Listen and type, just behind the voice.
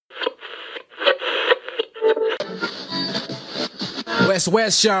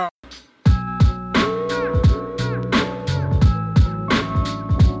West, y'all.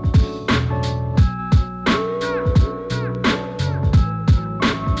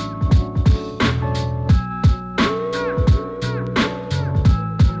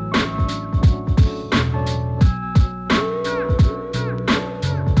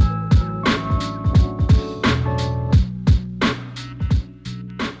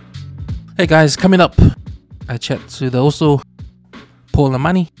 Hey guys, coming up, I chat to the also PAUL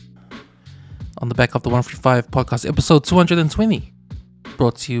AMANI on the back of the 135 podcast episode 220,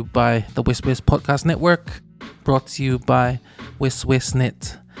 brought to you by the West Podcast Network, brought to you by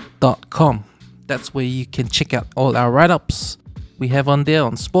westwestnet.com. That's where you can check out all our write-ups we have on there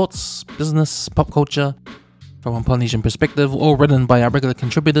on sports, business, pop culture, from a Polynesian perspective, all written by our regular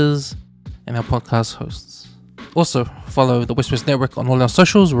contributors and our podcast hosts. Also, follow the West Network on all our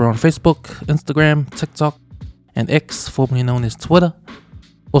socials. We're on Facebook, Instagram, TikTok, and X, formerly known as Twitter.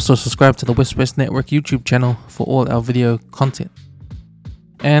 Also, subscribe to the West Network YouTube channel for all our video content.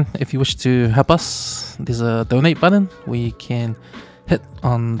 And if you wish to help us, there's a donate button where you can hit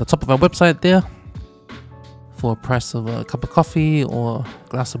on the top of our website there for a price of a cup of coffee or a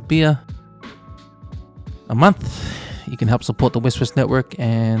glass of beer a month. You can help support the West Network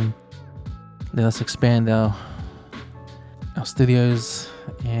and let us expand our studios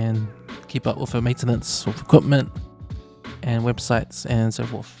and keep up with our maintenance of equipment and websites and so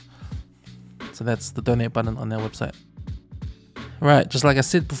forth. So that's the donate button on our website. Right, just like I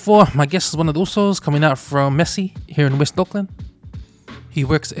said before, my guest is one of the Usos coming out from Messi here in West Auckland. He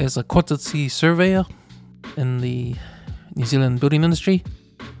works as a quantity surveyor in the New Zealand building industry.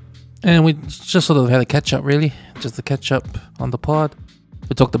 And we just sort of had a catch up, really, just a catch up on the pod.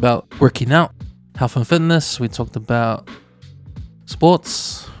 We talked about working out, health and fitness. We talked about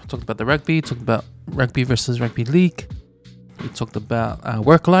sports, we talked about the rugby, talked about rugby versus rugby league. We talked about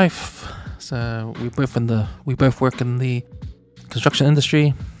work life. So we both work in the construction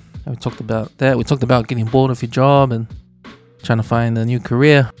industry. And we talked about that. We talked about getting bored of your job and trying to find a new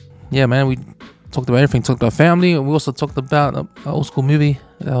career. Yeah, man, we talked about everything. Talked about family. And we also talked about an old school movie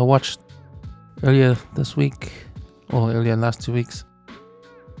that I watched earlier this week, or earlier last 2 weeks.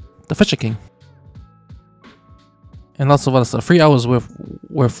 The Fisher King. And lots of other stuff. 3 hours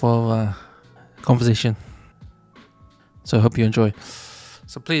worth of conversation. So I hope you enjoy.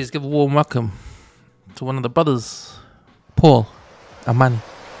 So please give a warm welcome to one of the brothers, PAUL AMANI.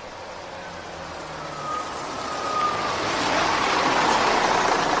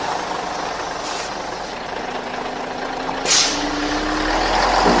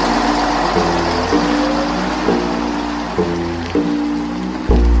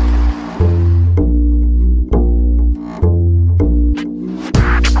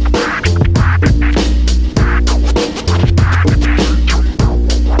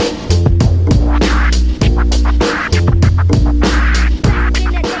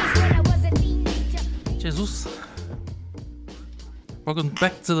 Welcome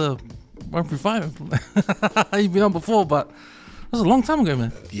back to the 135. You've been on before, but it was a long time ago,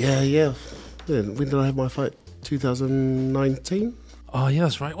 man. Yeah. When did I have my fight? 2019? Oh, yeah,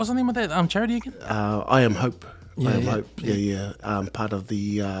 that's right. What's the name of that charity again? I Am Hope. Yeah, I Am Hope. Yeah. Part of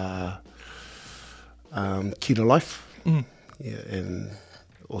the Key to Life. Mm. Yeah, and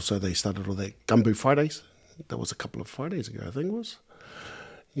also they started all that Gumbo Fridays. That was a couple of Fridays ago, I think it was.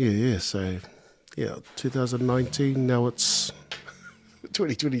 Yeah. So, 2019. Now it's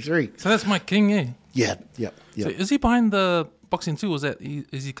 2023. So that's Mike King, eh? Yeah. So is he behind the boxing too, or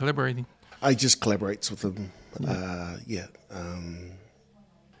is he collaborating? I just collaborates with him.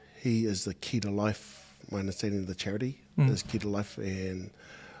 He is the Key to Life. My understanding of the charity is Key to Life, and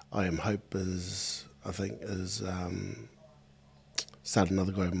I Am Hope is started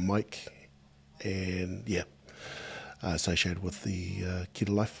another guy, Mike, and associated with the Key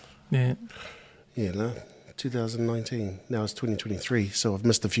to Life. Yeah. 2019. Now it's 2023, so I've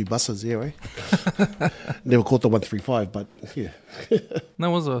missed a few buses here, eh? Never caught the 135, but yeah.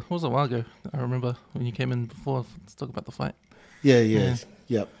 No, it was a while ago. I remember when you came in before to talk about the fight. Yeah.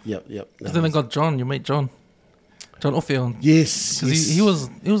 Yep. Because then I got John, your mate John Orfeo. Yes. Because he was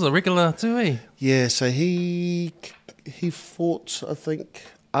a regular too, eh? Yeah, so he fought, I think,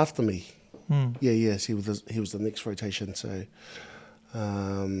 after me. Yes, he was the next rotation, so...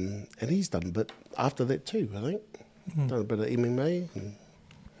 and he's done a bit after that too, I think. Done a bit of MMA.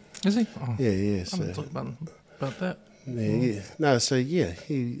 Is he? Oh, yeah. I haven't talked about that. Yeah. No, so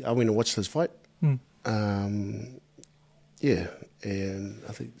I went and watched his fight. Yeah, and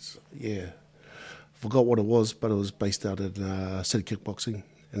I think, forgot what it was, but it was based out in City Kickboxing,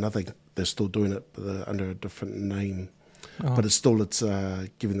 and I think they're still doing it but under a different name. but it's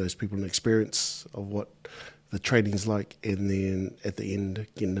giving those people an experience of what the training's like, and then at the end,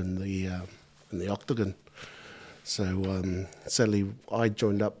 getting in the octagon. So sadly, I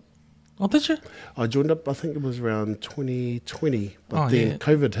joined up. Oh, did you? I joined up, I think it was around 2020, but then yeah.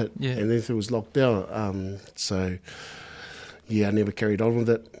 COVID hit, Yeah. and then it was locked down. So, yeah, I never carried on with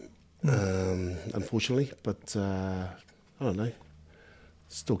it, unfortunately. But I don't know,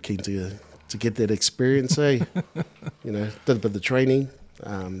 still keen to get that experience, eh? You know, did a bit of the training.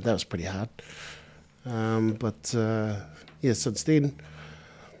 That was pretty hard. But yeah, since then,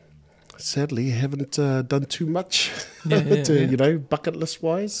 sadly, haven't done too much you know, bucket list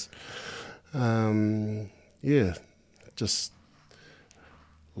wise. Yeah, just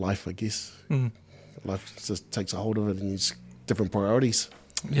life, I guess. Life just takes a hold of it, and it's different priorities.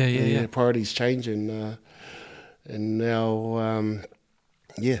 Yeah. Priorities change, and now,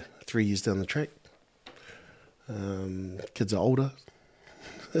 3 years down the track, kids are older.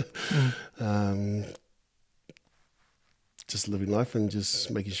 Just living life and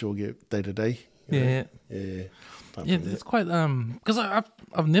just making sure we get day to day. Yeah. Yeah, it's quite because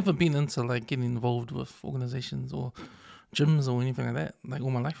I've never been into like getting involved with organizations or gyms or anything like that, like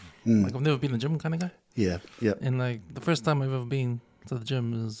all my life. Like I've never been a gym kind of guy. Yeah. And like the first time I've ever been to the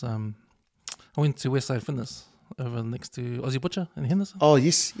gym is I went to Westside Fitness over next to Aussie Butcher in Henderson. Oh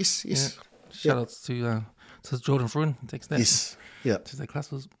yes. Yeah. Shout outs to Jordan Fruin, he takes that. Yes. Yeah. To their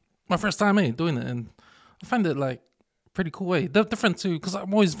classes. My first time doing it, and I find it like pretty cool way. Different too, because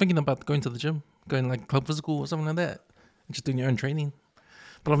I'm always thinking about going to the gym, going like club physical or something like that, and just doing your own training.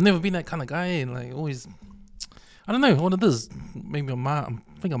 But I've never been that kind of guy, and like always, I don't know what it is. Maybe I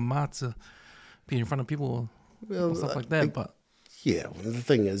think I'm mad to be in front of people or stuff like that. But yeah, well, the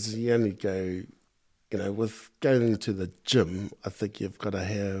thing is, you only go, you know, with going to the gym, I think you've got to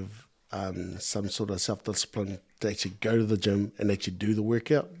have some sort of self-discipline to actually go to the gym and actually do the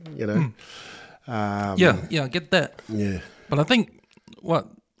workout, you know. Yeah, I get that. Yeah. But I think what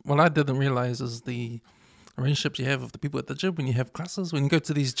I didn't realize is the relationships you have with the people at the gym when you have classes, when you go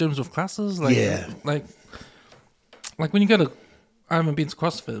to these gyms with classes. Like, like when you go to, I haven't been to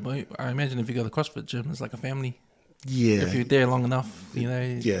CrossFit, but I imagine if you go to CrossFit gym, it's like a family. Yeah. If you're there long enough, you know,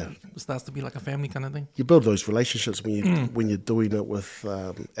 yeah, it starts to be like a family kind of thing. You build those relationships when you're doing it with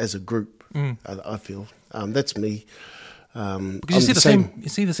as a group. I feel that's me. Because you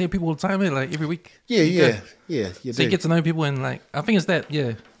see the same people all the time, like every week. Yeah. So you get to know people, and like I think it's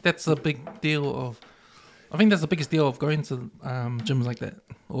that's a big deal of. I think that's the biggest deal of going to gyms like that,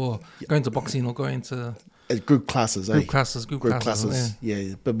 or going to boxing, or going to group classes. Group classes. Yeah,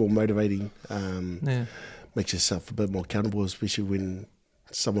 a bit more motivating. Yeah. Makes yourself a bit more accountable, especially when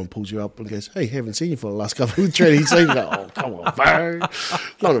someone pulls you up and goes, "Hey, haven't seen you for the last couple of training sessions." You go, "Oh, come on, bro.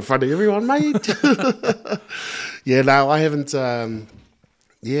 Not in front of everyone, mate." Yeah, no, I haven't. I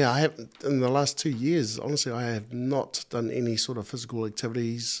haven't in the last 2 years. Honestly, I have not done any sort of physical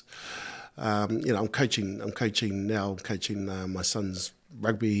activities. You know, I'm coaching now. I'm coaching my son's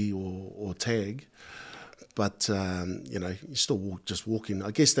rugby or tag, but you know, you still just walking.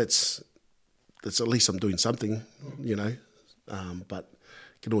 I guess that's at least I'm doing something, you know, but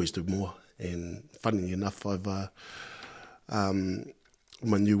can always do more. And funnily enough, I've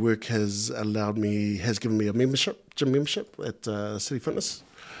my new work has given me a gym membership at City Fitness,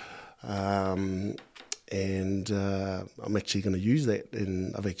 and I'm actually going to use that.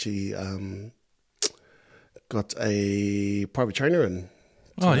 And I've actually got a private trainer in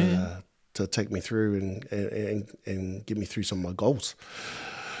to take me through and get me through some of my goals.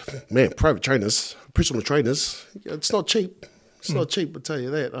 Man, private trainers, personal trainers, it's not cheap. It's not cheap, I'll tell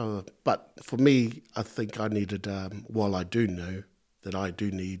you that. But for me, I think I needed, while I do know that I do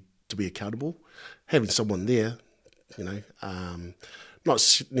need to be accountable, having someone there, you know,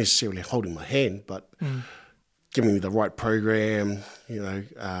 not necessarily holding my hand, but giving me the right program, you know,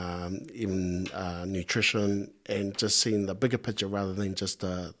 even nutrition, and just seeing the bigger picture rather than just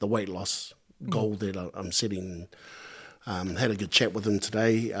the weight loss goal that I'm setting. Had a good chat with him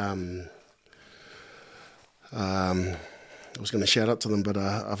today. I was going to shout out to them, but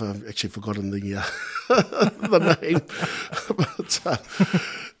I've actually forgotten the the name.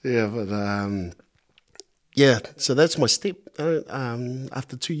 So that's my step.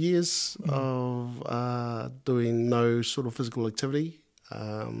 After 2 years of doing no sort of physical activity,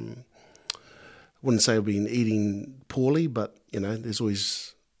 wouldn't say I've been eating poorly, but you know, there's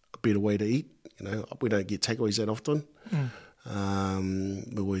always a better way to eat. You know, we don't get takeaways that often.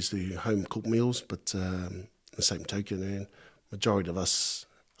 We always do home cooked meals, but the same token, and majority of us.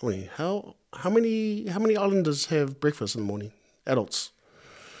 I mean, how many islanders have breakfast in the morning? Adults.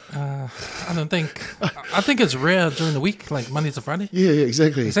 I don't think. I think it's rare during the week, like Monday to Friday. Yeah,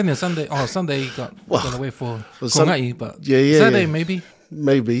 exactly. It's only a Sunday. Oh, Sunday got gone away for Kongai, but yeah, Saturday yeah. maybe.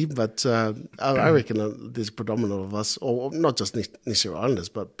 Maybe, but I reckon there's a predominant of us, or not just necessarily Islanders,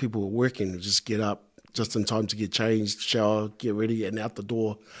 but people who are working who just get up just in time to get changed, shower, get ready, and out the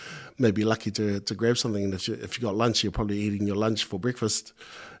door. Maybe lucky to grab something. And if you got lunch, you're probably eating your lunch for breakfast.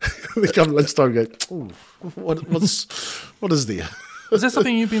 They come lunchtime, and go, ooh, what is there? Is that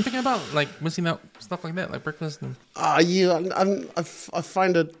something you've been thinking about, like missing out stuff like that, like breakfast? And Yeah, I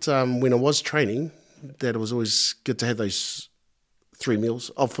find it when I was training that it was always good to have those 3 meals.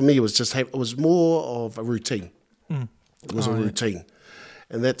 Oh, for me, it was more of a routine. It was a routine,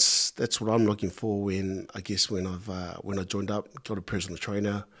 and that's what I'm looking for when I joined up, got a personal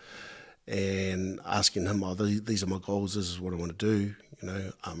trainer, and asking him, "Oh, these are my goals. This is what I want to do."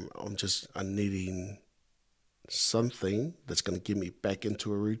 I'm needing something that's going to get me back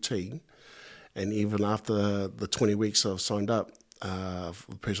into a routine, and even after the 20 weeks I've signed up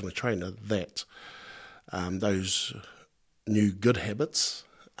for a personal trainer, that those new good habits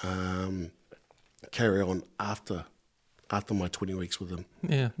carry on after my 20 weeks with them.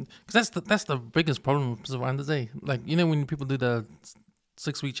 yeah, because that's the biggest problem with Islanders, eh? Like when people do the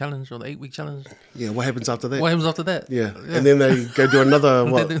 6-week challenge or the 8-week challenge. Yeah, what happens after that? What happens after that? Yeah. And then they go do another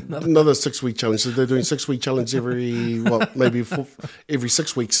 6-week challenge. So they're doing 6-week challenge every every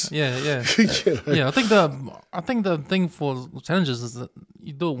 6 weeks. Yeah. Yeah, I think the thing for challenges is that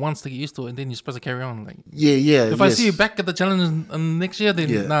you do it once to get used to it, and then you're supposed to carry on. Like If I see you back at the challenge next year, then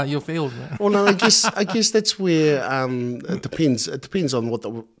you're failed, man. Well, no, I guess that's where it depends. It depends on what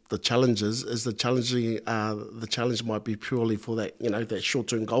the challenge is. Is the challenge might be purely for that that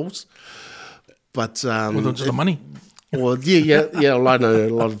short-term goals, but Or just the money. Well, yeah. Well, I know a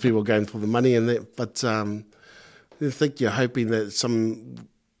lot of people are going for the money and that, but I think you're hoping that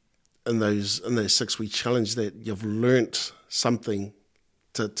in those 6-week challenge that you've learnt something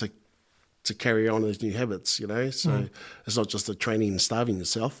to carry on as new habits, So it's not just the training and starving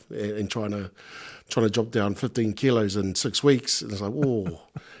yourself and trying to drop down 15 kilos in 6 weeks. And it's like,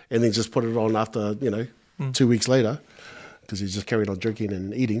 and then just put it on after, 2 weeks later, because you just carried on drinking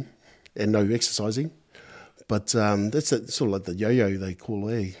and eating and no exercising. But that's sort of like the yo-yo they call,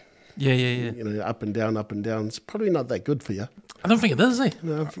 eh? Yeah. Up and down, up and down. It's probably not that good for you. I don't think it is, eh?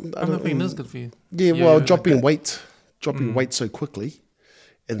 No, I don't think it is good for you. Yeah, well, dropping weight so quickly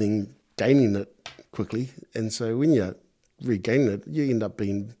and then gaining it quickly. And so when you're regaining it, you end up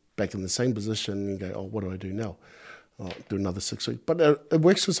being back in the same position and you go, oh, what do I do now? I'll do another 6 weeks. But it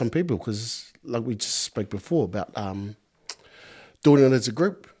works for some people because, like we just spoke before, about doing it as a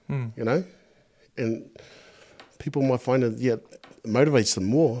group, and people might find it motivates them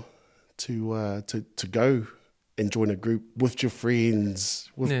more to go and join a group with your friends,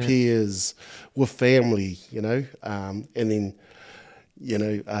 with peers, with family, and then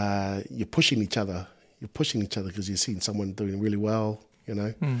you're pushing each other. You're pushing each other because you're seeing someone doing really well,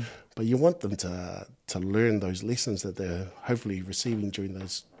 But you want them to learn those lessons that they're hopefully receiving during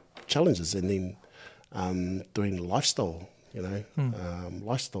those challenges, and then doing lifestyle,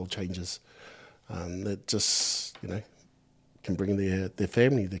 lifestyle changes that just can bring their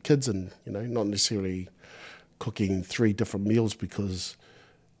family, their kids, and not necessarily cooking 3 different meals because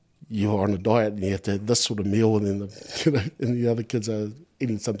you're on a diet and you have to have this sort of meal, and then and the other kids are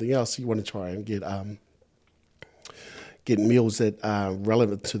eating something else. You want to try and get meals that are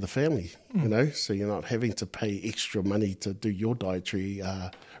relevant to the family, so you're not having to pay extra money to do your dietary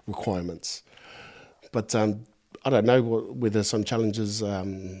requirements. But I don't know whether some challenges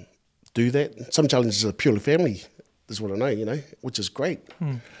do that. Some challenges are purely family, is what I know, which is great,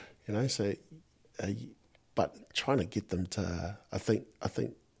 So, but trying to get them to, I think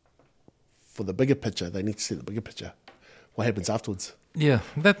for the bigger picture, they need to see the bigger picture. What happens afterwards? Yeah,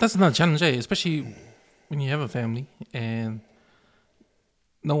 that's another challenge, especially when you have a family and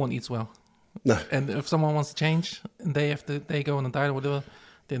no one eats well. No. And if someone wants to change and they go on a diet or whatever,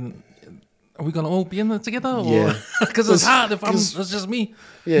 then are we gonna all be in it together? Or because it's hard if it's just me.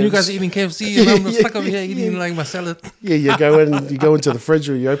 Yeah, you guys are eating KFC and I'm stuck over here eating like my salad. Yeah, you go into the fridge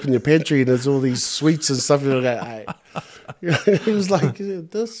or you open your pantry and there's all these sweets and stuff. You're like, hey. It was like,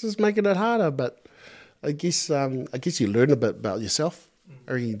 this is making it harder. But I guess you learn a bit about yourself.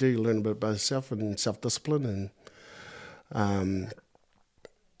 Or you do learn a bit about yourself and self-discipline, and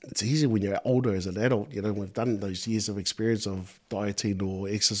it's easy when you're older as an adult. We've done those years of experience of dieting or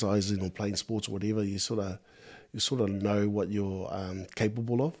exercising or playing sports or whatever. You sort of know what you're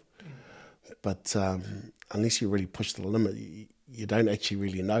capable of, but unless you really push the limit, you don't actually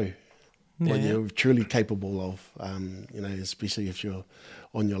really know what you're truly capable of. Especially if you're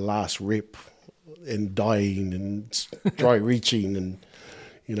on your last rep and dying and dry reaching, and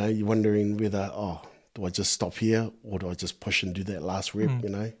you're wondering whether do I just stop here or do I just push and do that last rep?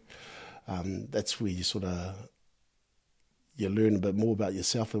 That's where you learn a bit more about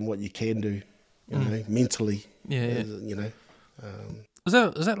yourself and what you can do, mentally. Is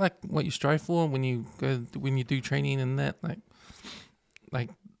that like what you strive for when you do training and that, like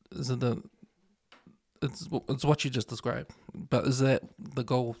is it it's what you just described, but is that the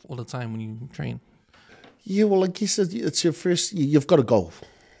goal all the time when you train? Yeah, well, I guess it's your first. You've got a goal,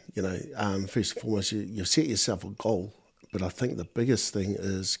 First and foremost, you set yourself a goal. But I think the biggest thing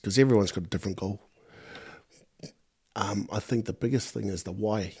is, because everyone's got a different goal. I think the biggest thing is the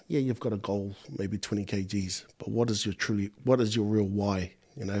why. Yeah, you've got a goal, maybe 20 kgs, but what is your real why?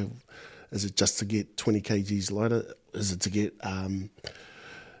 Is it just to get 20 kgs lighter? Is it to get,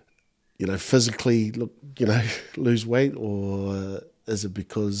 physically lose weight, or is it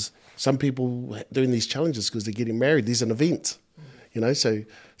because some people doing these challenges because they're getting married? There's an event, so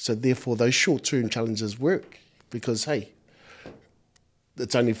therefore those short-term challenges work because hey,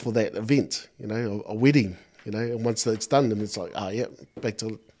 it's only for that event, a wedding. And once that's done, then it's like, back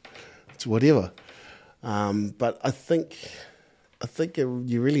to whatever. But I think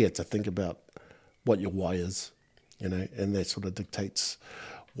you really have to think about what your why is, and that sort of dictates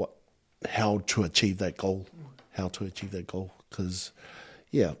how to achieve that goal. Because,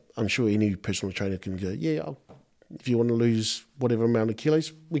 I'm sure any personal trainer can go, if you want to lose whatever amount of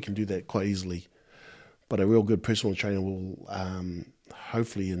kilos, we can do that quite easily. But a real good personal trainer will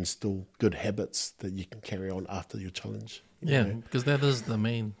hopefully instill good habits that you can carry on after your challenge. Because that is the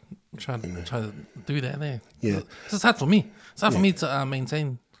main try to do that there. Yeah, it's hard for me. It's hard for me to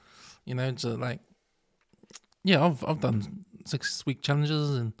maintain. I've done 6-week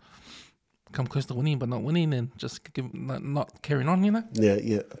challenges and come close to winning, but not winning, and just not carrying on.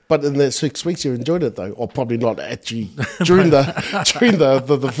 Yeah. But in that 6 weeks, you enjoyed it though, or probably not actually during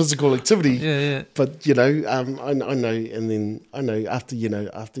the physical activity. Yeah. But I know, and then I know after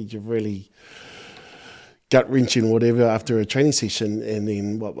you've really gut wrenching whatever after a training session, and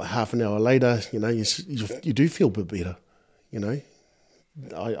then half an hour later, you do feel a bit better.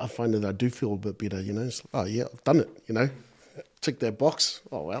 I find that I do feel a bit better. It's like, I've done it. Tick that box.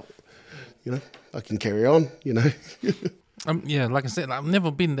 Oh well. I can carry on, like I said, I've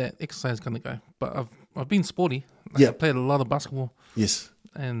never been that exercise kind of guy, but I've been sporty. I played a lot of basketball. Yes.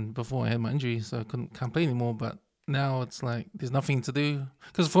 And before I had my injury, so I can't play anymore. But now it's like there's nothing to do.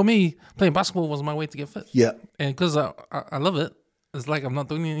 Because for me, playing basketball was my way to get fit. Yeah. And because I love it, it's like I'm not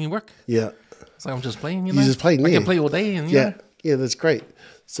doing any work. Yeah. It's like I'm just playing, You're just playing, I can play all day. And Yeah, that's great.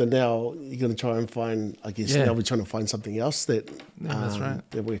 So now you're going to try and find, I guess, now we're trying to find something else that that's right.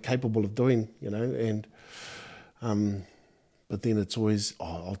 that we're capable of doing, and but then it's always,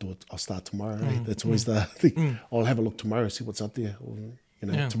 I'll do it, I'll start tomorrow. That's always the thing. I'll have a look tomorrow, see what's up there. Or,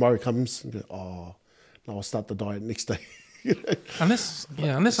 tomorrow comes, and go, no, I'll start the diet next day. Unless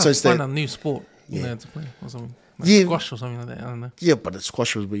I find a new sport, to play or something. Like squash or something like that, I don't know. Yeah, but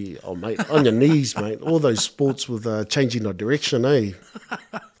squash would be, mate, on your knees, mate. All those sports with changing the direction, eh?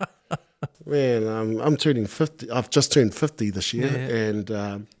 Man, I'm turning 50. I've just turned 50 this year,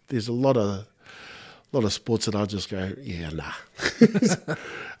 and there's a lot of sports that I'll just go, nah.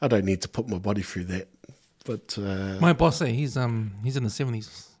 I don't need to put my body through that. But my boss, he's in the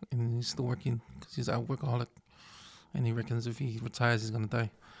 70s and he's still working because he's a workaholic, and he reckons if he retires, he's gonna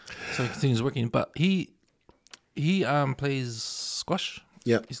die. So he continues working, but he plays squash.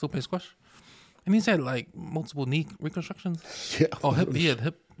 Yeah. He still plays squash. And he's had like multiple knee reconstructions. Yeah. Oh, he had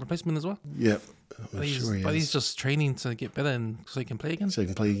hip replacement as well. Yeah. But he's just training to get better and so he can play again.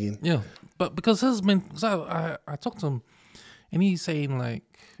 Yeah. But because I talked to him and he's saying like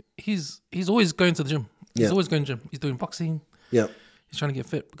he's always going to the gym. He's always going to the gym. He's doing boxing. Yeah. He's trying to get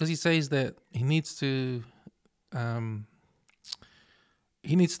fit because he says that he needs to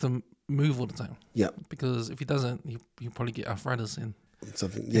move all the time. Yeah. Because if he doesn't, he'll probably get arthritis and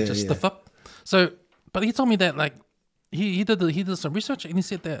just stiff up. So, but he told me that like he did some research and he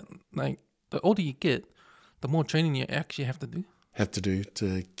said that like the older you get, the more training you actually have to do.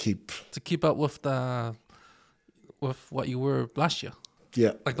 To keep up with what you were last year.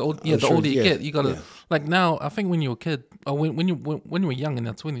 Yeah. Like the older you get, you gotta like now. I think when you're a kid or when you were young in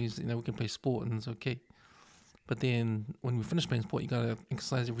our 20s, we can play sport and it's okay. But then when we finish playing sport, you gotta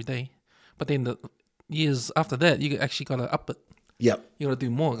exercise every day. But then the years after that, you actually gotta up it. Yeah. You gotta do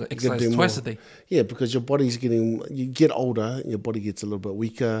more. Exercise twice a day. Yeah, because your body's you get older, your body gets a little bit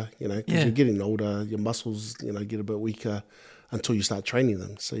weaker, because you're getting older, your muscles, get a bit weaker. until you start training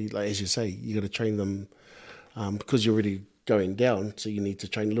them. So, like as you say, you got to train them because you're already going down. So you need to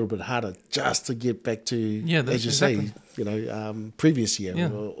train a little bit harder just to get back to, as you say, previous year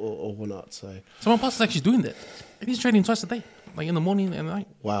or whatnot. So my boss is actually doing that. And he's training twice a day, like in the morning and at night.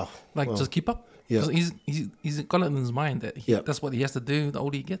 Wow! Just keep up. Yeah. He's got it in his mind that that's what he has to do the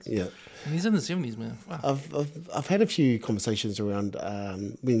older he gets. Yeah. And he's in the 70s, man. Wow. I've had a few conversations around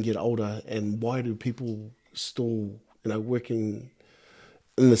when you get older and why do people still, working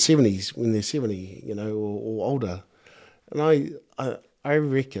in the 70s when they're 70, or older. And I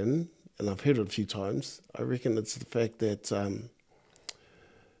reckon, and I've heard it a few times, I reckon it's the fact that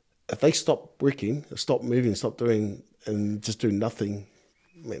if they stop working, stop moving, stop doing, and just do nothing,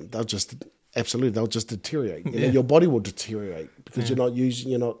 man, they'll just deteriorate. Your body will deteriorate because you're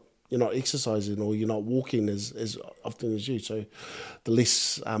not exercising or you're not walking as often as you. So the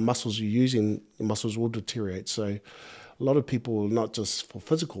less muscles you're using, your muscles will deteriorate. So a lot of people, not just for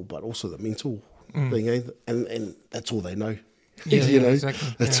physical, but also the mental thing, and that's all they know.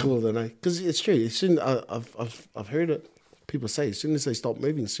 Exactly. That's all they know. Because it's true. As soon I've heard it. People say as soon as they stop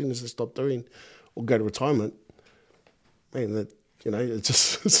moving, as soon as they stop doing, or go to retirement, man, it's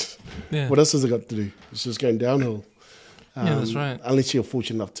just what else has it got to do? It's just going downhill. That's right. Unless you're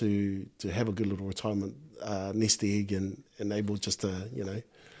fortunate enough to have a good little retirement nest egg and able just to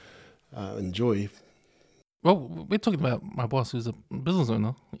enjoy. Well, we're talking about my boss, who's a business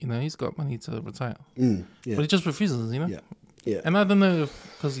owner. He's got money to retire, but he just refuses. Yeah. And I don't know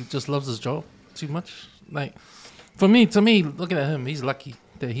if because he just loves his job too much. Like to me, looking at him, he's lucky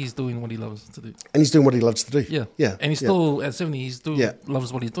that he's doing what he loves to do. And he's doing what he loves to do. Yeah. Yeah. And he's still at 70. He still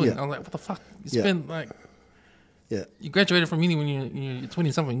loves what he's doing. Yeah. I'm like, what the fuck? You spent Yeah. You graduated from uni when you're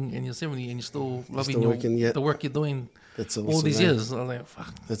 20 something and you're 70 and you're still loving the work you're doing. That's awesome, all these years. I was like,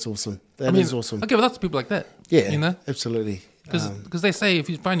 fuck. That's awesome. That is awesome. Okay, but that's people like that. Yeah. Absolutely. Because they say if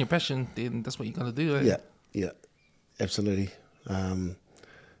you find your passion, then that's what you got to do. Right? Yeah. Absolutely. And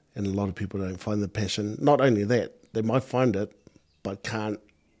a lot of people don't find the passion. Not only that, they might find it, but can't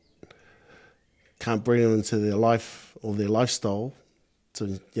bring it into their life or their lifestyle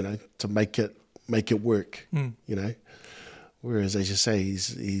to make it work. Whereas, as you say,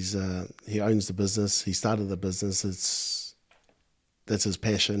 he owns the business. He started the business. That's his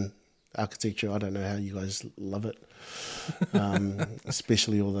passion. Architecture. I don't know how you guys love it,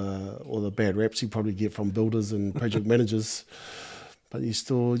 especially all the bad raps you probably get from builders and project managers. But you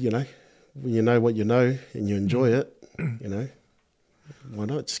still, when you know what you know and you enjoy it, why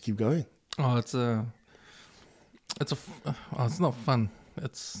not just keep going? Oh, it's not fun.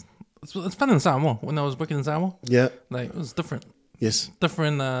 It's fun in Samoa. When I was working in Samoa, like it was different. Yes,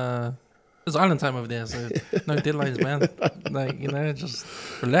 different. It's island time over there, so no deadlines, man. Like just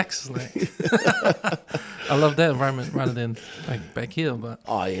relax. Like I love that environment rather than back here. But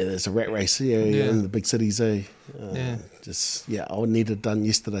there's a rat race in the big cities. I need it done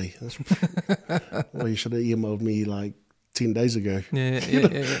yesterday. Well, you should have emailed me like 10 days ago.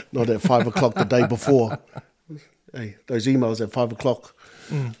 Yeah. Not at 5 o'clock the day before. Hey, those emails at 5 o'clock.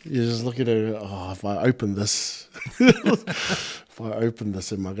 You just look at it. Oh, if I open this,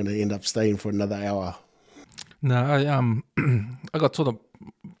 am I going to end up staying for another hour? No, I got taught a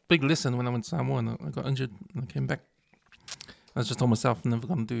big lesson when I went to Samoa and I got injured and I came back. I just told myself I'm never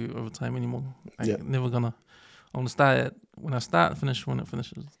going to do overtime anymore. Never gonna. I want to start at when I start, finish when it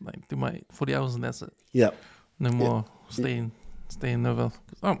finishes. Like do my 40 hours and that's it. Yeah. No more staying over.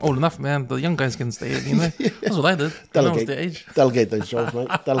 I'm old enough, man. The young guys can stay. That's what I did. When I was their age. Delegate those jobs, mate.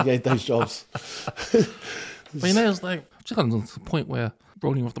 Delegate those jobs. But it's like I've just gotten to the point where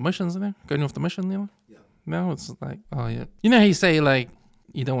rolling off the missions, going off the mission, Yeah. Now it's like, oh yeah. You know how you say like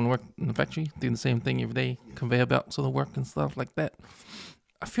you don't want to work in the factory, doing the same thing every day, conveyor belts of the work and stuff like that.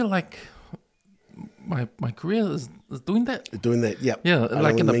 I feel like my career is doing that. Doing that, yeah. Yeah,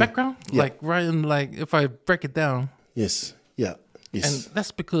 like in the background, like writing, like if I break it down. Yes, yeah, yes. And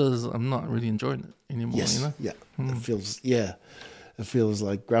that's because I'm not really enjoying it anymore. Yes, yeah. It feels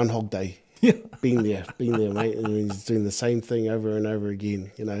like Groundhog Day. Yeah, being there, mate, and he's doing the same thing over and over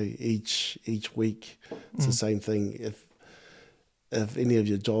again. Each week, it's the same thing. If any of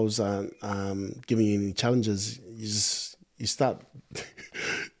your jobs aren't giving you any challenges, you start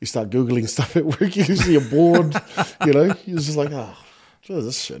googling stuff at work. You're bored. You're just like,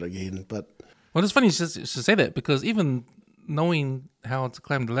 this shit again. But it's funny you should say that because even knowing how to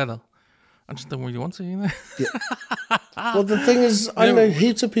climb the ladder, I just don't really want to, Yeah. Well, the thing is, I know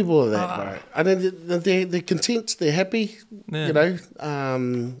heaps of people like that, bro. I know they're content, they're happy,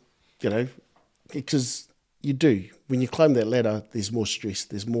 because you do. When you climb that ladder, there's more stress,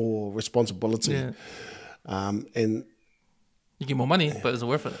 there's more responsibility, and You get more money, but is it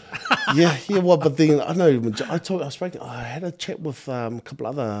worth it? yeah. Well, but then I know I had a chat with a couple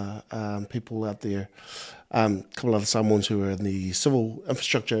other people out there, a couple other Samoans who are in the civil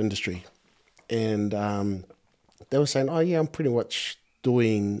infrastructure industry, and they were saying, "Oh yeah, I'm pretty much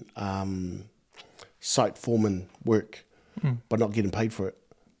doing site foreman work, but not getting paid for it."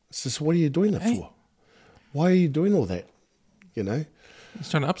 So what are you doing that for? Why are you doing all that? You know,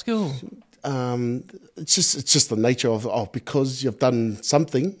 He's trying to upskill. It's just the nature of because you've done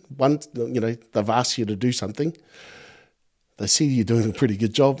something. They've asked you to do something. They see you're doing a pretty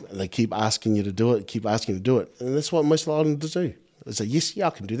good job, and they keep asking you to do it, and that's what most islanders do. They say, "Yes, yeah, I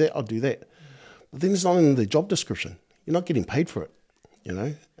can do that. I'll do that." But then it's not in the job description. You're not getting paid for it,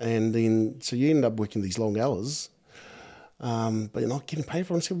 and then so you end up working these long hours, but you're not getting paid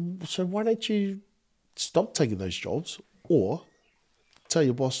for it. So why don't you stop taking those jobs or tell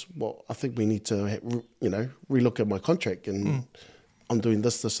your boss, well, I think we need to, relook at my contract and I'm doing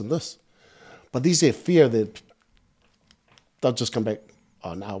this, this, and this. But there's that fear that they'll just come back,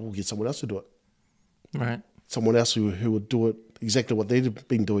 oh, no, we'll get someone else to do it. Right. Someone else who would do it exactly what they've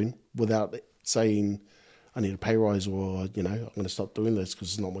been doing without saying, I need a pay rise or, I'm going to stop doing this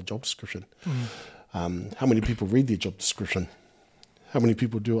because it's not my job description. How many people read their job description? How many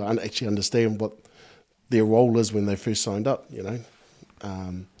people do actually understand what their role is when they first signed up,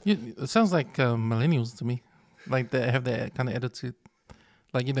 It sounds like millennials to me. Like they have that kind of attitude.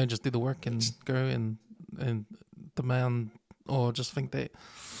 Like, just do the work and go and demand, or just think that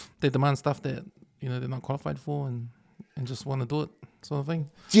they demand stuff that, they're not qualified for and just want to do it, sort of thing.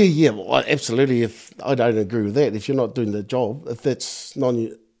 Yeah, well, absolutely. If I don't agree with that, if you're not doing the job, if that's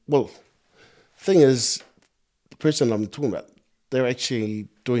thing is, the person I'm talking about, they're actually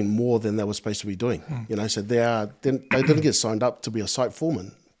doing more than they were supposed to be doing. So they didn't get signed up to be a site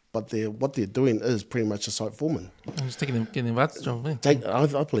foreman, but what they're doing is pretty much a site foreman. I'm just getting advantage of it.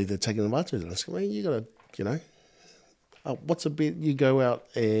 I believe they're taking advantage of it. I mean, you got to, what's a bit? You go out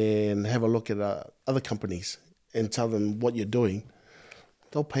and have a look at other companies and tell them what you're doing.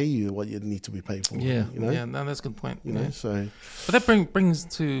 They'll pay you what you need to be paid for. Yeah, yeah, no, that's a good point. So, but that brings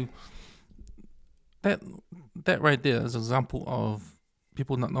to that right there is an example of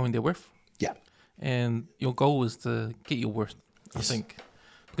people not knowing their worth. Yeah. And your goal is to get your worth, I think.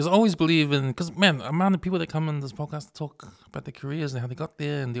 Because I always believe in, the amount of people that come on this podcast to talk about their careers and how they got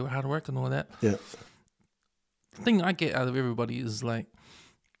there and their hard work and all that. Yeah. The thing I get out of everybody is like,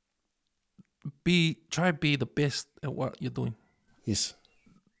 try to be the best at what you're doing. Yes.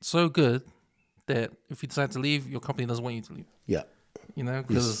 So good that if you decide to leave, your company doesn't want you to leave. Yeah.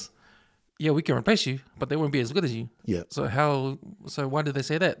 Because we can replace you, but they won't be as good as you. Yeah. So why did they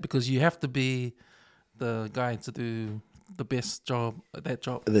say that? Because you have to be the guy to do the best job at that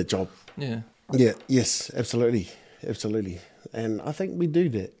job. Yeah. Yeah. Yes. Absolutely. And I think we do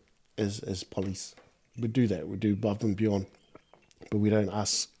that as police. We do that. We do above and beyond, but we don't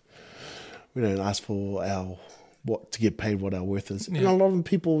ask for to get paid what our worth is. Yeah. And a lot of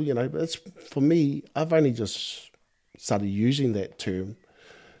people, it's for me. I've only just started using that term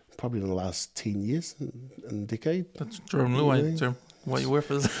probably in the last 10 years, in a decade. That's Jerome Luai term, what your worth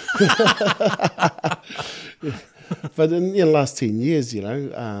is. Yeah. But in the last 10 years,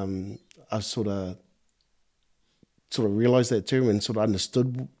 I've sort of realised that term and sort of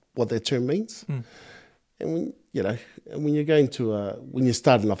understood what that term means. And when you're going when you're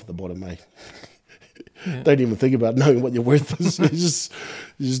starting off at the bottom, don't even think about knowing what your worth is.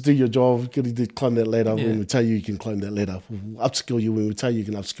 you just do your job, get to climb that ladder when we tell you can climb that ladder. We'll upskill you when we tell you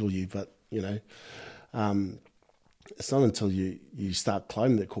can upskill you. But, it's not until you start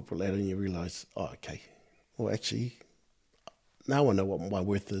climbing that corporate ladder and you realise, oh, okay, well, actually, now I know what my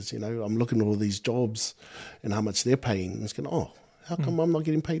worth is. I'm looking at all these jobs and how much they're paying. And it's going, oh, how come I'm not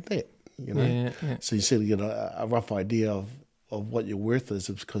getting paid that? So you sort of get a rough idea of what your worth is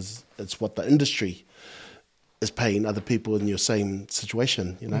because it's what the industry is paying other people in your same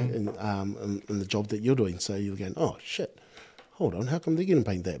situation, in the job that you're doing. So you're going, oh, shit, hold on, how come they're getting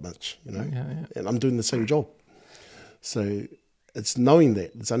paid that much, And I'm doing the same job. So it's knowing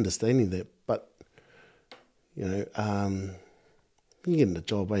that, it's understanding that. But, you get in a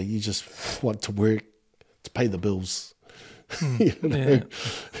job, you just want to work to pay the bills, and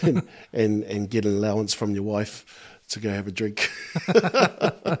get an allowance from your wife to go have a drink.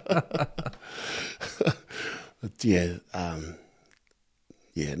 But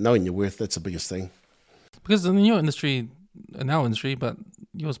knowing your worth, that's the biggest thing. Because in your industry, in our industry, but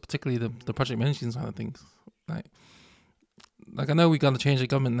yours particularly, the project management side of things, like I know we got to change the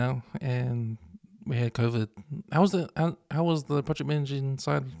government now, and we had COVID. How was the project management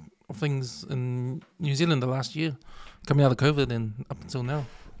side of things in New Zealand the last year coming out of COVID and up until now?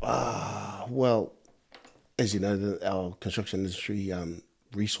 Well, as you know, our construction industry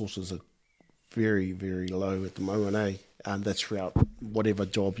resources are very, very low at the moment, that's throughout whatever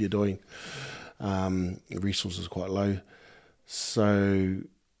job you're doing. Resources are quite low. So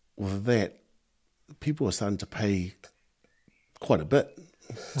with that, people are starting to pay quite a bit.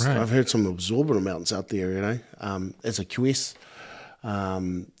 Right. So I've heard some absorbent amounts out there, as a QS,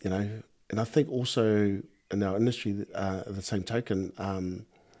 and I think also in our industry, at the same token,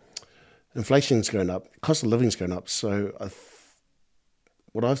 inflation's going up, cost of living's going up. So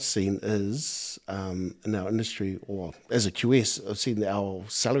what I've seen is in our industry, or as a QS, I've seen our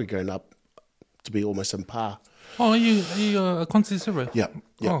salary going up to be almost in par. Oh, are you a quantity surveyor? Yeah.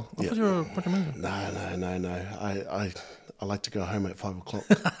 Oh, I thought you were a project manager. No. I like to go home at 5 o'clock,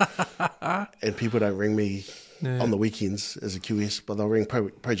 and people don't ring me on the weekends as a QS, but they'll ring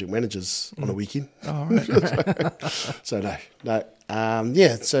project managers on a weekend. Oh, right. So no.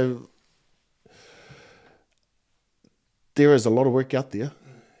 So there is a lot of work out there,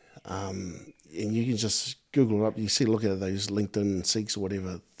 and you can just Google it up. You see, look at those LinkedIn Seeks or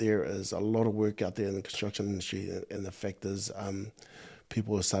whatever. There is a lot of work out there in the construction industry, and the fact is,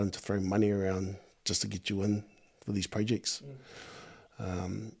 people are starting to throw money around just to get you in for these projects.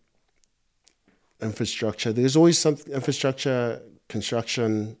 Infrastructure. There's always something. Infrastructure,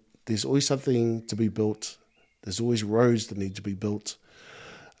 construction. There's always something to be built. There's always roads that need to be built.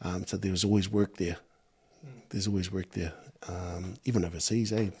 So there's always work there. There's always work there. Even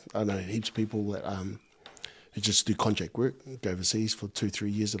overseas, I know heaps of people that who just do contract work, go overseas for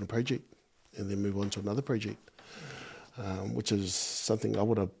 2-3 years on a project, and then move on to another project, which is something I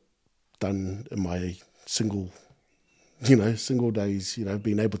would have done in my single days.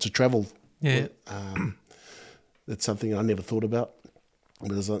 Being able to travel. Yeah. That's something I never thought about.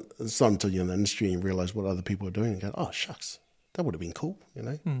 But it's not until you're in the industry and you realise what other people are doing and go, oh shucks, that would have been cool.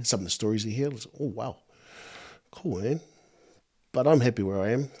 Some of the stories you hear, it's, oh wow, cool, man. But I'm happy where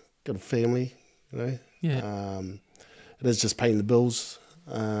I am. Got a family, Yeah. It is just paying the bills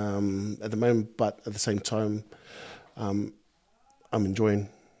at the moment, but at the same time, I'm actually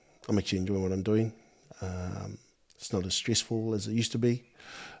enjoying what I'm doing. It's not as stressful as it used to be.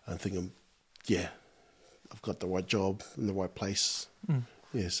 I think I've got the right job in the right place.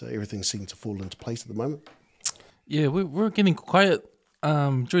 Yeah, so everything seems to fall into place at the moment. Yeah, we're getting quiet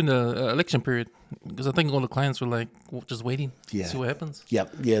during the election period because I think all the clients were like just waiting to see what happens. Yeah,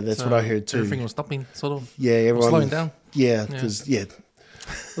 that's what I heard too. Everything was stopping, sort of. Yeah, everyone slowing down. Yeah, because I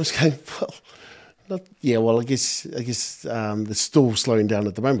was going I guess they're still slowing down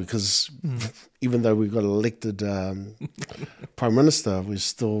at the moment because even though we've got an elected prime minister, we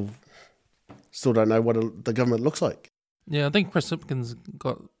still don't know what the government looks like. Yeah, I think Chris Hipkins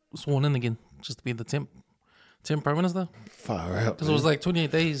got sworn in again just to be the temp prime minister. Far out. Because it was like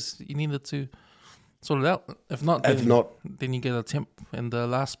 28 days you needed to sort it out. If not, then you get a temp, and the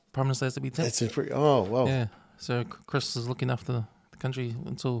last prime minister has to be temp. Oh, wow. Yeah, so Chris is looking after the country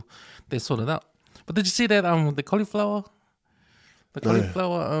until they sort it out. But did you see that the cauliflower? The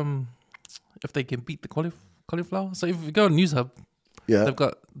cauliflower, if they can beat the cauliflower. So if you go on News Hub, they've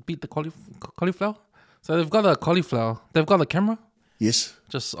got beat the cauliflower. So they've got a cauliflower. They've got a camera. Yes.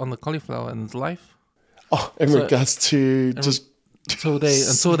 Just on the cauliflower and it's live. Oh, in regards to just until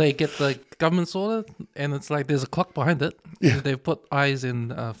they get the government sorted, and it's like there's a clock behind it. Yeah. They've put eyes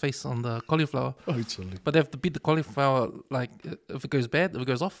and face on the cauliflower. Oh, totally. But they have to beat the cauliflower. Like if it goes bad, if it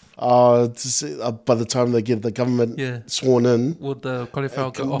goes off. By the time they get the government sworn in, would the cauliflower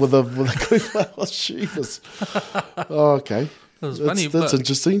go off? With the cauliflower, Jesus. Oh, okay. That's funny. That's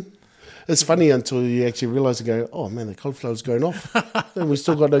interesting. It's funny until you actually realise and go, oh man, the cauliflower's going off. Then we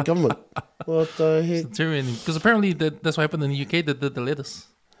still got no government. What the heck? Because apparently that's what happened in the UK. They did the lettuce.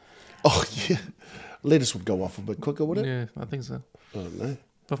 Oh yeah, lettuce would go off a bit quicker, would it? Yeah, I think so. I don't know.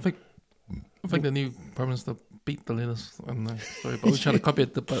 But I think the new prime minister beat the lettuce. I don't know. Sorry, but we try to copy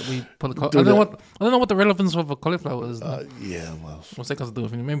it, but we put I don't know what the relevance of a cauliflower is. Yeah, well, what's that got to do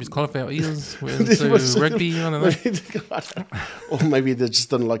with it? Maybe it's cauliflower ears. We're into rugby. I don't know. Or maybe they just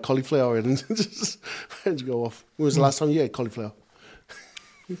didn't like cauliflower and just had to go off. When was the last time you ate cauliflower?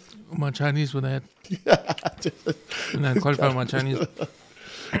 My Chinese when they had cauliflower. My Chinese.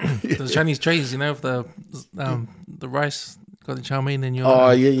 The Chinese trays, with the rice. Got the chow mein and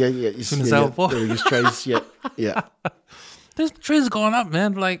your These trays, yeah. There's trays going up,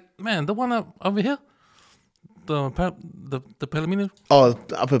 man. Like, man, the one up over here, the Palomino. Oh,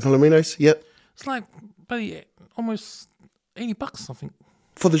 upper Palominos, yep. It's like almost $80, I think.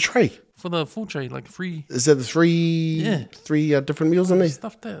 For the tray? for the full tray, like free. Is that the three different meals in there?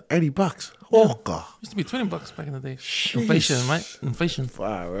 Stuff that. $80. Yeah. Oh god. Used to be $20 back in the day. Jeez. Inflation, mate. Inflation.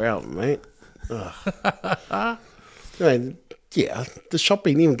 Far out, mate. I mean, yeah, the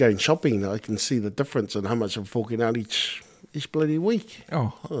shopping, even going shopping, I can see the difference in how much I'm forking out each bloody week.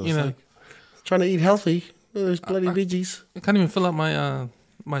 Oh, you know, like trying to eat healthy. Those bloody veggies. I can't even fill up my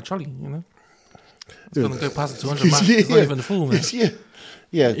my trolley. You know, it's Dude. gonna go past the 200 mark. It's not even full, man.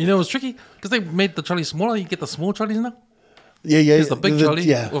 Yeah. You know, it's tricky because they made the trolley smaller. You get the small trolleys now. Yeah. There's the big trolley.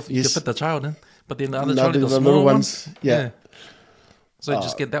 Yeah. You can fit the child in, but then the other No, trolley, the the smaller little ones. ones. Yeah. So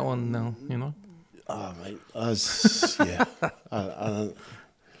just get that one now. You know. Oh, mate. I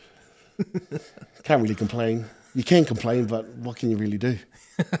can't really complain. You can complain, but what can you really do?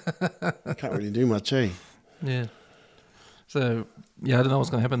 Can't really do much, eh? Yeah. So yeah, I don't know what's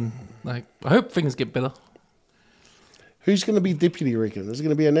gonna happen. Like, I hope things get better. Who's going to be deputy, you reckon? Is it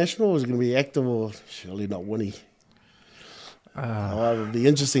going to be a national or is it going to be active or surely not Winnie? It'll be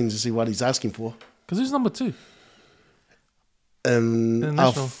interesting to see what he's asking for. Because who's number 2?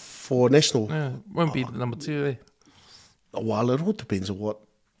 National. For national? Yeah, won't be the number 2, eh? Well, it all depends on what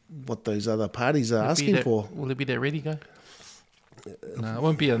those other parties are asking for. Will it be that ready guy? No, it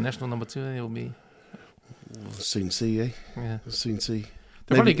won't be a national number 2. It will be. We'll soon see, eh? Yeah. We'll soon see.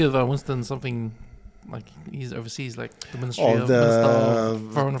 They'll probably give Winston something like he's overseas, like the Ministry of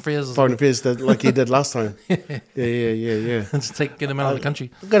Foreign Affairs. Foreign Affairs, like he did last time. Yeah. Just get him out of the country.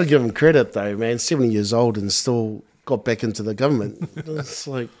 I've got to give him credit, though, man. 70 years old and still got back into the government. It's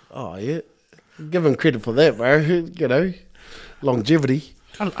like, oh, yeah. Give him credit for that, bro. You know, longevity.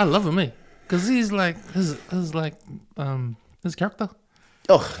 I love him, eh? Because he's like his character.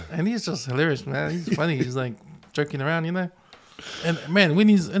 Oh, and he's just hilarious, man. He's funny. He's like joking around, you know. And man, when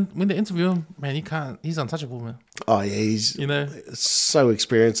they interview him, man, he's untouchable, man. Oh yeah, he's so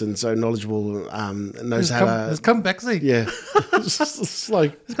experienced and so knowledgeable. Knows his comebacks, eh? Yeah, it's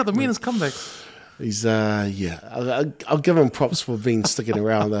like he's got the meanest comebacks. He's I'll give him props for sticking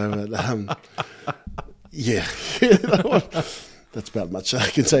around though. But, yeah, that's about much I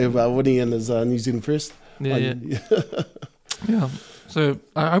can say about Winnie and his New Zealand First. Yeah. So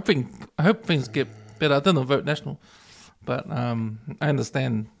I hope things get better. I don't know, vote national. But I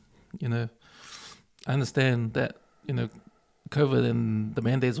understand, I understand that, COVID and the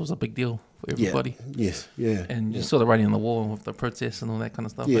mandates was a big deal for everybody. Yes, yeah. And you're sort of writing on the wall with the protests and all that kind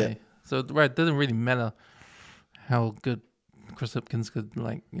of stuff. Yeah. Eh? So, it didn't really matter how good Chris Hipkins could,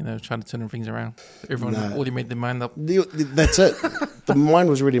 try to turn things around. Everyone already made their mind up. That's it. The mind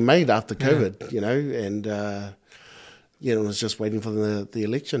was already made after COVID, and, it was just waiting for the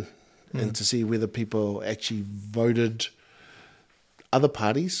election. And to see whether people actually voted other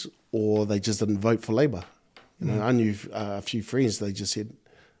parties or they just didn't vote for Labour. I knew a few friends, they just said,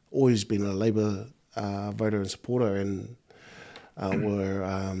 always been a Labour voter and supporter and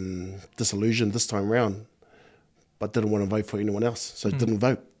were disillusioned this time round, but didn't want to vote for anyone else, so didn't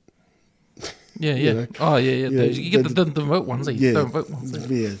vote. Yeah. Oh, yeah. You get the vote ones, you don't vote ones.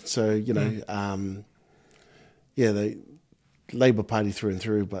 Yeah, so, the Labour Party through and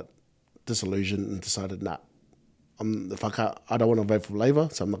through, but disillusioned and decided, I don't want to vote for Labour,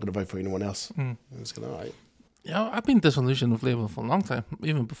 so I'm not going to vote for anyone else. It's going to. Yeah, I've been disillusioned with Labour for a long time,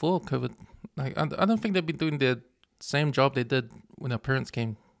 even before COVID. Like, I don't think they've been doing their same job they did when our parents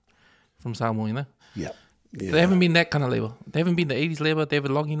came from Samoa. Yeah. They haven't been that kind of Labour. They haven't been the 80s Labour,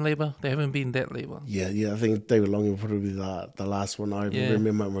 David Logging Labour. They haven't been that Labour. Yeah. I think David Logging was probably the last one I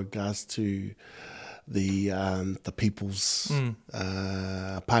remember in regards to the People's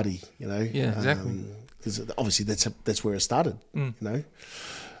Party, Yeah, exactly. Because obviously that's where it started, the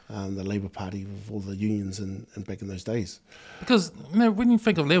Labour Party with all the unions and back in those days. Because when you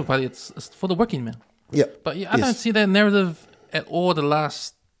think of Labour Party, it's for the working man. Yeah, but I don't see that narrative at all. The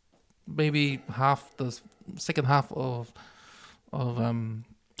last maybe the second half of Helen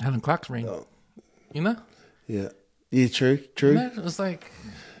Clark's reign, Yeah, true. It's like,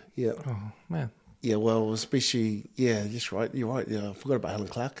 oh man. Yeah, well, especially, just right. You're right. Yeah, I forgot about Helen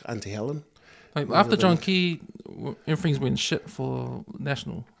Clark, Auntie Helen. Like after John Key, everything's been shit for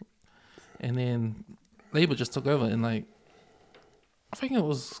National, and then Labour just took over, and I think it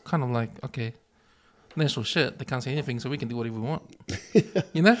was kind of like, okay, National shit. They can't say anything, so we can do whatever we want.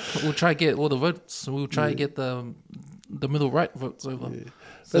 We'll try to get all the votes. We'll try to get the middle right votes over. Yeah.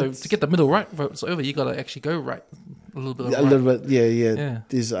 So to get the middle right votes over, you got to actually go right a little bit. A little bit, yeah.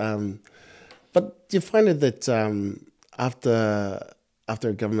 There's but you find it that after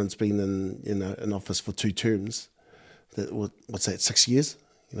a government's been in office for 2 terms, what's that, 6 years?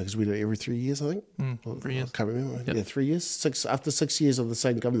 Because we do it every 3 years, I think. 3 years. I can't remember. Yep. Yeah, 3 years. After 6 years of the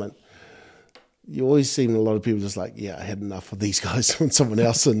same government, you always see a lot of people just like, yeah, I had enough of these guys and someone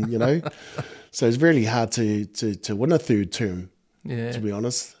else, and so it's really hard to win a third term. Yeah. To be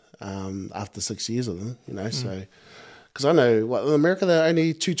honest, after 6 years of them, so because I know in America they're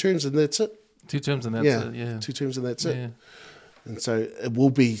only 2 terms and that's it. 2 terms and that's it. Yeah. 2 terms and that's Yeah. it. And so it will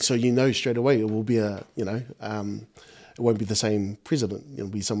be, so straight away it will be it won't be the same president. It'll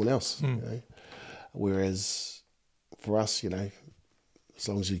be someone else. Whereas for us, as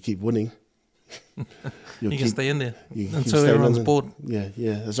long as you keep winning, you can stay in there until until everyone's bored. Yeah.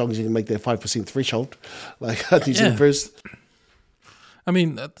 As long as you can make that 5% threshold, like New Zealand first. I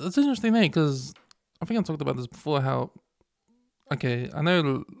mean, it's interesting, because I think I talked about this before. How, okay, I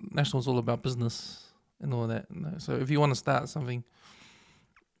know National's all about business and all that. So if you want to start something,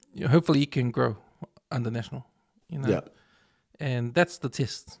 hopefully you can grow under National. Yeah. And that's the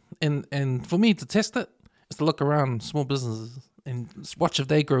test. And for me to test it is to look around small businesses and watch if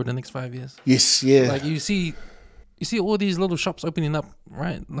they grow the next 5 years. Yes, yeah. Like you see all these little shops opening up,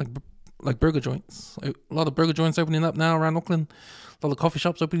 right? Like burger joints. A lot of burger joints opening up now around Auckland. A lot of coffee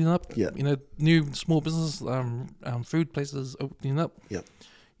shops opening up. Yeah. New small business food places opening up. Yeah.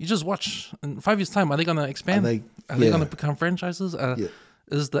 You just watch. In 5 years' time, are they gonna expand? Are they gonna become franchises?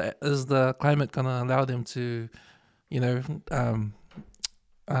 Is the climate gonna allow them to,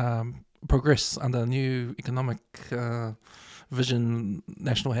 progress under a new economic vision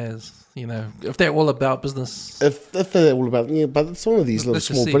National has? If they're all about business. If they're all about, but some of these little Let's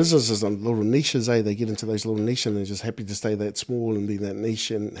just small see. businesses and little niches, they get into those little niches and they're just happy to stay that small and be that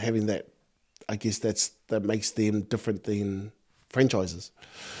niche and having that. I guess that makes them different than franchises.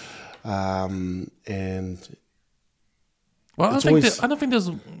 And well, I don't think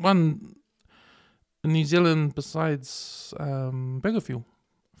there's one in New Zealand besides Burger Fuel.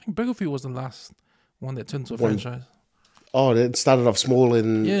 I think Burger Fuel was the last one that turned into a franchise. Oh, it started off small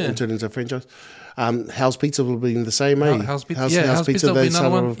and turned into a franchise. House Pizza will be the same, eh? House Pizza. House Pizza will be they another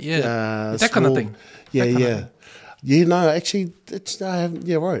one. That kind of thing. Yeah. Yeah, no, actually, I haven't.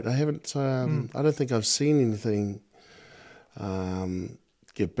 Yeah, right. I haven't. I don't think I've seen anything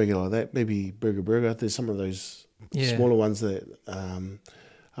get bigger like that. Maybe Burger. There's some of those smaller ones that I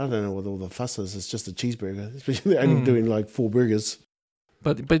don't know what all the fuss is. It's just a cheeseburger. Especially they're only doing like 4 burgers.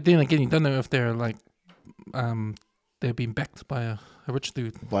 But then again, you don't know if they're like they're being backed by a rich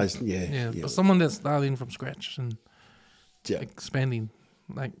dude. But someone that's starting from scratch and expanding.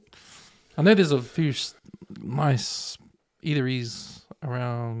 Like, I know there's a few nice eateries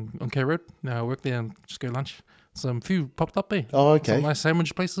around on K Road. I work there and just go lunch. Some few popped up there. Oh, okay. Some nice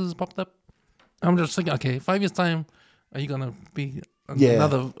sandwich places popped up. I'm just thinking, okay, 5 years time, are you gonna be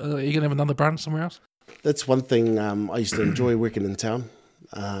another? Are you gonna have another branch somewhere else? That's one thing I used to enjoy working in town.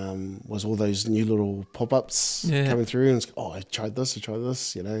 Was all those new little pop-ups coming through, and it's, I tried this, go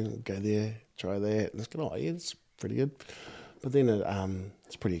there, try that, and it's it's pretty good. But then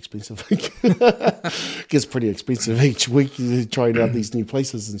it's pretty expensive. It gets pretty expensive each week trying out these new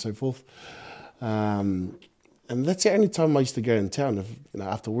places and so forth. And that's the only time I used to go in town,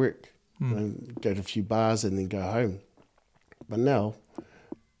 after work, go to a few bars and then go home. But now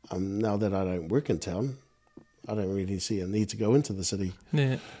that I don't work in town, I don't really see a need to go into the city.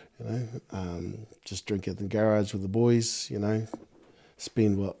 Yeah. Just drink at the garage with the boys,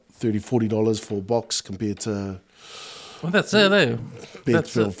 spend $30-$40 for a box compared to that's it though.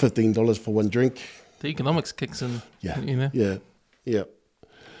 That's $15 for one drink. The economics kicks in. Yeah.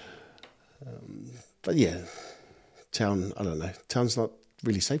 But town, I don't know. Town's not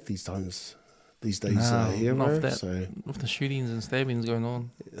really safe these days here, with the shootings and stabbings going on.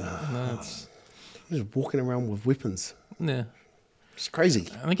 It's just walking around with weapons. Yeah. It's crazy.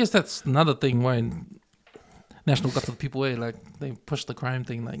 And I guess that's another thing why National got to the people where they pushed the crime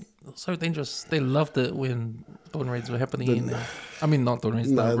thing, so dangerous. They loved it when dawn raids were happening. Not dawn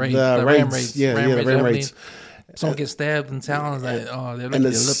raids, the ram raids. The ram raids. Someone gets stabbed in town, they're looking at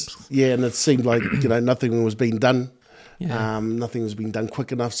their lips. Yeah, and it seemed like nothing was being done. Nothing was being done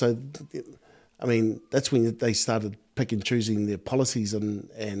quick enough. So, that's when they started pick and choosing their policies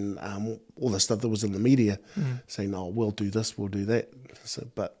and all the stuff that was in the media, saying, we'll do this, we'll do that. So,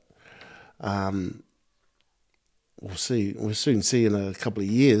 but we'll see. We'll soon see in a couple of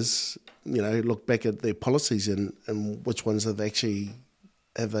years, look back at their policies and which ones have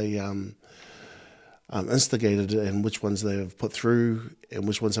instigated and which ones they have put through and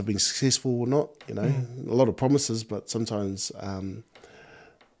which ones have been successful or not. A lot of promises, but sometimes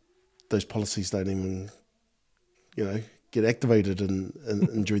those policies don't even, get activated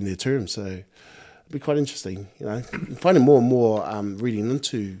in during their term. So it'll be quite interesting. Finding more and more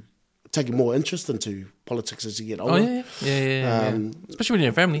taking more interest into politics as you get older. Yeah. Especially when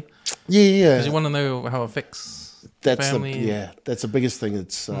you're a family. Yeah. Because you want to know how it affects That's family. that's the biggest thing.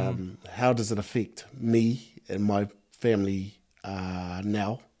 It's how does it affect me and my family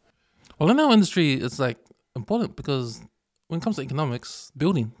now? Well, in our industry, it's like important because when it comes to economics,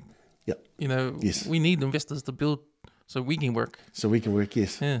 building, Yep. Yes. we need investors to build so we can work. So we can work.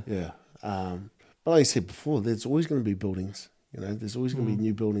 Yes. Yeah. Yeah. But like I said before, there's always going to be buildings. There's always going to be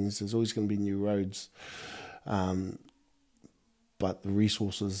new buildings. There's always going to be new roads. But the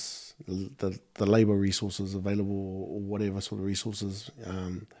resources, the labour resources available, or whatever sort of resources,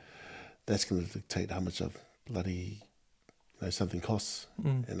 that's going to dictate how much of bloody something costs.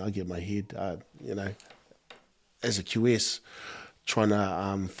 And I get my head, as a QS, trying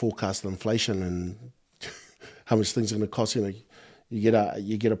to forecast inflation and how much things are going to cost.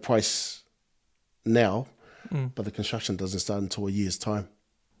 You get a price now, but the construction doesn't start until a year's time.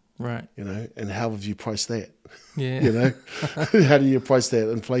 Right. And how have you priced that? Yeah. How do you price that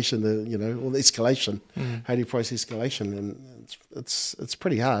inflation? Or the escalation? How do you price escalation? And it's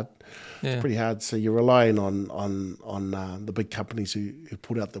pretty hard. Yeah. It's pretty hard. So you're relying on the big companies who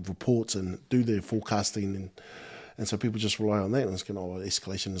put out the reports and do their forecasting, and so people just rely on that. And it's going,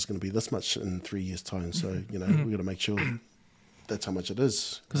 escalation is going to be this much in 3 years' time. So we've got to make sure that's how much it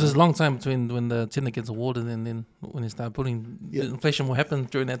is. Because there's a long time between when the tender gets awarded and then when they start building, the inflation will happen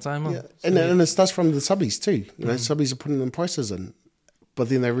during that time. Yeah, and it starts from the subbies too. Subbies are putting them prices in, but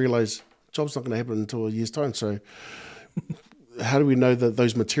then they realise job's not going to happen until a year's time. So how do we know that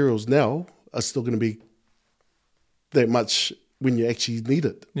those materials now are still going to be that much when you actually need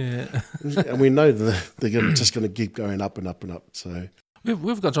it? Yeah. And we know that they're just going to keep going up and up and up. So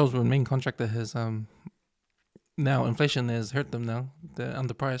we've got jobs where the main contractor has now inflation has hurt them. Now they're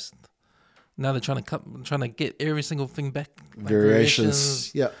underpriced. Now they're trying to get every single thing back. Like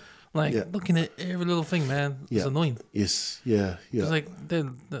variations. Yeah. Looking at every little thing, man. It's annoying. Yes. Yeah. It's like they're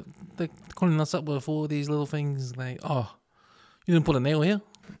calling us up with all these little things. Like, oh, you didn't put a nail here.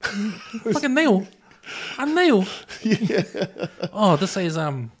 Fucking nail. A nail. Yeah. Oh, this says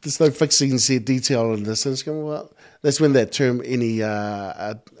There's no fixing said detail in this. And it's going, well, that's when that term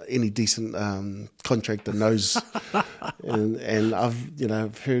any decent contractor knows. and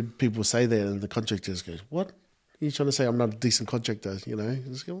I've heard people say that, and the contractor just goes, "What? Are you trying to say I'm not a decent contractor?"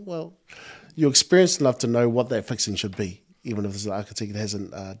 It's going, well, you're experienced enough to know what that fixing should be, even if the architect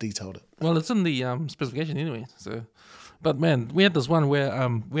hasn't detailed it. Well, it's in the specification anyway. So, but man, we had this one where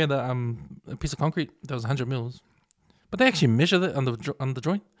we had a piece of concrete that was 100 mils, but they actually measured it on the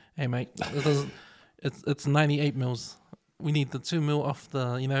joint. Hey mate, it's 98 mils. We need the 2 mil off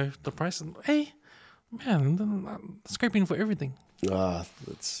the the price. And, hey, man, scraping for everything. I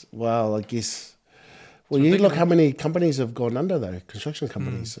guess. Well, you look how many companies have gone under though. Construction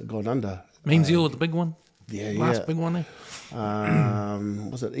companies have gone under. Main Zero, the big one. Yeah, Last big one.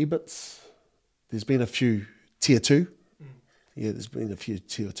 Was it EBITS? There's been a few tier 2. Yeah, there's been a few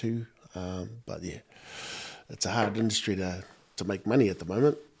tier 2. But yeah, it's a hard industry to make money at the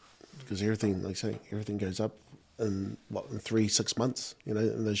moment because everything, like I say, everything goes up in 3-6 months.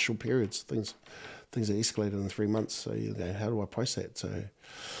 In those short periods, things are escalated in 3 months. So you go, how do I price that? So,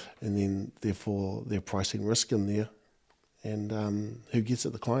 and then therefore they're pricing risk in there, and who gets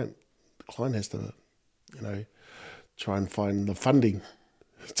it? The client. The client has to, try and find the funding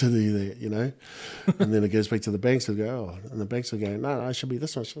to do that, and then it goes back to the banks who go, and the banks will go, no, it should be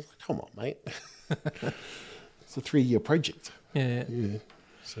this much. Like, come on, mate. It's a 3-year project. Yeah.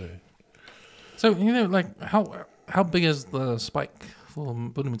 So like how big has the spike for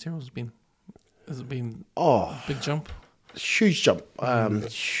building materials been? Has it been a big jump? Huge jump.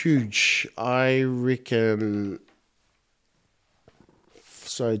 Huge. I reckon.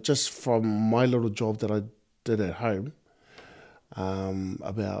 So just from my little job that I did at home,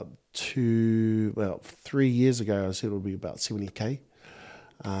 about 3 years ago, I said it would be about 70K.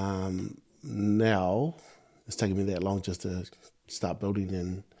 Now it's taken me that long just to start building,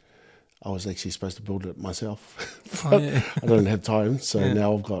 and I was actually supposed to build it myself. I don't have time, so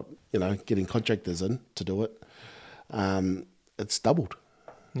now I've got getting contractors in to do it. It's doubled.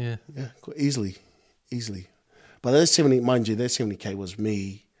 Yeah, easily. But that 70K was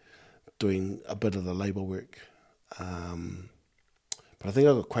me doing a bit of the labour work. But I think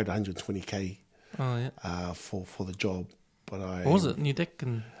I got quoted 120K for the job. But what was it? New deck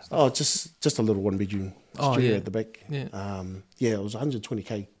and stuff? Just a little 1-bedroom studio at the back. Yeah, it was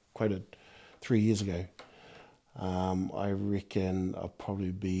 120K quoted 3 years ago. I reckon I'll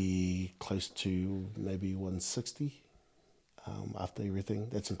probably be close to maybe 160 after everything.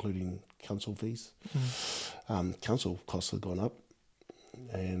 That's including council fees. Council costs have gone up,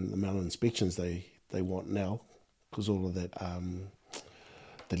 and the amount of inspections they want now, because all of that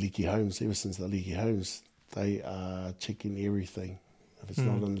the leaky homes, ever since the leaky homes, they are checking everything. If it's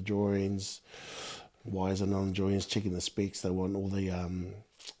not on the drawings, wires are not on the drawings, checking the specs. They want all the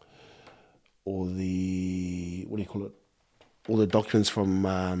what do you call it? All the documents from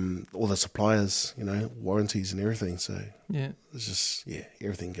all the suppliers, warranties and everything. So it's just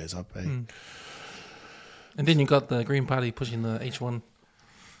everything goes up. And then you got the Green Party pushing the H1,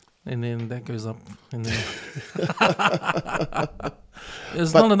 and then that goes up, and then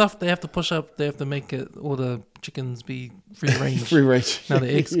it's not enough. They have to push up. They have to make it all the chickens be free range. Free range. Now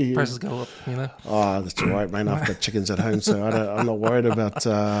the eggs prices go up. Oh, that's all right, man. I've got chickens at home, so I'm not worried about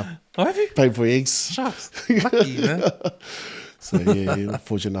have you? paying for eggs. Shucks, lucky, man. So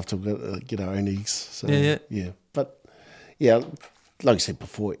fortunate enough to get our own eggs. So, but like I said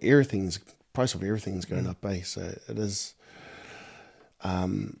before, price of everything's going up, so it is.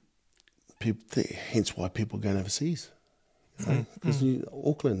 Hence why people are going overseas, because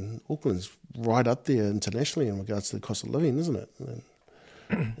Auckland's right up there internationally in regards to the cost of living, isn't it? And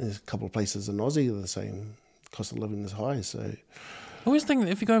there's a couple of places in Aussie that are the same cost of living is high. So I always think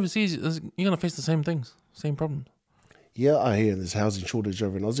that if you go overseas, you're going to face the same things, same problems. Yeah, I hear there's housing shortage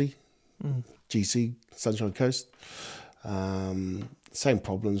over in Aussie, GC, Sunshine Coast. Same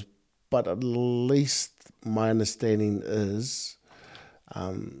problems, but at least my understanding is,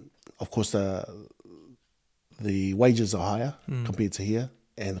 of course, the wages are higher compared to here,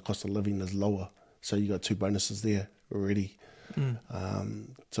 and the cost of living is lower. So you got two bonuses there already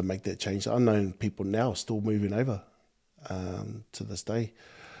to make that change. I've known people now still moving over to this day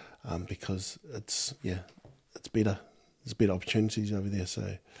because it's better. There's better opportunities over there.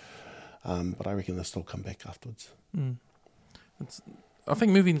 So, but I reckon they'll still come back afterwards. I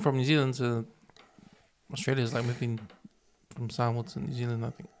think moving from New Zealand to Australia is like moving from Samoa to New Zealand,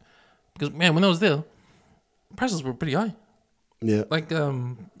 I think. Because, man, when I was there, prices were pretty high. Yeah. Like,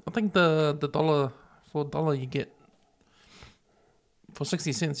 I think the dollar, for $1 you get, for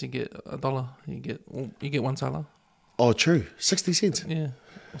 60 cents you get $1. You get one tala. Oh, true. 60 cents? Yeah,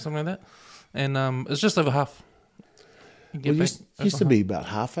 or something like that. And it's just over half. Used to be about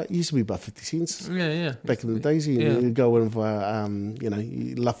half. It used to be about 50 cents. Yeah. Back in the days, you go in for, you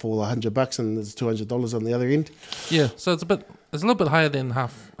luff all $100 and there's $200 on the other end. Yeah, so it's a little bit higher than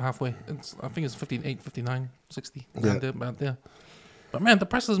halfway. I think it's 58, 59, 60, about there. But man, the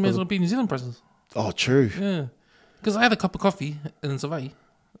prices may as well be New Zealand prices. Oh, true. Yeah, because I had a cup of coffee in Savai,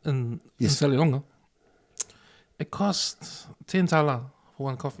 in Salilonga. It cost 10 tala for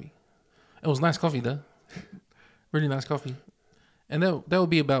one coffee. It was nice coffee though. Really nice coffee. And that would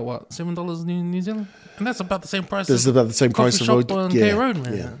be about, what, $7 in New Zealand? And that's about the same price as about the same price shop on K Road,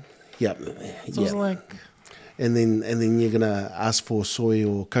 man. Yeah. So it's like... And then you're going to ask for soy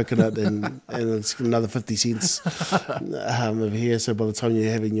or coconut and it's another 50 cents over here. So by the time you're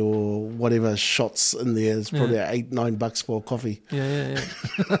having your whatever shots in there, it's probably $8-9 for coffee. Yeah.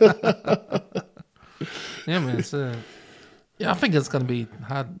 Yeah, man. So, I think it's going to be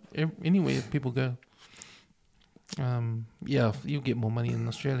hard anyway if people go. You get more money in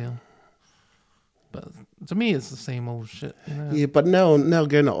Australia, but to me it's the same old shit. Yeah, but now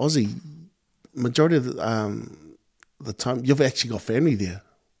going to Aussie, majority of the time you've actually got family there,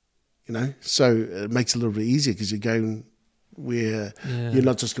 so it makes it a little bit easier because you're going where you're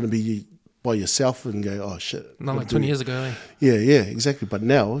not just going to be by yourself and go, oh shit. Not like 20 years ago. Eh? Yeah, exactly. But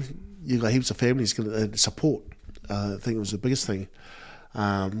now you've got heaps of families going to support. I think it was the biggest thing.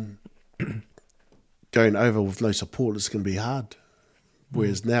 Going over with no support is going to be hard.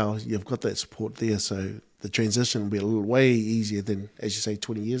 Whereas now you've got that support there, so the transition will be a little way easier than, as you say,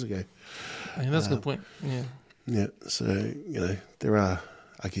 20 years ago. That's a good point. Yeah. Yeah. So there are,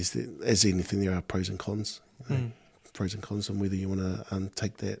 I guess, as anything, there are pros and cons. Pros and cons on whether you want to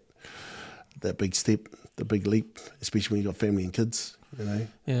take that big step, the big leap, especially when you've got family and kids.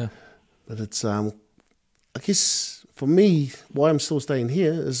 Yeah. But it's, I guess, for me, why I'm still staying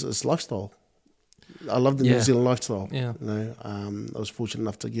here is lifestyle. I love the New Zealand lifestyle. Yeah. I was fortunate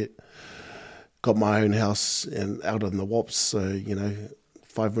enough to got my own house and out in the Wops. So,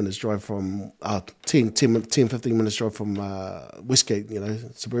 5 minutes drive from, 10, 15 minutes drive from Westgate,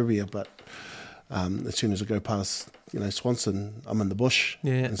 suburbia. But as soon as I go past, Swanson, I'm in the bush.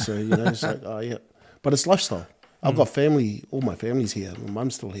 Yeah. And so, it's like, oh, yeah. But it's lifestyle. I've got family, all my family's here. My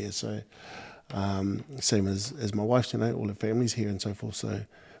mum's still here. So, same as my wife, all her family's here and so forth. So,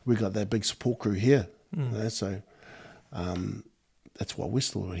 we got that big support crew here, so that's why we're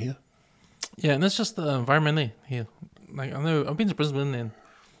still here. Yeah, and it's just the environment here. Like I know I've been to Brisbane and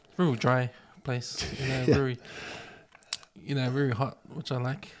it's a very dry place. Very, very hot, which I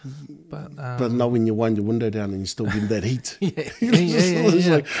like. But not when you wind your window down and you're still getting that heat. It's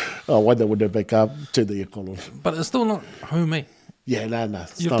like, wind that window back up, turn the aircon on. But it's still not home, eh? Yeah, no.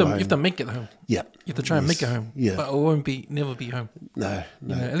 You have to make it home. Yeah. You have to try and make it home. Yeah. But it won't never be home. No.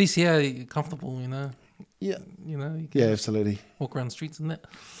 At least here, you're comfortable, Yeah. You can absolutely. walk around the streets and that.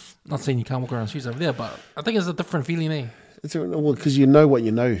 Not saying you can't walk around the streets over there, but I think it's a different feeling, eh? It's because you know what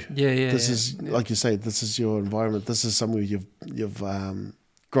you know. Yeah. This is like you say. This is your environment. This is somewhere you've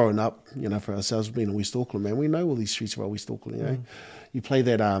grown up. For ourselves being in West Auckland, man, we know all these streets around West Auckland. You play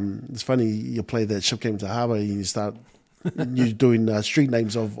that. It's funny. You play that Ship Came to Harbour, and you start you're doing street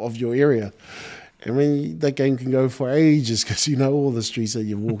names of your area. I mean, that game can go for ages because you know all the streets that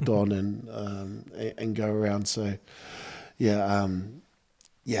you've walked on and go around. So,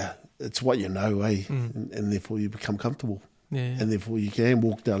 it's what you know, eh? And therefore you become comfortable. Yeah. And therefore you can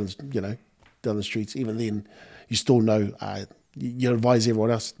walk down the streets. Even then, you still know. You advise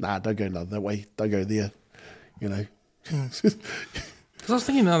everyone else, don't go that way. Don't go there. Because I was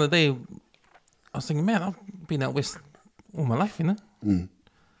thinking the other day, man, I've been out west all my life, And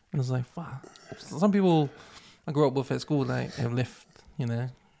it's like, fuck. Some people I grew up with at school, like, have left,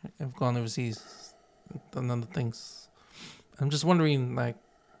 have gone overseas, done other things. I'm just wondering, like,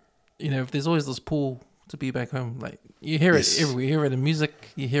 if there's always this pull to be back home. Like, you hear it everywhere. You hear it in music.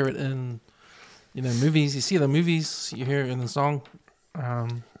 You hear it in, movies. You see the movies. You hear it in the song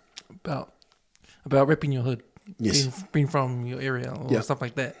about repping your hood. Yes. Being from your area or stuff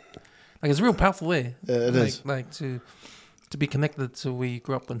like that. Like, it's a real powerful way. It is. Like, to be connected to where you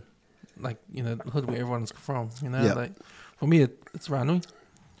grew up in. Like, the hood where everyone's from, Like, for me, it's Ranui.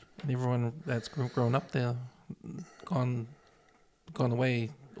 And everyone that's grown up there, gone away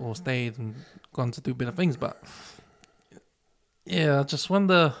or stayed and gone to do better things. But, I just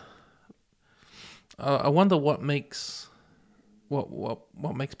wonder... I wonder what makes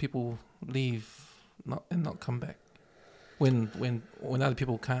people leave and not come back when other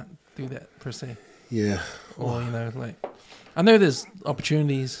people can't do that per se. Yeah. Or like, I know there's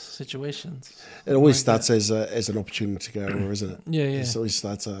opportunities, situations. It always starts as an opportunity to go over, isn't it? Yeah. It always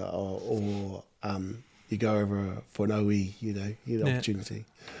starts you go over for an OE, you get an opportunity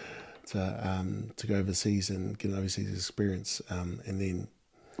to go overseas and get an overseas experience, and then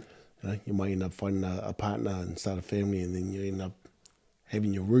you might end up finding a partner and start a family, and then you end up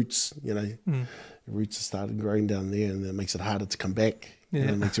having your roots. Your roots are starting growing down there, and it makes it harder to come back. Yeah.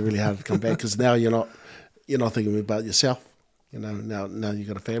 It makes it really hard to come back because now you're not thinking about yourself. Now you've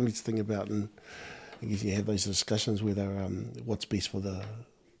got a family to think about, and I guess you have those discussions whether what's best for the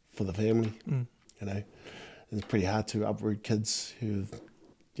family. And it's pretty hard to uproot kids who,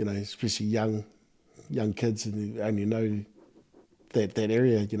 especially young kids, and you only know that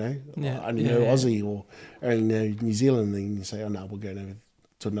area, only know Aussie or only know New Zealand, and you say, oh no, we're going over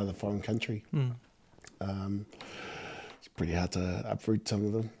to another foreign country. It's pretty hard to uproot some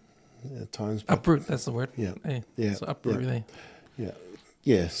of them at times. Uproot, that's the word. Yeah. Yeah. So uproot everything. Yeah.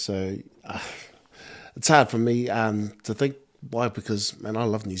 Yeah. So it's hard for me to think why, because, man, I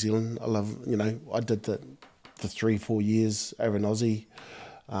love New Zealand. I love, I did the 3-4 years over in Aussie,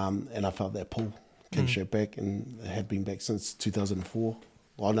 and I felt that pull. Came straight back and have been back since 2004.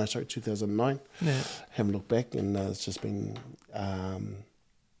 Well, no, sorry, 2009. Yeah. Haven't looked back, and it's just been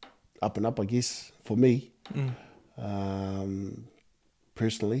up and up, I guess, for me.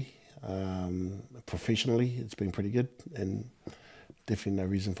 Personally, professionally, it's been pretty good, and definitely no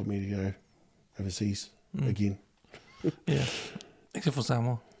reason for me to go overseas again. Yeah, except for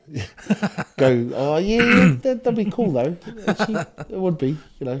Samoa. Yeah. That'd be cool though. Actually, it would be,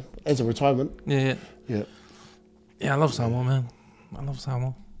 as a retirement. Yeah. Yeah, I love Samoa, man. I love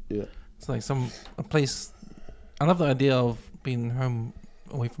Samoa. Yeah, it's like a place. I love the idea of being home,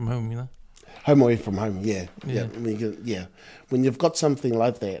 away from home. Home away from home. Yeah. I mean, when you've got something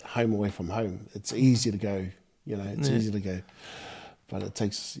like that, home away from home, it's easy to go. It's easy to go, but it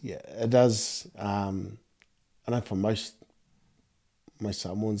takes. Yeah, it does. I know for most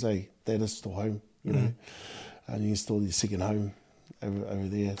Samoans, that is still home, and you still your second home over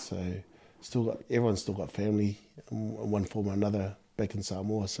there. So everyone's still got family in one form or another back in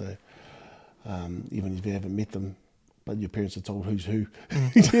Samoa. So even if you haven't met them, but your parents are told who's who,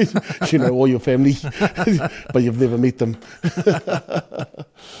 all your family, but you've never met them.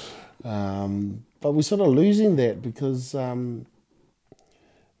 But we're sort of losing that because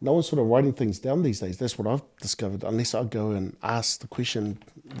no one's sort of writing things down these days. That's what I've discovered. Unless I go and ask the question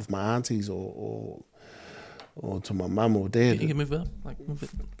with my aunties or to my mum or dad. You can move it up, move it.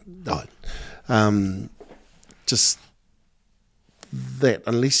 No. Just that.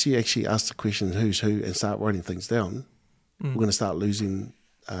 Unless you actually ask the question who's who and start writing things down, we're going to start losing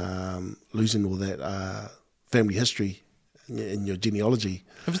all that family history in your genealogy.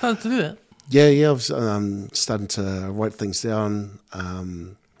 Have you started to do that? Yeah, I was starting to write things down,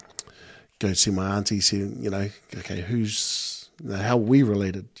 go see my auntie, see, okay, how are we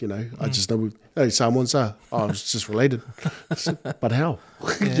related, I just know, hey, someone's I was just related, but how?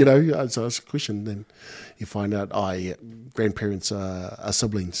 So that's a question. Then you find out, grandparents are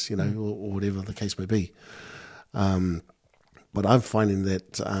siblings, or whatever the case may be. But I'm finding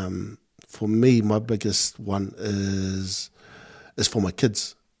that for me, my biggest one is for my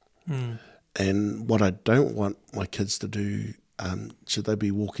kids. And what I don't want my kids to do, should they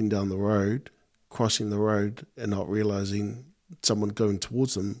be walking down the road, crossing the road, and not realizing someone going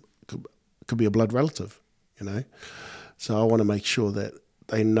towards them could be a blood relative, So I want to make sure that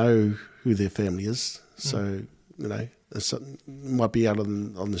they know who their family is. So, if something might be out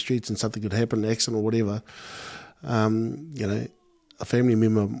on the streets and something could happen, an accident or whatever, a family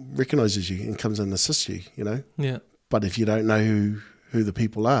member recognises you and comes and assists you, Yeah. But if you don't know who the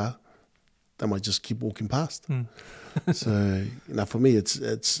people are, they might just keep walking past. So, for me,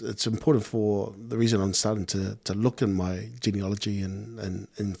 it's important. For the reason I'm starting to look in my genealogy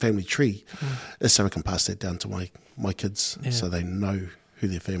and family tree is so I can pass that down to my kids, so they know who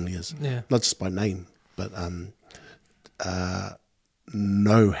their family is, not just by name, but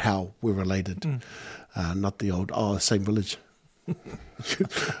know how we're related, not the old same village.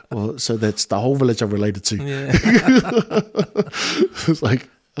 Well, so that's the whole village I'm related to. Yeah. It's like,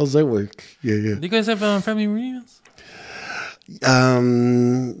 how's that work? Yeah. Do you guys have family reunions?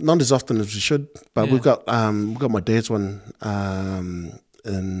 Not as often as we should, but we've got my dad's one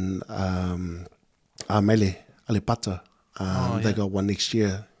in Amele, Alipata. They got one next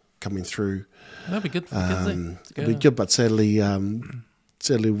year coming through. That'd be good for the kids. It'd be good, but sadly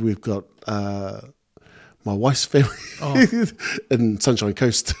we've got my wife's family in Sunshine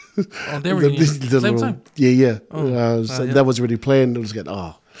Coast. Oh, they're reunion. Same time? Yeah. So that was already planned. It was getting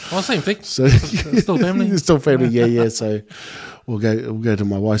same thing. So still family. It's still family. Yeah. So we'll go to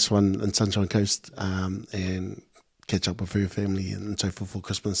my wife's one in Sunshine Coast and catch up with her family and so forth for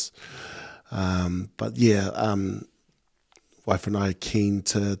Christmas. But wife and I are keen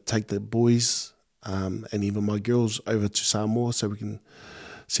to take the boys and even my girls over to Samoa so we can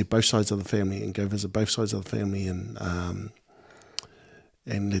see both sides of the family and go visit both sides of the family and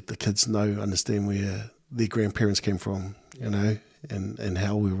let the kids understand where their grandparents came from, and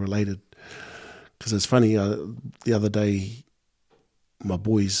how we're related. Because it's funny, the other day my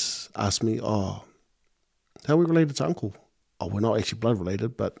boys asked me, how are we related to uncle? We're not actually blood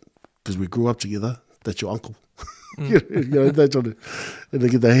related, but because we grew up together, that's your uncle. That's on it. And they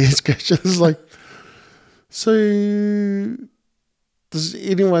get their head scratched. It's like, so do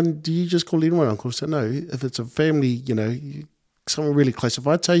you just call anyone uncle? So no, if it's a family, someone really close, if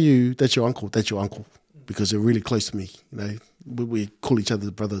I tell you that's your uncle, because they're really close to me, we call each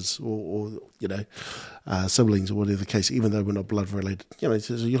other brothers or siblings or whatever the case, even though we're not blood related.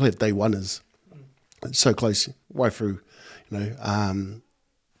 So you'll have day oneers, so close, right through,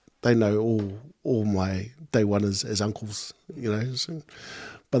 they know all my day oneers as uncles, so,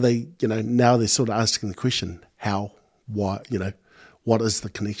 but they, now they're sort of asking the question, how, why, what is the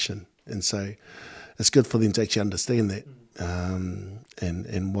connection? And so it's good for them to actually understand that,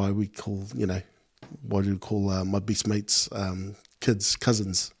 and why we call, why do we call my best mates kids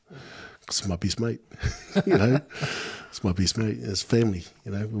cousins? Because it's my best mate, it's my best mate, it's family,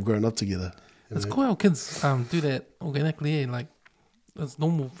 we've grown up together. It's cool how kids do that organically, like it's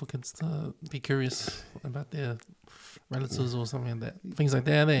normal for kids to be curious about their relatives or something like that. Things like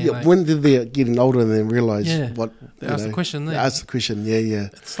that. When they're getting older and then realise what... They ask the question. They ask the question, yeah.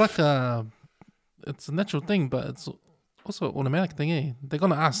 It's like it's a natural thing, but it's also an automatic thing, They're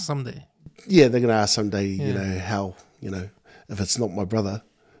going to ask someday. Yeah, they're going to ask someday, how, if it's not my brother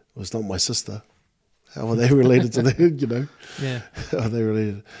or it's not my sister, how are they related to them, Yeah. How are they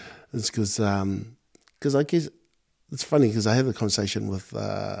related? It's because I guess it's funny because I had a conversation with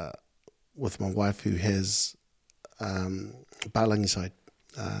my wife who has Palangi side,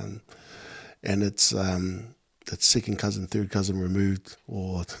 and it's second cousin, third cousin removed,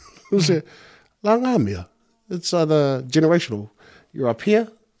 or langamia. It's either generational. You're up here,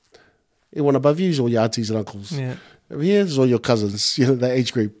 everyone above you is all your aunties and uncles. Yeah. Over here is all your cousins, that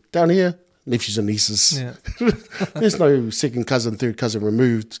age group. Down here, nephews and nieces. Yeah. There's no second cousin, third cousin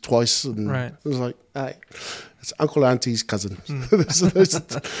removed twice. And right. It was like, it's uncle, auntie's cousin. those are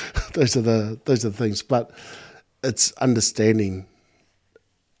the things. But it's understanding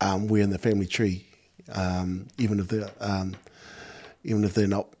we're in the family tree, even if they're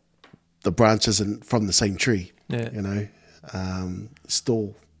not, the branch isn't from the same tree. Yeah.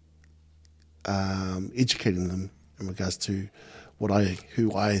 still educating them in regards to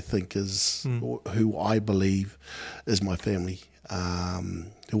who I think is, or who I believe is my family,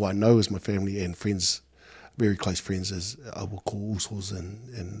 who I know is my family, and friends, very close friends, as I will call usos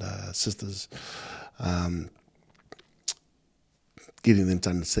and sisters. Getting them to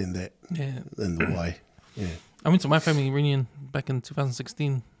understand that, and the why. Yeah, I went to my family reunion back in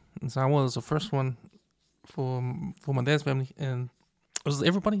 2016 in Samoa. It was the first one for my dad's family, and it was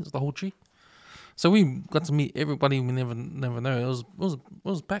everybody. It was the whole tree. So we got to meet everybody we never know. It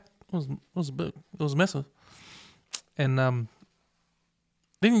was packed. It was big. It was massive. And then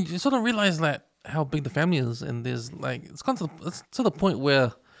you sort of realize like how big the family is, and there's like it's to the point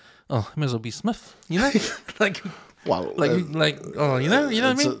where it may as well be Smith, you know, like. Well, you know what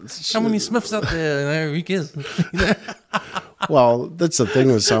I mean? How many Smiths out there? Who cares? Well, that's the thing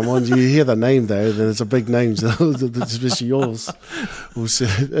with someone. You hear the name though, then it's a big name, especially yours.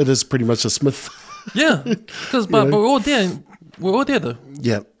 It is pretty much a Smith. Yeah, but we're all there. We're all there though.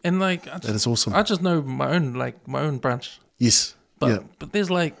 Yeah, and like that is awesome. I just know my own branch. Yes, but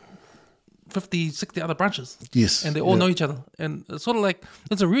there's like 50, 60 other branches. Yes, and they all know each other, and it's sort of like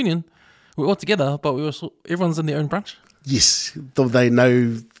it's a reunion. We're all together, but everyone's in their own branch. Yes, they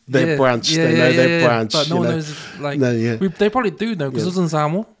know their branch. They know their branch. But no one knows. Like, they probably do know because it was in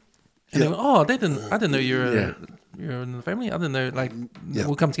Samoa. And they went, I didn't know you're in the family. I didn't know. Like,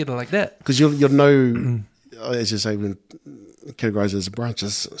 we'll come together like that. Because you'll know, as you say, when categorized as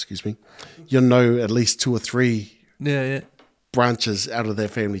branches. Excuse me, you'll know at least 2 or 3. Branches out of their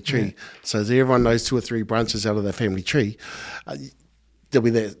family tree. Yeah. So if everyone knows 2 or 3 branches out of their family tree, there'll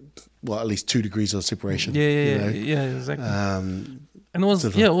be that. Well, at least 2 degrees of separation. Yeah, exactly. And it was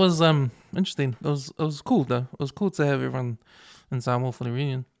interesting. It was cool though. It was cool to have everyone in Samoa for the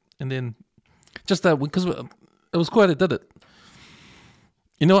reunion, and then just that because it was cool how they did it.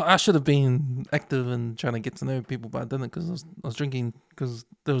 You know, I should have been active and trying to get to know people, but I didn't because I was drinking. Because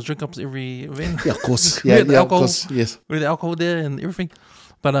there was drink ups every event. Yeah, of course. Alcohol, of course. Yes, we had the alcohol there and everything.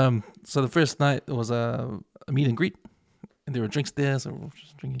 But so the first night it was a meet and greet, and there were drinks there, so we were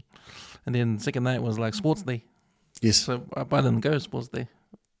just drinking. And then the second night was like sports day. Yes. So I didn't go to sports day.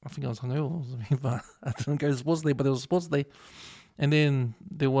 I think I was hungover or something, but I didn't go to sports day, but it was sports day. And then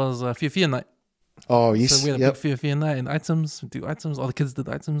there was a Fia night. Oh, yes. So we had a big Fia night and items. We do items. All the kids did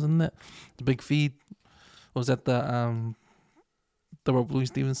items in that. The big feed was at the Robert Louis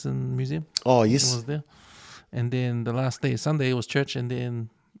Stevenson Museum. Oh, yes. It was there. And then the last day, Sunday, was church. And then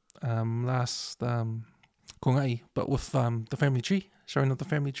last kongai, but with the family tree. Showing up the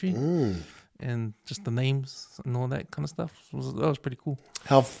family tree and just the names and all that kind of stuff. That was pretty cool.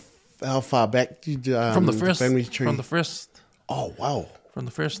 How far back did from the first family tree? From the first. Oh wow! From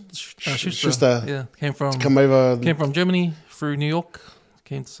the first Schuster. Came from Germany through New York.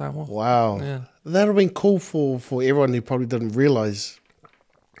 Came to Samoa. Wow. Yeah. That would have been cool for everyone who probably didn't realize,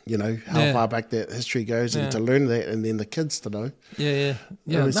 how far back that history goes, and to learn that, and then the kids to know. Yeah.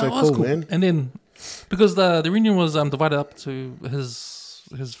 That was so cool, man. And then. Because the reunion was divided up to his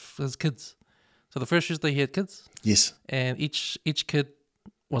kids. So the first Tuesday he had kids. Yes. And each kid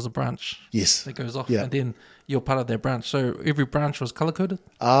was a branch. Yes. That goes off. Yeah. And then you're part of their branch. So every branch was color coded.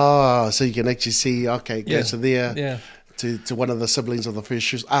 Ah, so you can actually see, okay, go to there. Yeah. To one of the siblings of the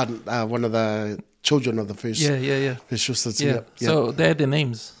first one of the children of the first. Yeah. First Schusters. Yeah. So they had their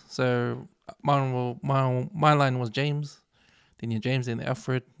names. So my line was James. Then you had James, then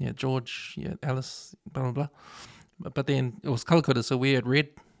Alfred, you had George, you had Alice, blah, blah, blah. But then it was color coded, so we had red.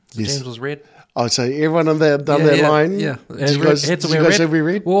 So James was red. Oh, so everyone on that line? Yeah. Did you guys wear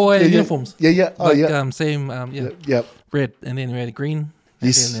red? We all had uniforms. Yeah. Oh, Same, Yep. Red. And then we had green.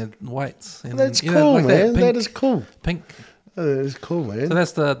 Yes. And then white. And that's cool, man. That. Pink, that is cool. Pink. That is cool, man. So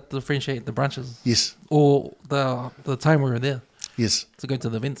that's the differentiate the branches. Yes. Or the time we were there. Yes. To go to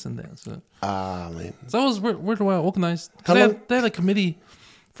the events in there. So. Man. So it was really well organized. They had a committee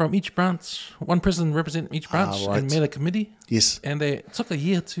from each branch. One person represented each branch and made a committee. Yes. And they took a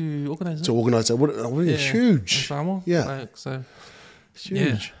year to organize it. To organize it. It's huge. Samoa. Yeah. It's huge.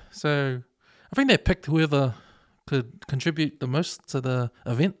 Yeah. So I think they picked whoever could contribute the most to the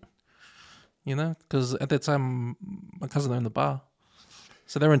event. Because at that time, my cousin owned the bar.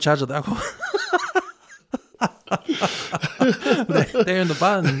 So they were in charge of the alcohol. They're in the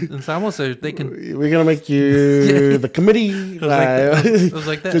bar in Samoa, so they can. We're gonna make you the committee. It was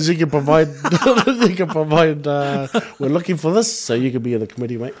like that because you can provide. We're looking for this, so you can be in the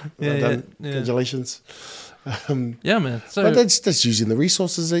committee, mate. Congratulations. Man. So, but that's using the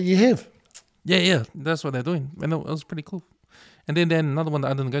resources that you have. Yeah. That's what they're doing, and it was pretty cool. And then another one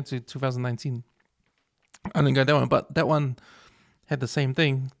that I didn't go to 2019 I didn't go that one, but that one had the same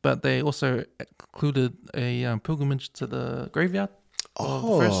thing. But they also included a pilgrimage to the graveyard.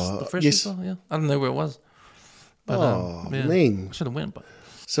 The first yes. Easter, yeah. I don't know where it was. But, yeah, man. I should have went, but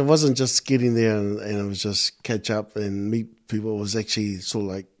So it wasn't just getting there and it was just catch up and meet people. It was actually sort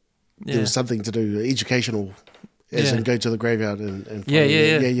of like there was something to do, educational, as in go to the graveyard and find yeah.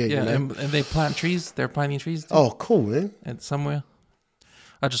 You know? And they plant trees. They're planting trees too. Oh, cool, man. And somewhere.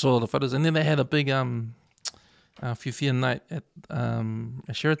 I just saw the photos. And then they had a big Fifia night at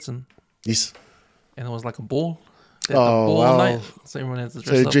Sheraton. Yes. And it was like a ball. Wow. Night. So everyone had to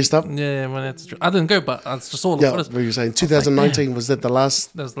dress up. So dressed up? Yeah, everyone had to dress. I didn't go, but I just saw the photos. What were you saying? 2019, was that the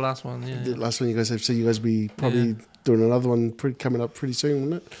last? That was the last one, yeah. The last one you guys have. So you guys be probably doing another one coming up pretty soon,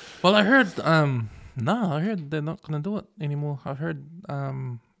 wouldn't it? Well, I heard, I heard they're not going to do it anymore. I heard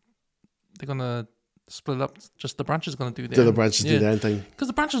they're going to split it up. Just the branches going to do their Do the branches do their own thing? Because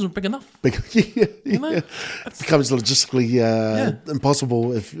the branches are big enough. You know? It becomes logistically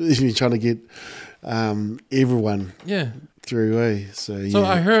impossible if you're trying to get everyone through. So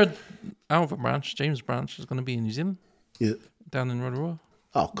I heard our branch, James branch, is going to be in New Zealand. Yeah. Down in Rotorua.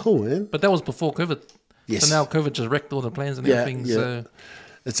 Oh, cool, man. But that was before COVID. Yes. So now COVID just wrecked all the plans and everything. So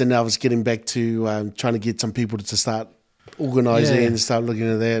it's now it's getting back to trying to get some people to start organising and start looking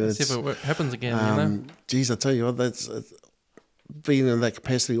at that. See if it happens again, you know? Geez, I tell you what, that's being in that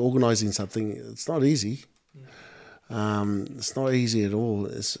capacity, organising something, it's not easy. It's not easy at all.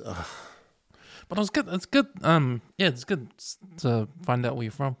 But it's good. It's good. It's good to find out where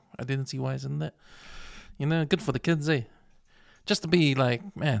you're from. Identity-wise, isn't it? You know, good for the kids, eh? Just to be like,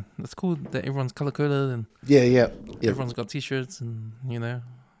 man, it's cool that everyone's color-coded and everyone's got T-shirts and, you know.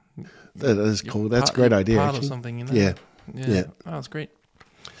 That is cool. That's a great idea, part actually. Of something, you know? Yeah. Oh, that's great.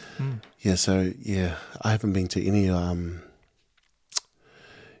 Yeah, so, I haven't been to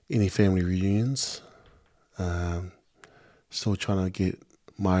any family reunions. Still trying to get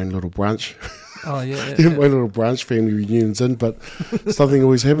my own little branch. Oh, yeah. My little branch family reunions in, but something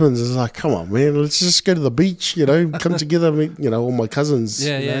always happens. It's like, come on, man, let's just go to the beach, you know, come together, meet, you know, all my cousins.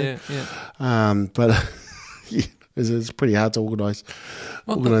 Yeah. But it's pretty hard to organise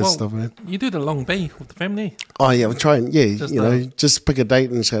stuff, man. You do the long bay with the family. Oh, yeah, we're trying, just pick a date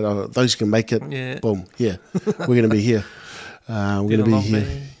and say, those can make it. Yeah. Boom, we're going to be here. We're going to be here.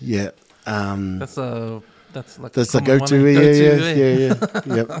 Bay. Yeah. That's like the go-to.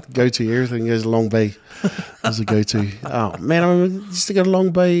 Yep. Go-to. Everything goes Long Bay. That's a go-to. Oh man, I used to go to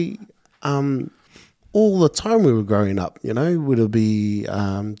Long Bay all the time when we were growing up. You know, would it be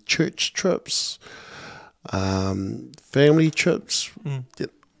church trips, family trips,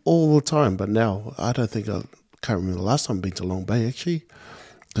 all the time. But now I don't think I can't remember the last time I've been to Long Bay actually,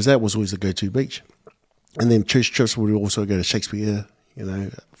 because that was always the go-to beach. And then church trips would also go to Shakespeare. You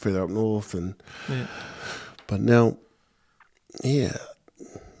know, further up north and. Yeah. But now,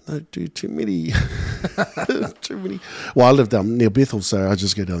 don't do too many. Well, I live down near Bethel, so I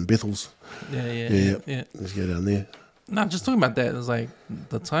just go down Bethel's. Yeah. Just go down there. No, just talking about that, it's like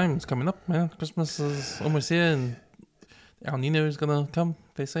the time's coming up, man. Christmas is almost here, and El Nino is gonna come.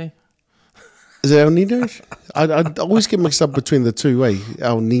 They say. Is it El Nino? I always get mixed up between the two.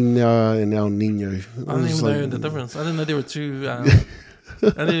 El Nino and El Nino. I don't even know the difference. I didn't know there were two. I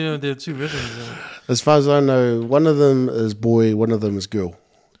didn't know there were two versions. As far as I know, one of them is boy, one of them is girl.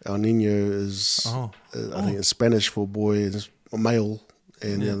 El Nino is, I think it's Spanish for boy, it's male,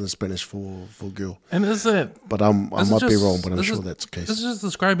 and the other is Spanish for girl. And is it? But I might be wrong, but I'm sure that's the case. This is just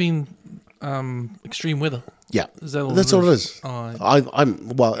describing extreme weather. Yeah, is that all that's all it is.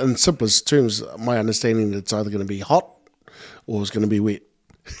 I'm well, in simplest terms, my understanding it's either going to be hot or it's going to be wet.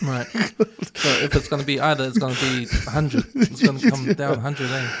 Right. So if it's going to be either, it's going to be 100. It's going to come down 100.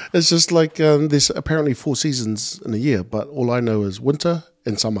 It's just like there's apparently 4 seasons in a year, but all I know is winter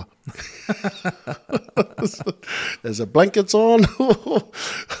and summer. There's a blankets on,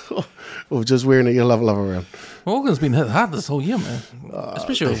 or just wearing a love around. Well, Auckland's been hit hard this whole year, man.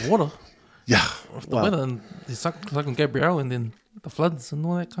 Especially with water. Yeah. With the weather and the Cyclone Gabrielle and then the floods and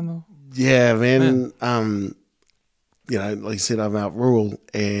all that kind of. Yeah, man. You know, like I said, I'm out rural,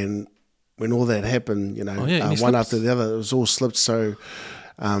 and when all that happened, you know, one after the other, it was all slipped. So,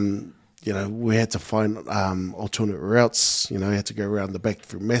 you know, we had to find alternate routes. You know, we had to go around the back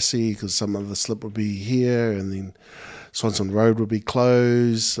through Massey because some of the slip would be here, and then Swanson Road would be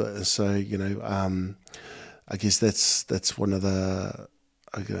closed. So you know, I guess that's one of the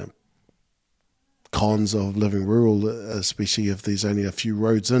cons of living rural, especially if there's only a few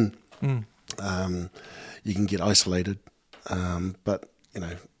roads in. You can get isolated, but you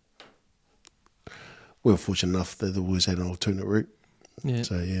know, we were fortunate enough that there was an alternate route. Yeah.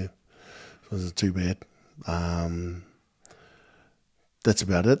 So it wasn't too bad. That's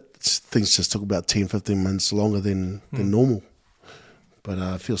about it. Things just took about 10, 15 minutes longer than normal. But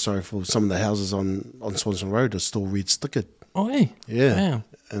I feel sorry for some of the houses on Swanson Road are still red stickered. Oh, hey. Yeah. Damn.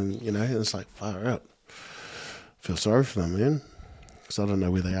 And, it's like, far out. Feel sorry for them, man. Because I don't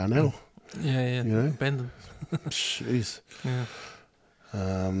know where they are now. Yeah. Abandoned. Jeez. Yeah.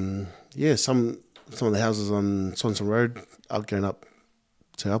 Some of the houses on Swanson Road are going up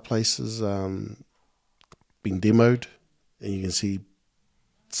to our places, being demoed. And you can see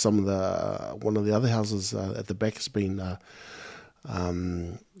one of the other houses at the back has been,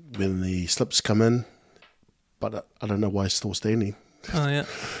 when the slips come in, but I don't know why it's still standing. Oh, yeah.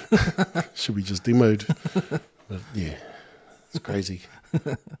 Should be just demoed. But yeah, it's crazy.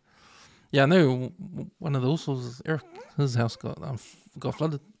 Yeah, I know one of the Usos, Eric, his house got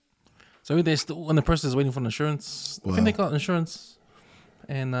flooded. So they're still in the process waiting for insurance. Wow. I think they got insurance,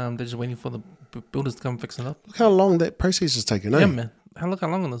 and they're just waiting for the builders to come fix it up. Look how long that process has taken, Yeah, man. Look how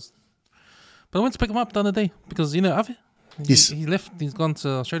long it is. But I went to pick him up the other day because, Avi? Yes. He left. He's gone to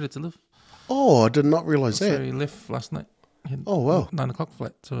Australia to live. Oh, I did not realise that. So he left last night. Oh, wow. 9 o'clock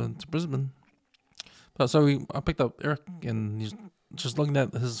flight to Brisbane. But I picked up Eric, and he's just looking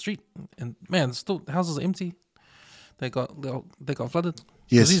at his street. And, man, still the houses are empty. They got flooded. Yes.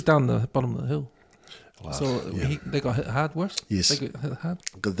 Because he's down the bottom of the hill. Wow. So they got hit hard worse. Yes. They got hit hard.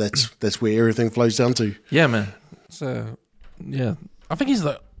 Because that's where everything flows down to. Yeah, man. So, yeah. I think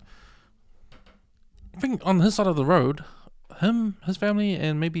on his side of the road, him, his family,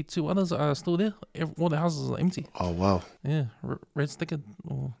 and maybe 2 others are still there. All the houses are empty. Oh, wow. Yeah, red stickered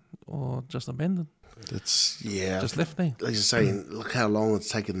or just abandoned. Just left there. Like you're saying, look how long it's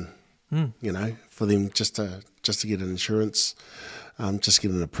taken, for them just to get an insurance, just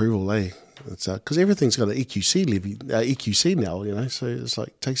get an approval, It's because everything's got an EQC now, so it's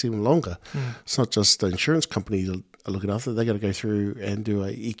like takes even longer. It's not just the insurance company to look after; they got to go through and do a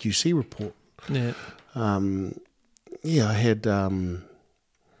EQC report. Yeah. I had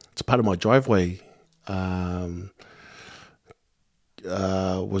it's part of my driveway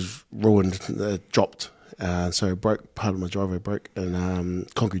was ruined, dropped, so it broke. Part of my driveway broke,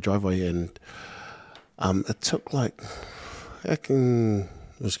 and concrete driveway, and it took like,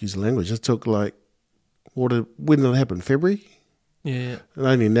 excuse the language, it took like, when did it happen? February? Yeah. And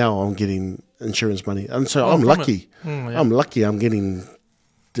only now I'm getting insurance money, and so I'm lucky. I'm lucky I'm getting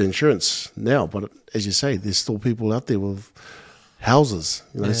the insurance now, but as you say, there's still people out there with houses,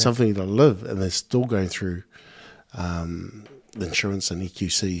 something to live, and they're still going through the insurance and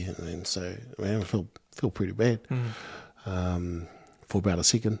EQC, and so I feel pretty bad for about a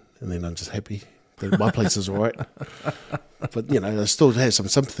second, and then I'm just happy that my place is all right. But I still have some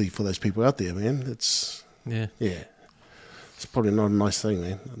sympathy for those people out there, man. It's it's probably not a nice thing,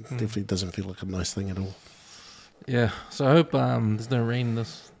 man. It definitely doesn't feel like a nice thing at all. Yeah, so I hope there's no rain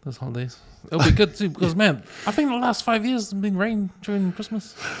this holidays. It'll be good too, because man, I think the last 5 years has been rain during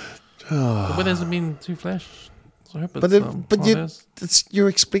Christmas. The weather hasn't been too flash. So I hope it's you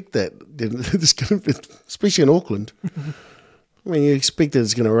expect that it's going to be, especially in Auckland. I mean, you expect that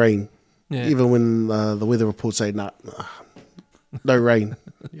it's going to rain, even when the weather reports say no rain,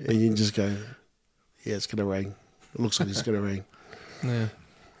 and you just go, yeah, it's going to rain. It looks like it's going to rain. Yeah.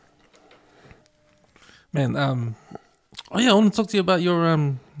 Man, I want to talk to you about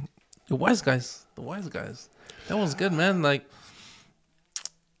your Wise Guys. The Wise Guys. That was good, man. Like,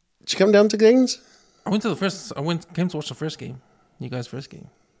 did you come down to games? I came to watch the first game. You guys' first game.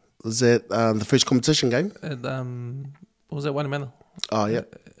 Was that the first competition game? At, what was that, Waitemata? Oh, yeah.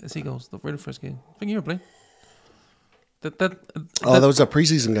 Seagulls, the very first game. I think you were playing. That was a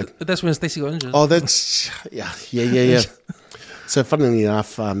preseason game. That's when Stacey got injured. Oh, that's yeah. So, funnily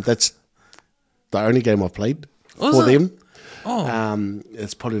enough, that's the only game I've played for them. Oh,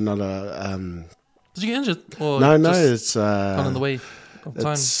 it's probably not a. Did you get injured? Or no, it's gone in the way of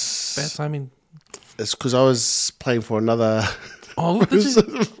time. Bad timing. It's because I was playing for another. Oh, did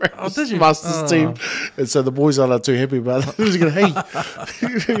you? Masters team, and so the boys are not too happy about it. He was going, hey,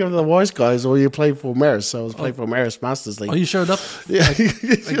 you're the Wise Guys, or you play for Maris. So I was playing for Maris Masters League. Oh, you showed up? Yeah,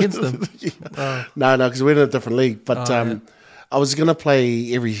 against them. Yeah. No, because we're in a different league. But I was going to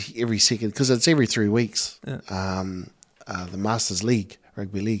play every second, because it's every 3 weeks. Yeah. The Masters League,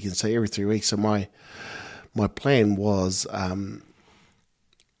 rugby league, and so every 3 weeks. So my plan was,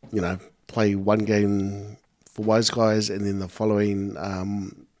 play one game for Wise Guys, and then the following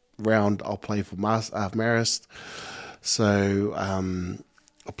round I'll play for Marist. So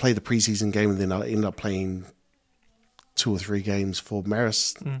I'll play the preseason game, and then I'll end up playing 2 or 3 games for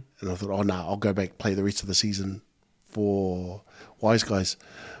Marist. And I thought, I'll go back, play the rest of the season for Wise Guys.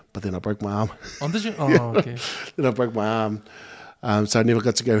 but then I broke my arm. Oh, did you? Oh, okay. Then I broke my arm. So I never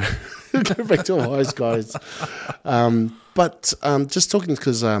got to go back to high guys. But just talking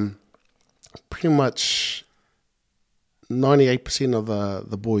because pretty much 98% of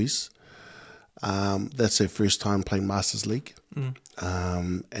the boys, that's their first time playing Masters League,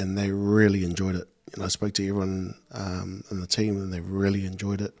 and they really enjoyed it. I spoke to everyone in the team, and they really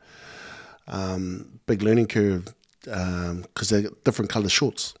enjoyed it. Big learning curve because they're different colour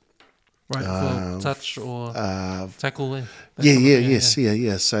shorts. Right, for touch or tackle. Yeah.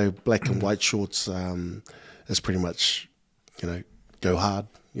 So black and white shorts is pretty much, go hard.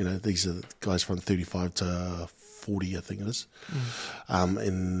 These are the guys from 35 to 40, I think it is.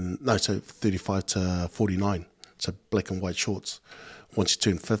 So 35 to 49. So black and white shorts. Once you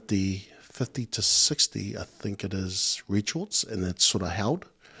turn 50 to 60, I think it is red shorts, and it's sort of held.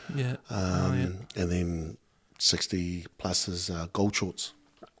 Yeah. And then 60 plus is gold shorts.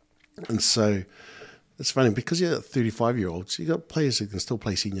 And so it's funny because you're 35-year-olds, you got players who can still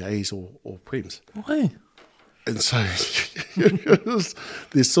play senior A's or Prems. Why? And so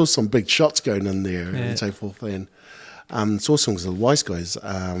there's still some big shots going in there and so forth. And it's awesome because the wise guys,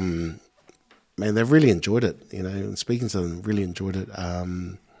 man, they've really enjoyed it. And speaking to them, really enjoyed it.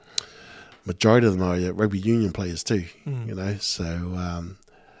 Majority of them are rugby union players too. So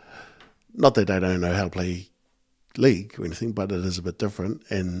not that they don't know how to play league or anything, but it is a bit different,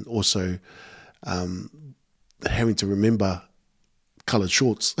 and also having to remember coloured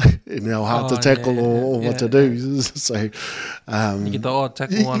shorts and how hard to tackle or what to do. So you get the odd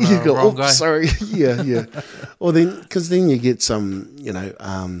tackle on the wrong guy. Sorry, yeah. Or because then you get some,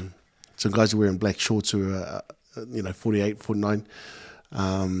 some guys who are wearing black shorts who are, 48, 49.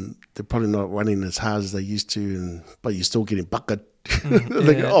 They're probably not running as hard as they used to, but you're still getting bucketed.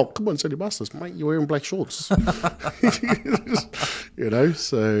 They go, oh, come on, Sunday Masters, mate, you're wearing black shorts.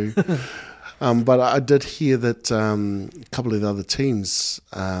 So... but I did hear that a couple of the other teams,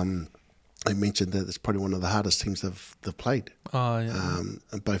 they mentioned that it's probably one of the hardest teams they've played. Oh, yeah.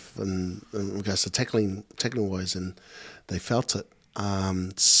 Both in regards to tackling wise, and they felt it.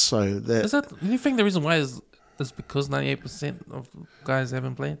 So that... Do you think the reason why is because 98% of guys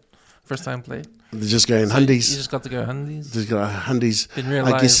haven't played? First time played? They're just going hundies. You just got to go hundies? Just go hundies. Didn't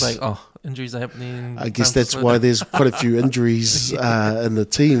realise, injuries are happening. I guess that's why there's quite a few injuries in the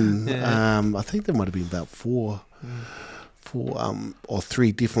team. Yeah. I think there might have been about four or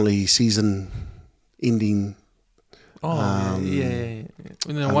three definitely season-ending injuries.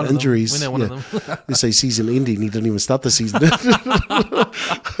 We know one of them. They say season-ending. He didn't even start the season.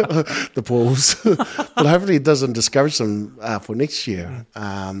 The Pauls. But hopefully it doesn't discourage them for next year.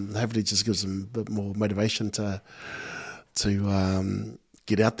 Hopefully it just gives them a bit more motivation to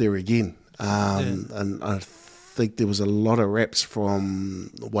get out there again. And I think there was a lot of reps from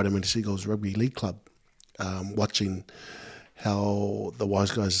the White Amani Seagulls Rugby League Club watching how the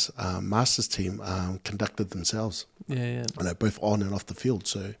Wise Guys Masters team conducted themselves. Yeah. Both on and off the field.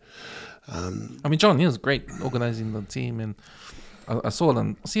 So, John, he was great organising the team, and I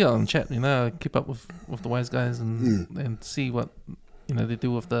see it on chat. Keep up with the Wise Guys and see what they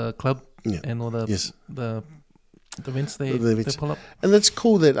do with the club and all the events they pull up. And that's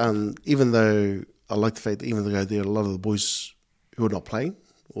cool that even though I like the fact that even though there are a lot of the boys who are not playing,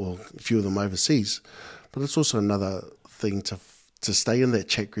 or a few of them overseas, but it's also another thing to stay in that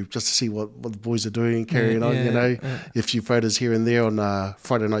chat group just to see what the boys are doing, carrying on, a few photos here and there on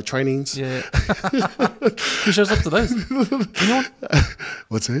Friday night trainings. Yeah. Who shows up to those? Anyone?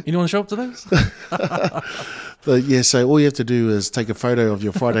 What's that? Anyone show up to those? But so all you have to do is take a photo of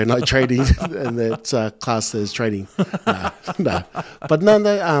your Friday night training and that class as training. No. But no,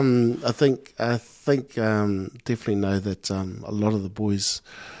 I think definitely know that a lot of the boys,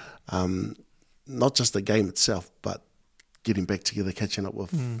 not just the game itself, but getting back together, catching up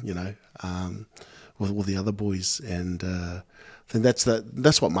with with all the other boys, and I think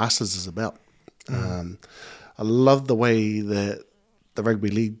that's what Masters is about. I love the way that the Rugby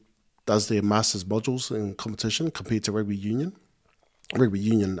League does their Masters modules in competition compared to Rugby Union. Rugby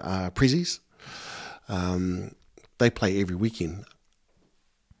Union prezzies, they play every weekend.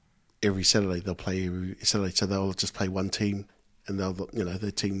 Every Saturday they'll play every Saturday, so they'll just play one team, and they'll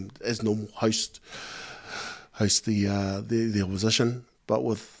their team as normal host the opposition. But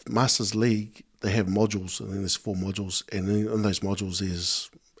with Masters League, they have modules, and then there's 4 modules, and in those modules there's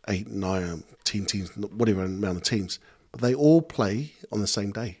 8, 9, 10 teams, whatever amount of teams, but they all play on the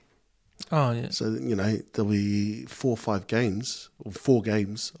same day. Oh yeah. So there'll be 4 or 5 games, or 4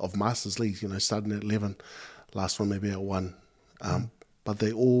 games of Masters League. Starting at 11, last one maybe at 1, but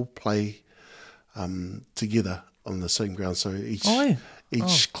they all play together on the same ground. So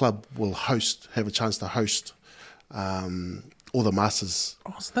Each club will have a chance to host all the masters.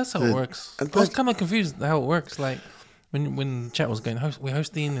 Oh, so that's how it works. I was kind of confused how it works. Like when chat was going, we're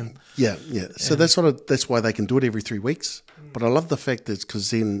hosting and yeah. So that's why they can do it every 3 weeks. But I love the fact that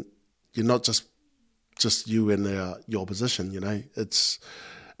because then you're not just you and your opposition. It's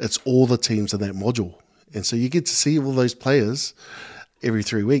all the teams in that module, and so you get to see all those players every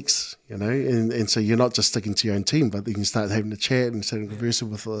 3 weeks. And so you're not just sticking to your own team, but you can start having a chat and start conversing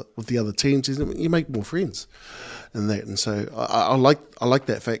with the other teams. You make more friends, and so I like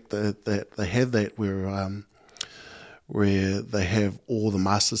that fact that they have that where they have all the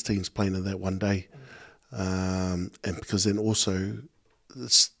Masters teams playing in that one day, and because then also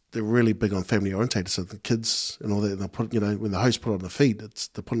they're really big on family orientated, so the kids and all that. And they put, when the host put it on the feed,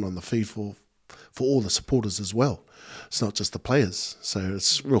 they're putting it on the feed for all the supporters as well. It's not just the players, so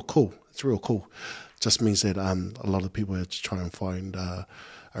it's real cool. It's real cool. It just means that a lot of people have to try and find a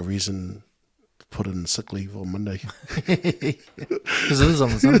reason to put in sick leave on Monday. Because it is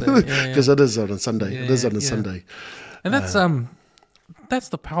on a Sunday. Because it is on a Sunday. It is on a Sunday. And that's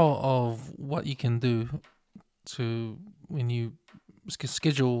the power of what you can do to when you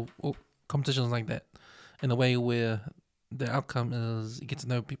schedule competitions like that in a way where the outcome is you get to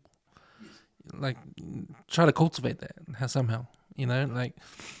know people. Like try to cultivate that somehow, like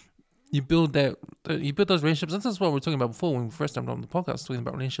you build those relationships. And that's what we were talking about before when we first started on the podcast, talking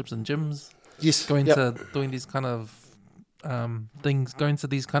about relationships in gyms. Yes, going to doing these kind of things, going to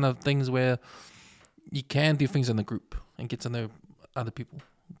these kind of things where you can do things in a group and get to know other people,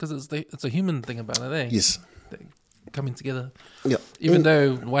 because it's a human thing about it, eh? Yes, coming together. Yeah, even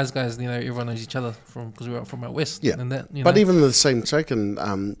though wise guys, everyone knows each other because we're from out west. Yeah, and that. But even the same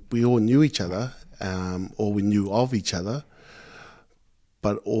token, we all knew each other, or we knew of each other.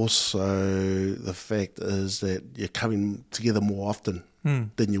 But also the fact is that you're coming together more often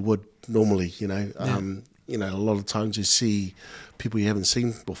than you would normally. A lot of times you see people you haven't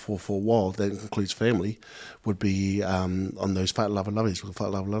seen before for a while. That includes family. Would be on those Whātua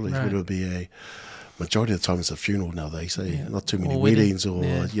Lovelies. Right. Would be a majority of the time it's a funeral nowadays. Not too many weddings, or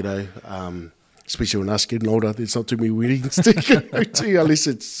especially when us getting older, there's not too many weddings to go to unless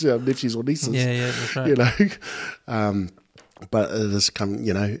it's nephews or nieces. Yeah, that's right. But it has come,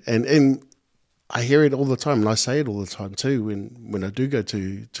 and I hear it all the time, and I say it all the time too. When I do go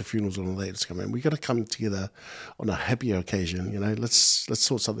to funerals and all that, it's coming. We got to come together on a happier occasion. Let's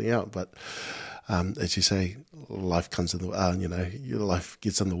sort something out. But as you say, life comes in the your life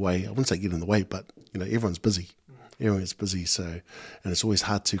gets in the way. I wouldn't say get in the way, but everyone's busy. Everyone's busy, so and it's always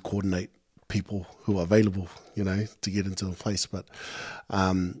hard to coordinate people who are available, to get into the place. But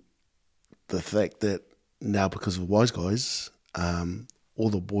the fact that now, because of Wise Guys, all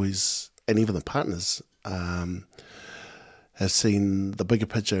the boys and even the partners have seen the bigger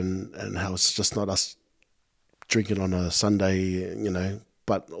picture and how it's just not us drinking on a Sunday,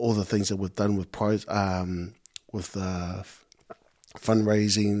 but all the things that we've done with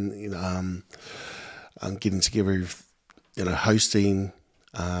fundraising, getting together, hosting,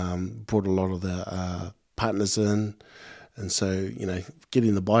 brought a lot of the partners in. And so,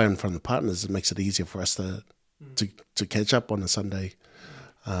 getting the buy-in from the partners, it makes it easier for us to catch up on a Sunday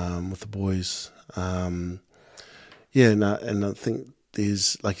with the boys. And I think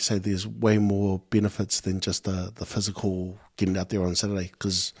there's, like you say, there's way more benefits than just the physical getting out there on Saturday,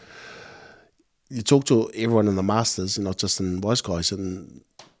 because you talk to everyone in the Masters, not just in Wise Guys, and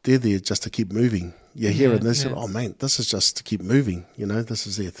they're there just to keep moving. You hear it and they say, oh man, this is just to keep moving. This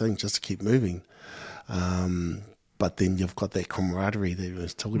is their thing, just to keep moving. But then you've got that camaraderie that you were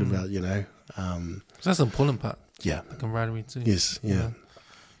talking about, So that's the important part. Yeah. The camaraderie too. Yes, yeah.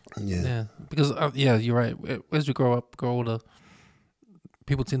 Yeah. Because, you're right. As we grow older,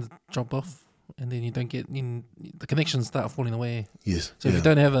 people tend to drop off, and then you don't get the connections start falling away. Yes. So if you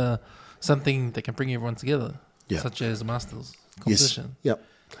don't have something that can bring everyone together, such as the Masters competition. Yes. Yep.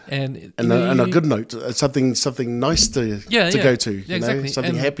 And a good note, something nice to go to, exactly.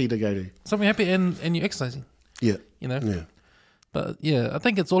 Something happy to go to. Something happy, and you're exercising. Yeah. Yeah. But I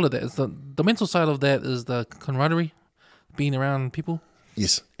think it's all of that. It's the mental side of that is the camaraderie, being around people.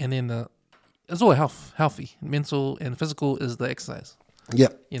 Yes. And then it's all healthy. Mental and physical is the exercise. Yeah.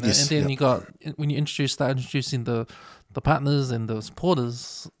 Yes. And then you got, when you start introducing the partners and the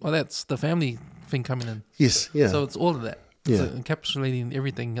supporters, well, that's the family thing coming in. Yes. Yeah. So it's all of that. Yeah. It's encapsulating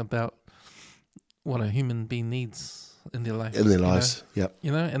everything about what a human being needs in their life. In their lives. Yep.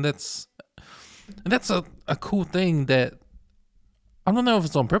 And that's a cool thing that I don't know if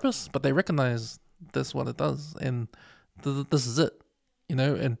it's on purpose, but they recognize that's what it does, and this is it,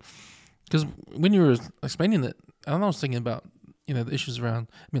 and because when you were explaining it, I was thinking about the issues around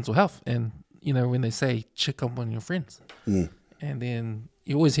mental health, and when they say check up on your friends, and then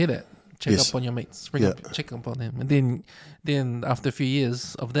you always hear that, check up on your mates, check up on them, and then after a few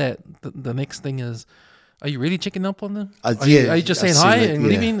years of that, the next thing is, are you really checking up on them? Are you just saying hi and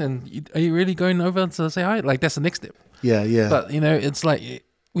leaving, and are you really going over to say hi? Like, that's the next step. Yeah. But it's like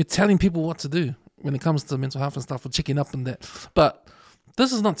we're telling people what to do when it comes to mental health and stuff, or checking up on that. But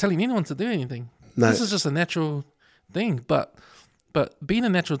this is not telling anyone to do anything. No. This is just a natural thing. But being a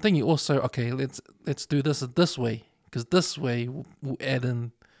natural thing, you also, okay, let's do this way, because this way will add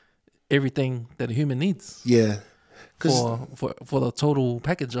in everything that a human needs. Yeah. For the total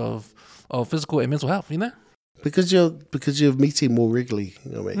package of physical and mental health, Because you're meeting more regularly,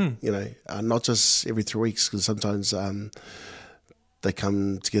 not just every 3 weeks, because sometimes they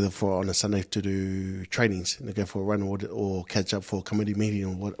come together on a Sunday to do trainings, and they go for a run or catch up for a committee meeting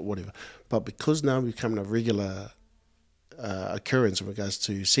or whatever. But because now we're becoming a regular occurrence in regards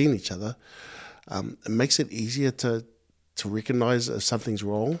to seeing each other, it makes it easier to recognise if something's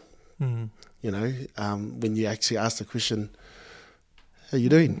wrong. When you actually ask the question, how you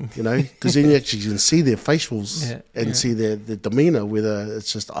doing? Because then you actually can see their facials and see their demeanour, whether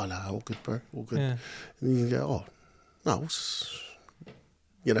it's just, oh no, all good, bro, all good. Yeah. And you can go, oh no,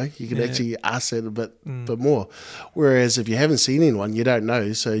 you can actually ask it a bit more. Whereas if you haven't seen anyone, you don't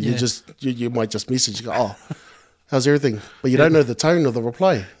know, so you might just message, you go, oh, how's everything? But you don't know the tone of the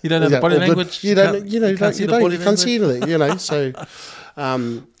reply. You don't know the body language. You can't see anything. So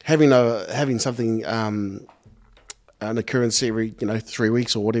having something, an occurrence every 3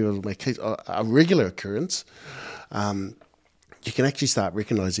 weeks or whatever, a regular occurrence, you can actually start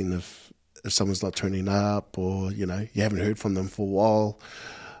recognising if someone's not turning up, or you haven't heard from them for a while,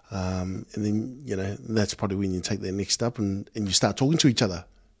 and then that's probably when you take that next step and you start talking to each other,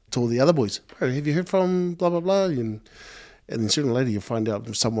 to all the other boys. Hey, have you heard from blah blah blah? And then sooner or later you find out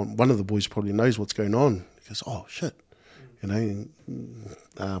one of the boys probably knows what's going on. He goes, oh shit, and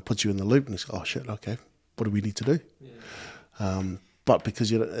puts you in the loop, and he goes, oh shit, okay, what do we need to do? But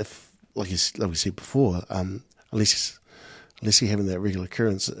because if like we said before, unless you're having that regular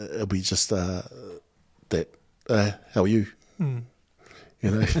occurrence, it'll be just that how are you?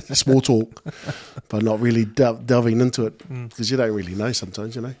 Small talk, but not really delving into it, because you don't really know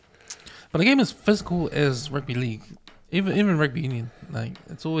sometimes, But the game is physical as rugby league, even rugby union. Like,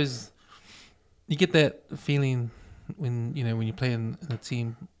 it's always, you get that feeling when you play in a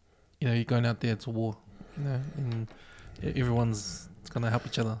team, you're going out there to war, and everyone's gonna help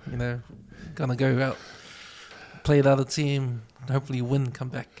each other, gonna go out, play the other team, hopefully win, come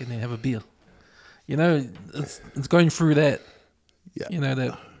back, and then have a beer. It's going through that. Yeah.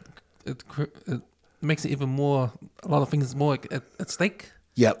 That it makes it even more, a lot of things more at stake.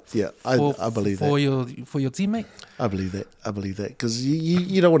 Yeah. I believe for your teammate. I believe that because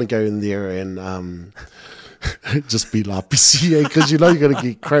you don't want to go in there and just be like PCA, because you're going to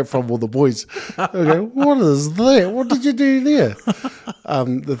get crap from all the boys. Okay, what is that? What did you do there?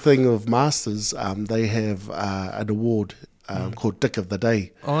 The thing of Masters, they have an award called Dick of the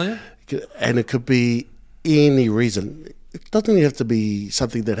Day. Oh yeah, and it could be any reason. It doesn't even have to be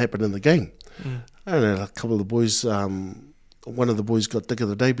something that happened in the game. I don't know, a couple of the boys, one of the boys got Dick of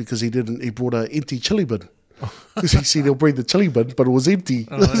the Day because he brought an empty chili bin. Because he said he'll bring the chili bin, but it was empty.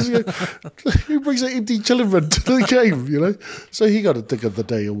 He brings an empty chili bin to the game, So he got a Dick of the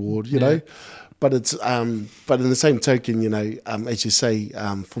Day award, But it's but in the same token, as you say,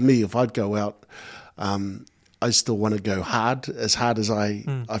 for me, if I'd go out, I still want to go hard as I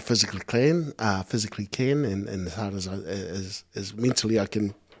physically can, and as hard as mentally I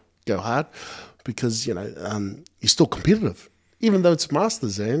can go hard, because you're still competitive, even though it's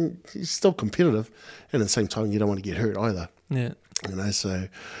Masters, and you're still competitive, and at the same time you don't want to get hurt either. Yeah, So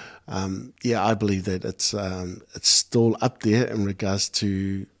I believe that it's still up there in regards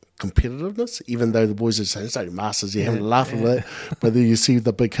to competitiveness, even though the boys are saying it's only Masters, you're having a laugh at it, but then you see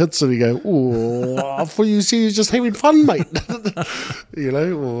the big hits and you go, oh, I thought you see you're just having fun, mate. But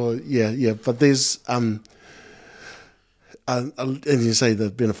there's and you say the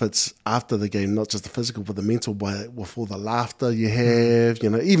benefits after the game, not just the physical but the mental, with all the laughter you have,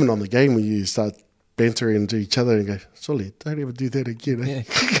 even on the game when you start bantering to each other and go, Sully, don't ever do that again.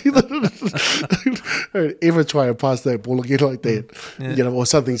 Don't ever try and pass that ball again like that. Or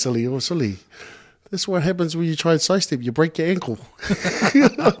something silly. Or Sully, that's what happens when you try and sidestep, you break your ankle.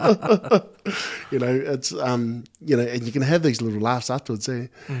 It's and you can have these little laughs afterwards, and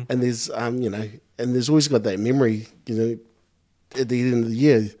there's and there's always got that memory, at the end of the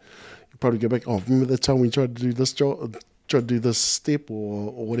year, you probably go back, oh, remember that time we tried to do this job, try to do this step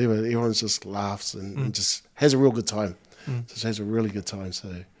or whatever. Everyone just laughs and just has a real good time. Just has a really good time.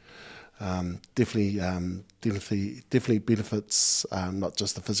 So definitely benefits not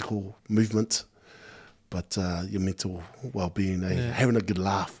just the physical movement, but your mental well-being. Having a good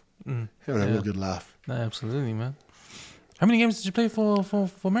laugh, having a real good laugh. No, absolutely, man. How many games did you play for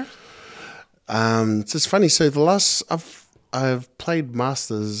Maris? It's just funny. So I've played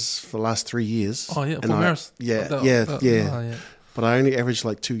Masters for the last 3 years. Oh yeah, for Maris. Yeah. But I only average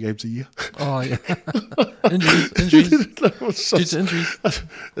like 2 games a year. Oh yeah. Injuries. Due to injuries.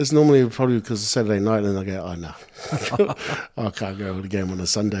 It's normally probably because it's Saturday night, and I go, oh no, I can't go to the game on a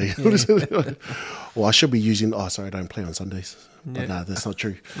Sunday. Yeah. Well, I should be using. Oh, sorry, I don't play on Sundays. But no, that's not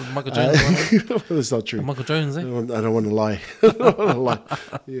true. Michael Jones. That's not true. Michael Jones. I don't want to lie.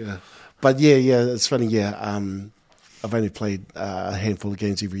 Yeah, but yeah, it's funny. Yeah, I've only played a handful of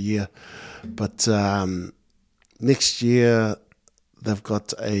games every year, but next year they've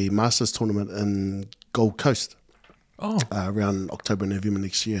got a Masters tournament in Gold Coast. Around October, November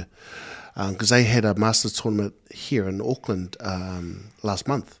next year, because they had a Masters tournament here in Auckland last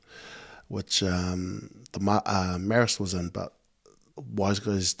month, which the Maris was in, but Wise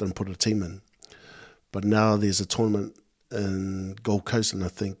Guys didn't put a team in. But now there's a tournament in Gold Coast, and I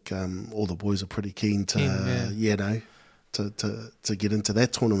think all the boys are pretty keen to to get into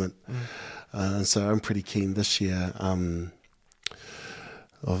that tournament. So I'm pretty keen this year.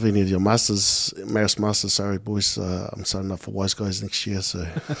 Of any of your Maris Masters, sorry boys, I'm signing up for Wise Guys next year, so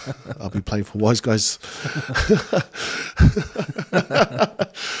I'll be playing for Wise Guys.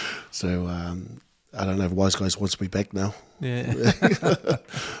 So I don't know if Wise Guys wants me back now. Yeah,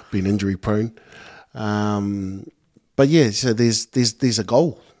 being injury prone. But yeah, so there's a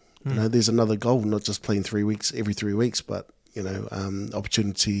goal. You know, there's another goal, not just playing every 3 weeks, but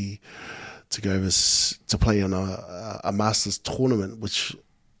opportunity to go over to play on a Masters tournament, which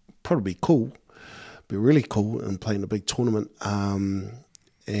probably be really cool, and playing a big tournament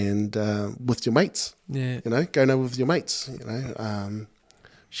and with your mates. Yeah, going over with your mates.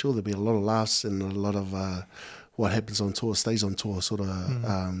 Sure, there'll be a lot of laughs and a lot of what happens on tour stays on tour, sort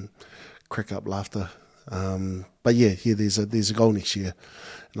of crack up laughter. But yeah, there's a goal next year,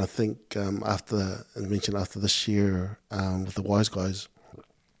 and I think after this year with the Wise Guys,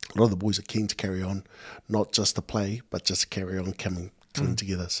 a lot of the boys are keen to carry on, not just to play, but just to carry on coming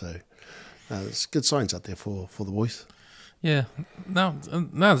together. So there's good signs out there for the boys. Yeah, no,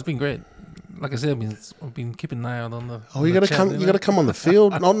 it's been great. Like I said, I've been keeping an eye out on the. Oh, you got to come! You got to come on the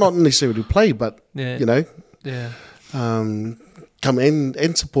field, not necessarily play, but come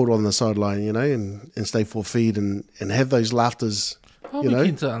and support on the sideline, and stay for feed and have those laughters. I'll be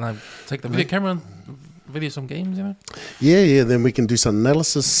keen to, and I take the video camera and video some games, Yeah. Then we can do some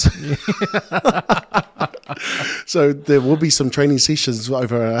analysis. So there will be some training sessions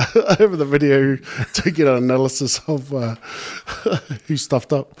over the video to get an analysis of who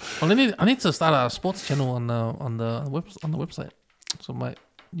stuffed up. Well, I need to start a sports channel on the website, so I might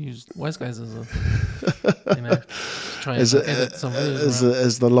use Wise Guys as a try and edit some videos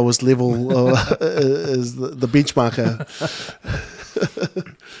as the lowest level, as the benchmarker.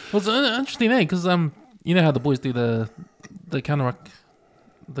 Well, it's interesting, because you know how the boys do the Counteract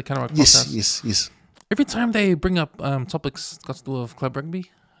podcast? Yes. Every time they bring up topics got to do with club rugby,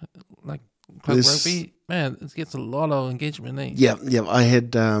 like rugby, man, it gets a lot of engagement. Yeah. I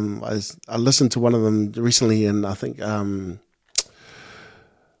had I listened to one of them recently, and I think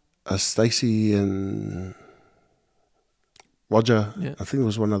Stacey and Roger. Yeah. I think there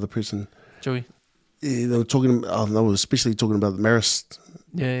was one other person. Joey. Yeah, they were talking. They were especially talking about the Maris,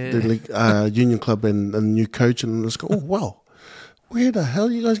 Union Club and the new coach, and I was going, oh wow. Where the hell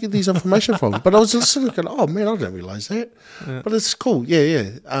you guys get these information from? But I was just sort of going, oh man, I didn't realise that. Yeah. But it's cool,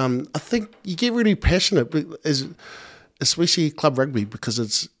 yeah. I think you get really passionate, especially club rugby, because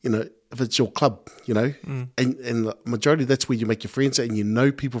it's if it's your club, and the majority that's where you make your friends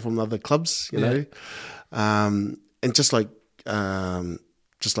and people from other clubs, and just like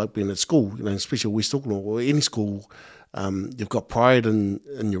being at school, especially West Auckland or any school. You've got pride in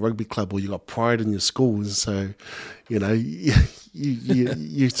your rugby club, or you've got pride in your school, and so you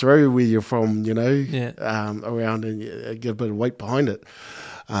throw where you're from, around, and you get a bit of weight behind it,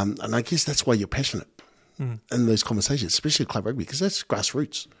 and I guess that's why you're passionate in those conversations, especially club rugby, because that's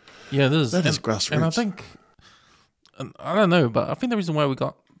grassroots. Yeah, it is. That is grassroots. And I think, I don't know, but I think the reason why we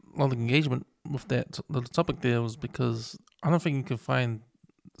got a lot of engagement with the topic there was because I don't think you can find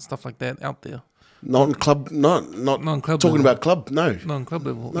stuff like that out there. Non-club talking about club, no. Non-club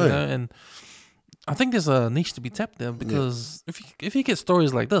level, and I think there's a niche to be tapped there, because if you get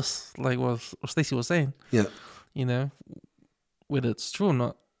stories like this, like what Stacey was saying, you know, whether it's true or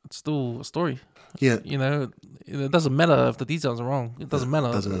not, it's still a story. Yeah. You know, it doesn't matter if the details are wrong. It doesn't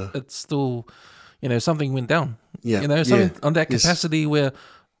matter. Doesn't matter. It's still, you know, something went down. Yeah. You know, something Yeah. on that capacity where,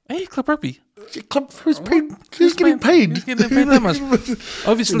 hey, club rugby. Who's getting paid? Who's getting paid that much?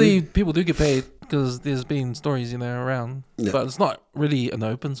 Obviously, people do get paid because there's been stories, you know, around. Yeah. But it's not really an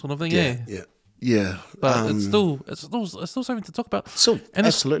open sort of thing. Yeah. But it's still something to talk about. So And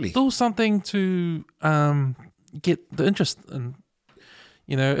absolutely. it's still something to get the interest in.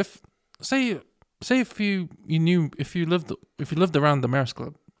 You know, if if you lived around the Maris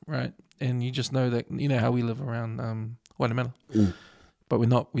Club, right, and you just know that, you know how we live around Waitemata, but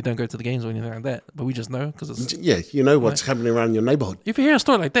we don't go to the games or anything like that, but we just know because it's you know what's happening around your neighbourhood. If you hear a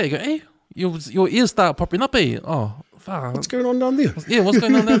story like that, you go, hey, your ears start popping up, eh? Oh, fuck. What's going on down there? Yeah, what's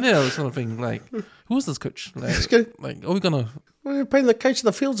going on down there? Sort of thing. Like, who is this coach? Like, are we gonna? We're paying the coach of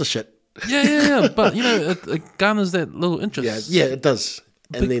the fields of shit. Yeah. But you know, it garners that little interest. Yeah, it does.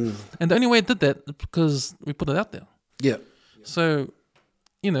 And the only way it did that is because we put it out there. Yeah. So,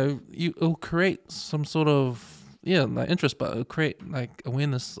 you know, it'll create some sort of like interest, but it'll create like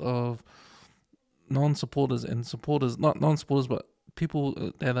awareness of non-supporters and supporters, not non-supporters, but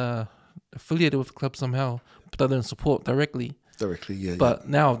people that are affiliated with the club somehow, but they don't support directly. Yeah. But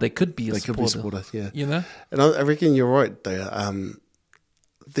now they could be a supporter. Yeah. You know? And I reckon you're right there.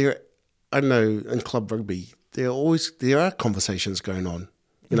 I know in club rugby, there are conversations going on,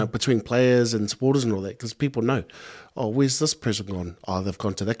 you know, between players and supporters and all that, because people know, oh, where's this person gone? Oh, they've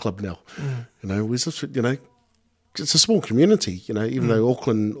gone to that club now. You know, where's this, you know, it's a small community, you know, even though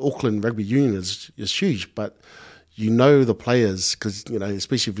Auckland Rugby Union is huge, but you know the players because, you know,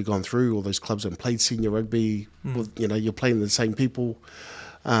 especially if you've gone through all those clubs and played senior rugby, you know, you're playing the same people.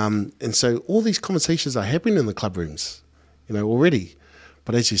 And so all these conversations are happening in the club rooms, you know, already.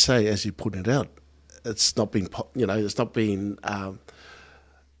 But as you say, as you pointed out, it's not being, you know, it's not being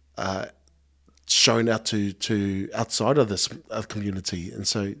shown out to outside of this community. And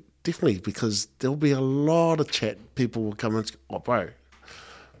so definitely, because there'll be a lot of chat. People will come and go, oh, bro,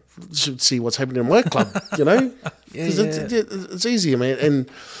 you should see what's happening in my club, you know? It's easy, man.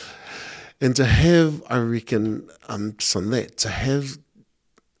 And to have, I reckon, to have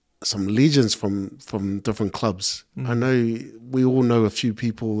some legends from different clubs. I know we all know a few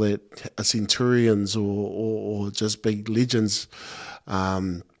people that are centurions or just big legends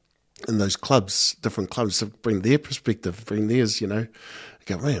in those clubs, different clubs, to bring their perspective, bring theirs, you know.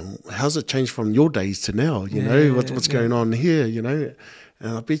 Go, man, how's it changed from your days to now? You know, what's going on here, you know?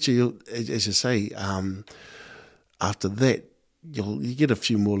 And I bet you, as you say, after that, you get a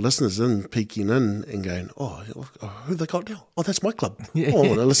few more listeners peeking in and going, oh, who they got now? Oh, that's my club. I want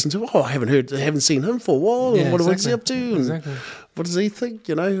to listen to. Oh, I haven't seen him for a while. What's he up to? And what does he think?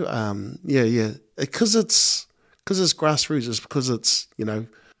 You know, because it's grassroots. It's because it's, you know,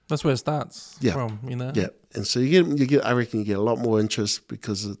 that's where it starts from. You know, and so you get. I reckon you get a lot more interest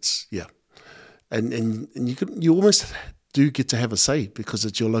because it's and you almost do get to have a say because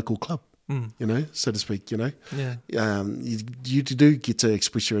it's your local club. You know, so to speak, you know. You do get to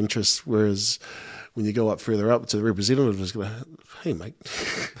express your interest, whereas when you go up further up to the representatives, go, hey, mate,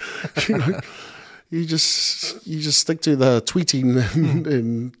 you know, you just stick to the tweeting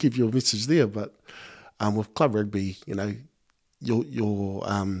and give your message there. But with club rugby, you know, your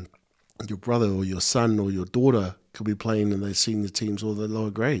brother or your son or your daughter could be playing in those senior teams or the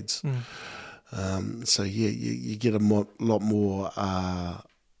lower grades. So you get a lot more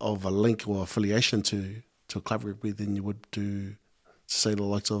of a link or affiliation to a club rugby than you would do, say, the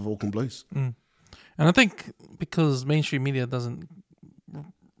likes of Auckland Blues. And I think because mainstream media doesn't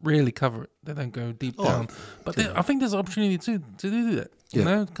really cover it, they don't go deep down. But I think there's an opportunity to do that, you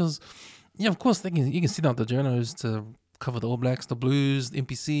know, because, of course, you can sit out the journos to cover the All Blacks, the Blues, the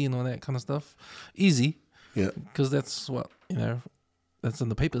NPC and all that kind of stuff. Easy. Yeah. Because that's what, you know, that's in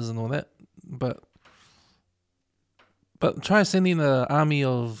the papers and all that. But try sending an army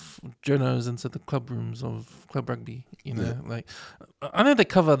of journos into the club rooms of club rugby. You know, like I know they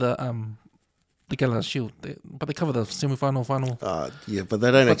cover the Gala Shield, but they cover the semi-final, final. But they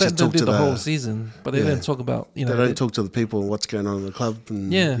don't actually talk to the whole season. But they don't talk about, you know, they don't talk to the people and what's going on in the club.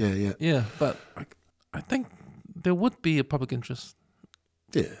 And yeah. But I think there would be a public interest.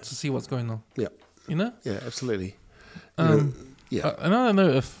 Yeah. To see what's going on. Yeah. You know. Yeah, absolutely. And I don't know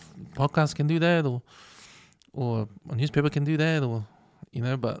if podcasts can do that or a newspaper can do that, or, you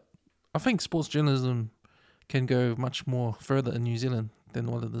know, but I think sports journalism can go much more further in New Zealand than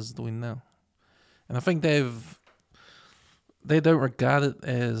what it is doing now. And I think they don't regard it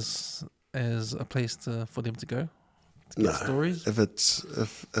as a place for them to go to get stories. If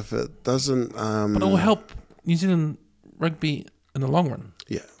it doesn't, but it will help New Zealand rugby in the long run.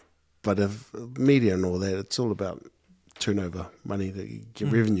 Yeah. But if media and all that, it's all about turnover, money that you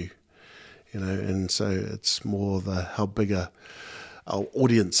get revenue, and so it's more how big our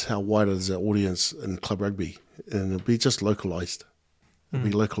audience, how wide is our audience in club rugby, and it'll be just localised. It'll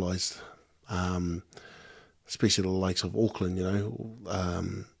be localised, especially the likes of Auckland,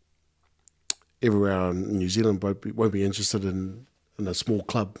 everywhere in New Zealand won't be interested in a small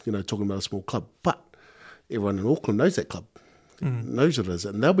club, talking about a small club, but everyone in Auckland knows that club. Knows what it is,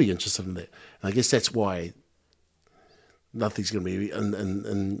 and they'll be interested in that. And I guess that's why nothing's going to be in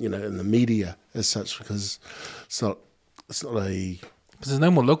the media as such, because it's not a. Because there's no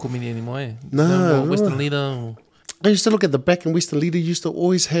more local media anymore. Eh? No more Western Leader. I used to look at the back, and Western Leader used to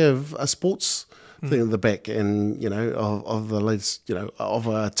always have a sports thing at the back, and of the latest, of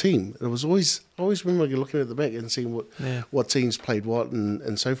our team. And it was always I always remember looking at the back and seeing what teams played what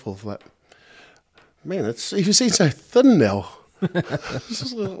and so forth. But man, it seems so thin now.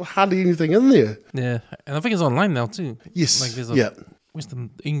 There's hardly anything in there. Yeah, and I think it's online now too. Yes, like there's a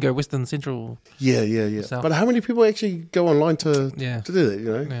Western, you can go Western Central. Yeah. South. But how many people actually go online to do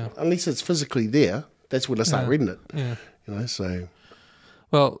that? Yeah. Unless it's physically there, that's when I start reading it. Yeah. So.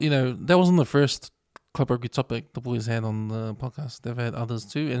 Well, that wasn't the first club rugby topic the boys had on the podcast. They've had others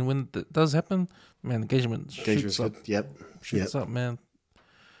too, and when it does happen, man, engagement shoots up. Shoots up, man.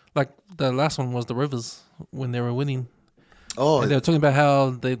 Like the last one was the Rivers when they were winning. Oh, and they were talking about how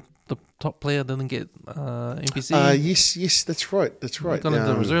the top player didn't get NPC. Yes, that's right. Got into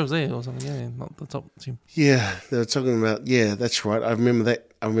the reserves there or something. Yeah, not the top team. Yeah, they were talking about. Yeah, that's right. I remember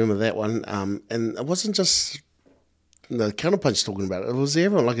that one. And it wasn't just the counterpunch talking about it. It was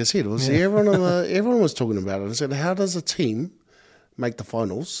everyone. Like I said, it was everyone was talking about it. And said, how does a team make the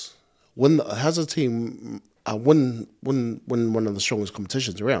finals? How's a team win one of the strongest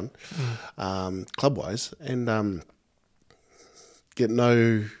competitions around, club wise, and get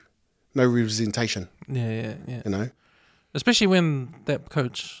no representation. Yeah. Especially when that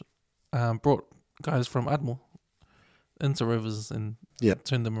coach brought guys from Ardmore into Rivers and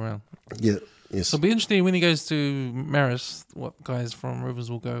turned them around. Yeah, yes. So it'll be interesting when he goes to Marist, what guys from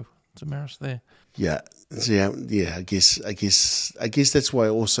Rivers will go to Marist there. Yeah. I guess that's why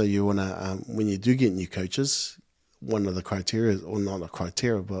also you wanna when you do get new coaches, one of the criteria, or not a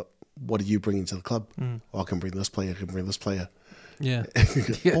criteria, but what are you bringing to the club? I can bring this player. Yeah.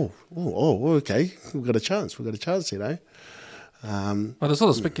 Okay. We've got a chance. But the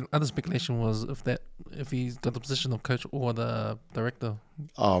sort of other speculation was if he's got the position of coach or the director.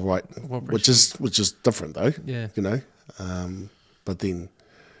 Oh, right. Which is different though. Yeah. But then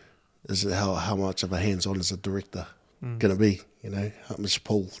is it how much of a hands-on is a director going to be? How much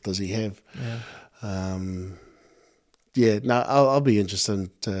pull does he have? Yeah. I'll be interested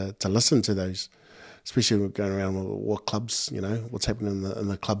to listen to those. Especially when we're going around with what clubs, what's happening in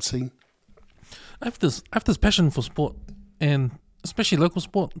the club scene. I have this passion for sport, and especially local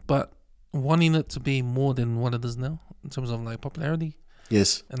sport, but wanting it to be more than what it is now in terms of like popularity.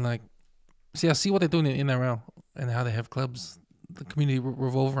 Yes. And I see what they're doing in NRL and how they have clubs, the community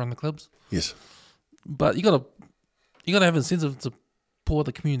revolve around the clubs. Yes. But you gotta have incentive to pour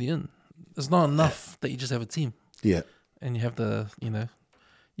the community in. It's not enough that you just have a team. Yeah. And you have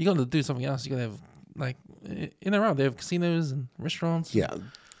you got to do something else. You got to have. Like in and around, they have casinos and restaurants. Yeah.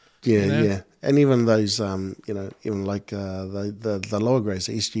 And even those, even like the lower grades,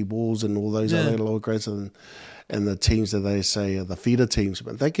 the SG Bulls and all those other lower grades, and the teams that they say are the feeder teams,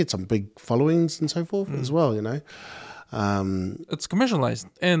 but they get some big followings and so forth as well. It's commercialized,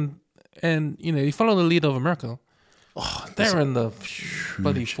 and you follow the lead of America. Oh, they're in the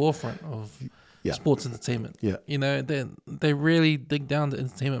bloody forefront of sports entertainment. Yeah, they really dig down the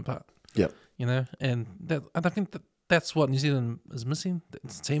entertainment part. Yeah. And I think that's what New Zealand is missing, the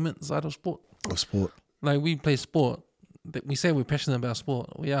entertainment side of sport. Like we play sport, we say we're passionate about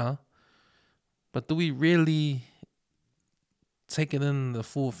sport, we are, but do we really take it in the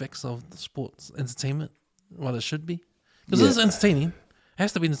full effects of the sports entertainment, what it should be? Because it's entertaining. It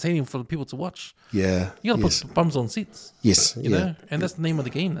has to be entertaining for the people to watch. Yeah. You got to put bums on seats. Yes. You know? And that's the name of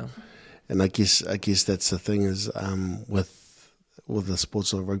the game now. And I guess that's the thing is with the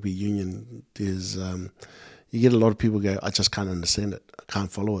sports or rugby union, there's you get a lot of people go, I just can't understand it, I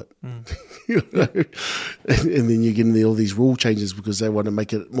can't follow it, and then you get all these rule changes because they want to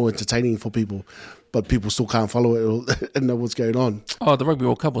make it more entertaining for people, but people still can't follow it and know what's going on. Oh, the Rugby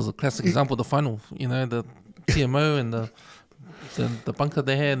World Cup was a classic example of the final. The TMO and the bunker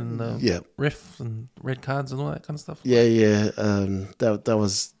they had and the ref and red cards and all that kind of stuff. That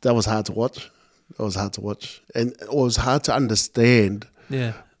was hard to watch. And it was hard to understand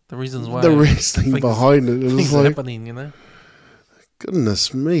the reasons why. The reasoning behind it. It Things was like, happening, you know.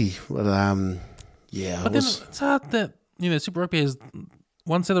 goodness me. But yeah. But then it's hard that, you know, Super Rugby has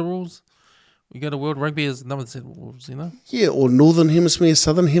one set of rules. We go to World Rugby as another set of rules, you know? Yeah, or Northern Hemisphere,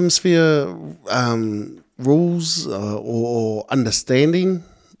 Southern Hemisphere rules or understanding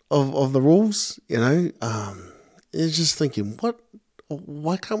of the rules, you know. It's just thinking,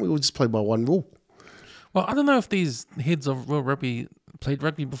 why can't we all just play by one rule? Well, I don't know if these heads of World Rugby played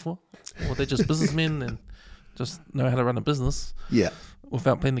rugby before, or they're just businessmen and just know how to run a business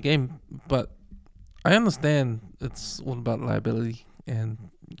without playing the game. But I understand it's all about liability and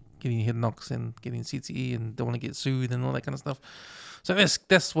getting head knocks and getting CTE and don't want to get sued and all that kind of stuff. So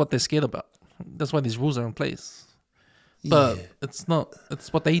that's what they're scared about. That's why these rules are in place. But it's not.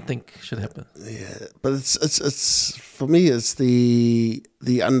 It's what they think should happen. Yeah, but it's for me. It's the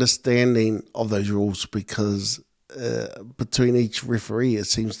understanding of those rules, because between each referee, it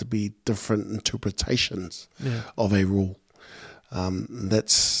seems to be different interpretations of a rule.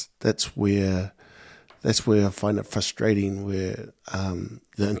 That's where I find it frustrating, where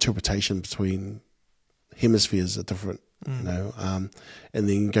the interpretation between hemispheres are different. You know, and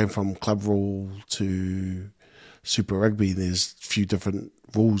then going from club rule to Super Rugby, there's a few different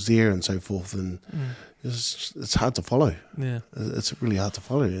rules there and so forth, and it's hard to follow. Yeah, it's really hard to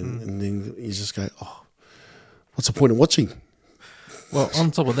follow, and then you just go, oh, what's the point of watching? Well, on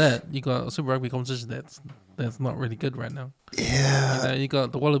top of that, you got a Super Rugby competition that's not really good right now. Yeah, you know, you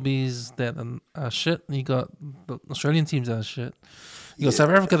got the Wallabies that are shit, and you got the Australian teams that are shit. You got South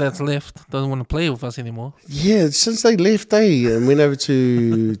Africa that's left, doesn't want to play with us anymore. Yeah, since they left, and went over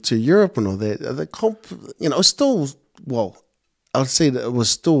to Europe and all that, the comp, you know, still, well, I would say that it was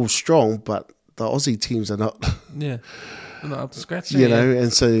still strong, but the Aussie teams are not. Yeah, they're not up to scratch. You know,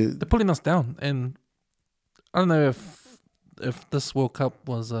 and so they're pulling us down. And I don't know if this World Cup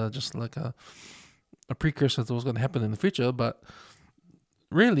was just like a precursor to what's going to happen in the future, but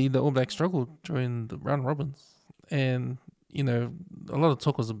really the All Blacks struggled during the round robins. And you know, a lot of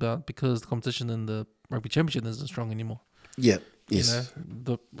talk was about because the competition in the Rugby Championship isn't strong anymore. Yeah, yes. You know,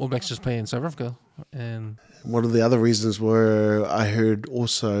 the All Blacks just play in South Africa. And one of the other reasons were I heard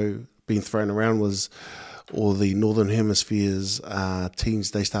also being thrown around was all the Northern Hemisphere's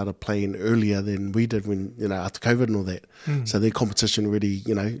teams, they started playing earlier than we did when, you know, after COVID and all that. So their competition really,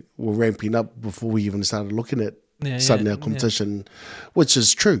 you know, were ramping up before we even started looking at our competition, which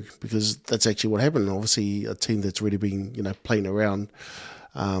is true, because that's actually what happened. Obviously, a team that's really been, you know, playing around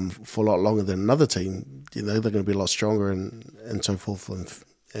for a lot longer than another team, you know, they're going to be a lot stronger and so forth.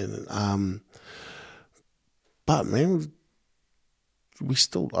 And but man,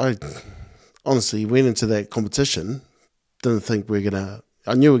 I honestly went into that competition, didn't think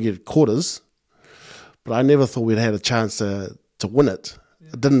I knew we'd get quarters, but I never thought we'd had a chance to win it.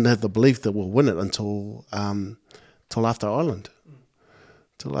 I didn't have the belief that we'll win it until after Ireland,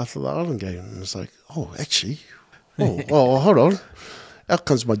 till after the Ireland game. And it's like, oh, actually, hold on, out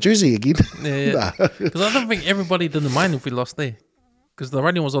comes my jersey again. Yeah, because I don't think everybody didn't mind if we lost there, because the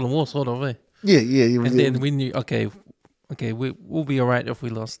writing was on the wall, sort of. Yeah. And then we knew, okay, we'll be all right if we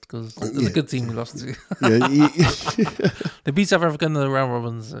lost, because it's a good team we lost to. They beat South Africa in the round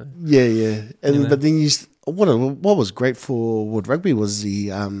robins. So, yeah. And you know. But then what was great for World Rugby was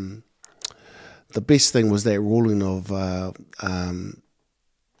the best thing was that ruling of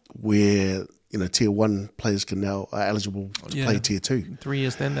where, you know, Tier 1 players are eligible to play Tier 2. 3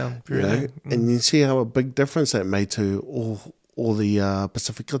 years stand down. You know? And you see how a big difference that made to all the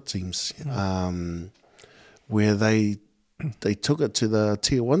Pacifica teams, where they took it to the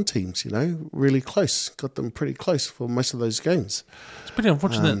Tier 1 teams, you know, really close, got them pretty close for most of those games. It's pretty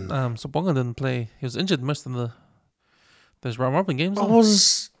unfortunate Sabonga didn't play. He was injured most of those round robin games. I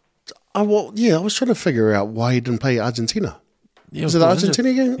was trying to figure out why he didn't play Argentina. Was it the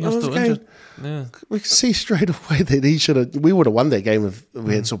Argentina game? He was still injured. Yeah. We can see straight away that we would have won that game if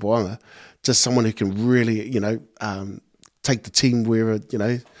we had Sabonga. Just someone who can really, you know, take the team where, you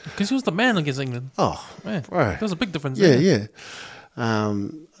know. Because he was the man against England. Oh, yeah. Right. There's a big difference there.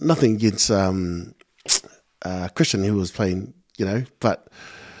 Nothing against Christian, who was playing, you know, but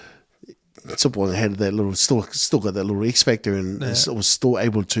Sabonga had that little, still got that little X factor, and was still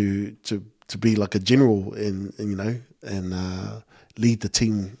able to be like a general and you know, and lead the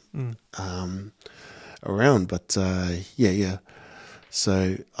team around. But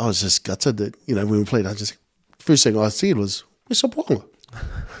so I was just gutted that, you know, when we played, first thing I said was, "Where's Sabonga?"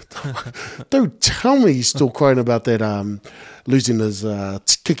 Don't tell me he's still crying about that losing his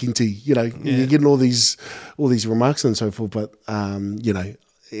kicking tee. You know, you're getting all these remarks and so forth. But you know, at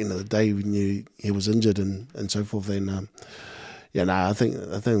the end of the day, we knew he was injured and so forth. And yeah, no, I think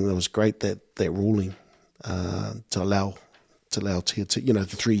it was great that ruling to allow Tia to, the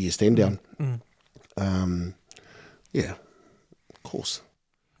 3-year stand down. Yeah, of course.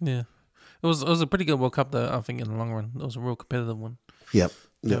 Yeah, it was a pretty good World Cup though. I think in the long run, it was a real competitive one. Yep.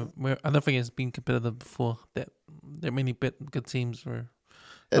 I don't think it's been competitive before. That many good teams were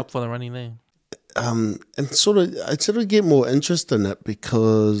up for the running there. And I sort of get more interest in it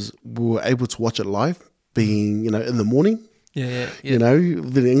because we were able to watch it live, being in the morning. Yeah.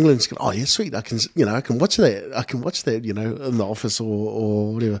 Then England's going, oh yeah, sweet. I can watch that. I can watch that. In the office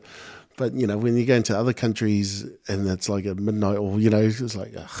or whatever. But when you go into other countries and it's like at midnight, or it's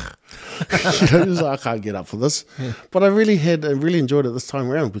like, ugh. It's like, I can't get up for this. Yeah. But I really enjoyed it this time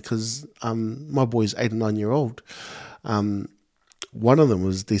around because my boy's 8 and 9 year old. One of them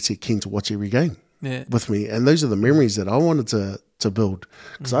was dead set keen to watch every game with me, and those are the memories that I wanted to build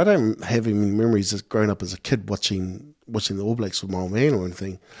because I don't have any memories of growing up as a kid watching the All Blacks with my old man or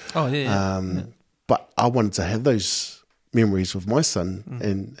anything. Oh yeah. But I wanted to have those memories with my son,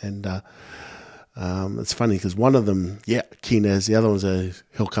 and it's funny because one of them, keen as, the other one's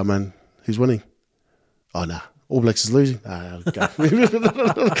he'll come in. Who's winning? Oh no, All Blacks is losing. Okay.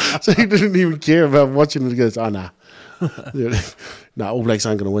 So he didn't even care about watching it. He goes, oh no. No, All Blacks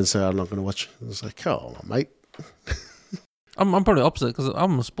aren't going to win, so I'm not going to watch. I was like, oh, mate. I'm probably opposite because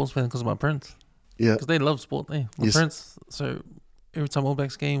I'm a sports fan because of my parents. Yeah. Because they love sport. My parents. So every time All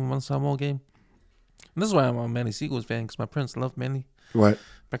Blacks game, one Samoa game. And this is why I'm a Manly Seagulls fan because my parents loved Manly. Right.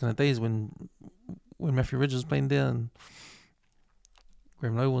 Back in the days when Matthew Ridge was playing there and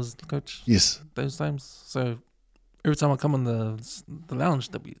Graham Lowe was the coach. Yes. Those times. So every time I come in the lounge,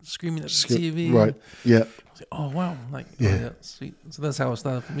 they'll be screaming at the TV. Right. Yeah. I was like, oh wow, yeah, sweet. So that's how it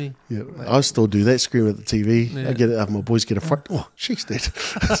started for me. Yeah, I still do that. Scream at the TV. Yeah. I get it. My boys get a front. Oh, she's dead.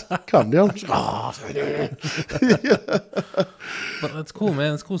 Calm down. But that's cool,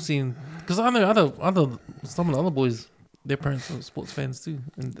 man. It's cool seeing because I know some of the other boys, their parents are sports fans too,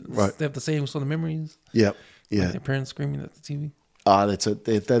 and they have the same sort of memories. Yep. Yeah. Like their parents screaming at the TV. That's it.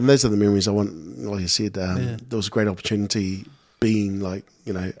 Those are the memories I want. Like I said, there was a great opportunity being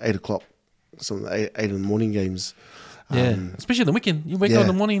 8 o'clock, some 8 in the morning games. Yeah, especially the weekend. You wake up in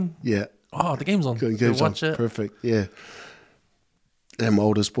the morning. Yeah. Oh, the game's on. Game's watch on. it. Perfect. Yeah. And my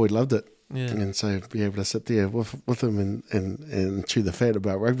oldest boy loved it. Yeah. And so be able to sit there with him and chew the fat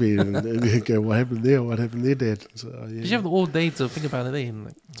about rugby and go, what happened there, Dad? So, Did you have the all day to think about it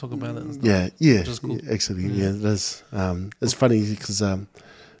and talk about it and stuff? Yeah. Which is cool. Yeah, actually, it is. It's funny because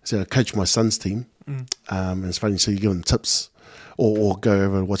so I coach my son's team, and it's funny, so you give them tips or go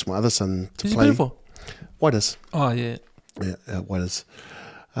over and watch my other son to play. Who's you play for? Whiters. Oh, yeah. Yeah, Whiters.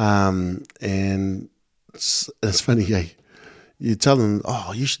 And it's funny, you tell them,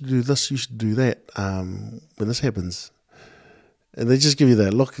 oh, you should do this, you should do that when this happens. And they just give you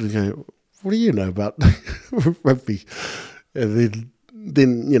that look and go, what do you know about rugby? And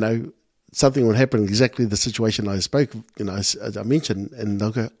then something would happen, exactly the situation I spoke, as I mentioned, and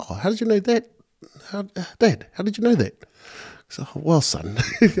they'll go, oh, how did you know that? Dad, how did you know that? So, well, son,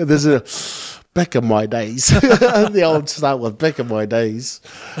 there's back in my days, the old start with back in my days,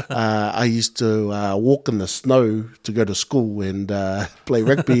 I used to walk in the snow to go to school and play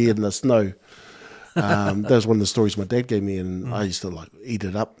rugby in the snow. That was one of the stories my dad gave me, and I used to eat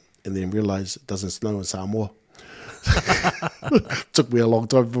it up and then realize it doesn't snow in Samoa. Took me a long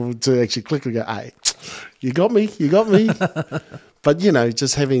time to actually click and go, hey, you got me. But,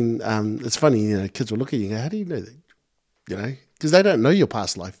 just having, it's funny, kids will look at you and go, how do you know that? Because they don't know your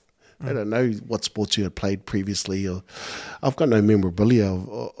past life. They don't know what sports you had played previously. Or I've got no memorabilia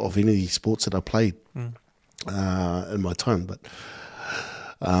of any of these sports that I played in my time. But,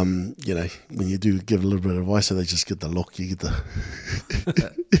 when you do give a little bit of advice, so they just get the look, you get the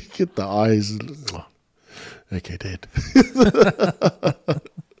you get the eyes. Oh, okay, Dad.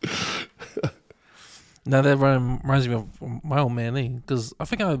 Now that reminds me of my old man, because I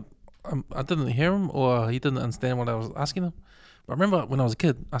think I didn't hear him or he didn't understand what I was asking him. But I remember when I was a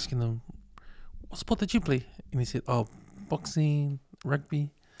kid asking him, what sport did you play? And he said, oh, boxing,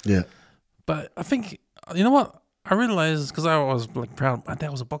 rugby. Yeah. But I think, you know what? I realized, because I was proud, my dad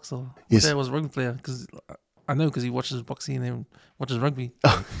was a boxer. My dad was a rugby player, because I know because he watches boxing and watches rugby.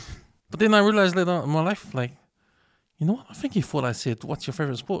 But then I realized later in my life, you know what? I think he thought I said, what's your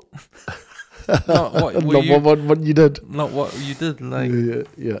favorite sport? Not what you did. Not what you did.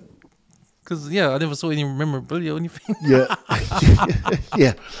 Yeah. Because, I never saw any memorabilia or anything. Yeah.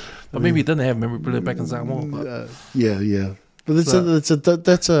 Yeah. But maybe he didn't have memorabilia back in Samoa. Yeah. But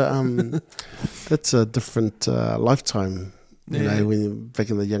that's a different lifetime, when you're back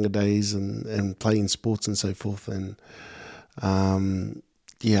in the younger days and playing sports and so forth. And I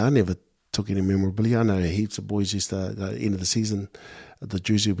never took any memorabilia. I know heaps of boys used to, at the end of the season, the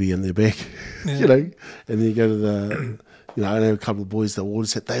jersey will be in their back, and then you go to the, I know a couple of boys that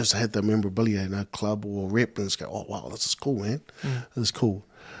always had, they also had the memorabilia in a club or rep, and just go, oh wow, this is cool, man, this is cool.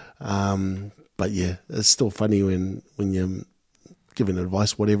 But yeah, it's still funny when you're giving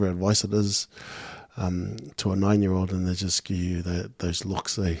advice, whatever advice it is, to a 9-year-old, and they just give you those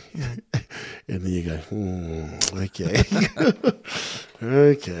looks, and then you go, okay,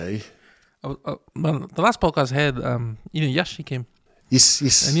 okay. The last podcast had, Yash, he came. Yes.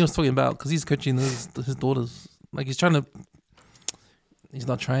 And he was talking about, because he's coaching his daughters. Like, he's not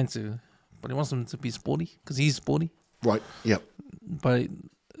trying to, but he wants them to be sporty, because he's sporty. Right, yep. But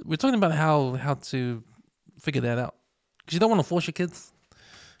we're talking about how to figure that out. Because you don't want to force your kids,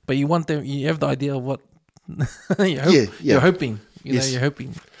 but you want them, you have the idea of what you're hoping. You're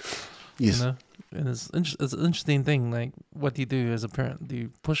hoping. Yes. And it's an interesting thing. Like, what do you do as a parent? Do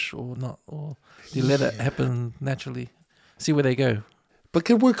you push or not? Or do you let it happen naturally? See where they go? But it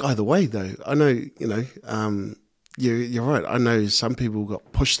can work either way, though. I know, you're right. I know some people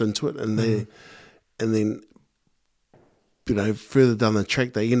got pushed into it, and then, further down the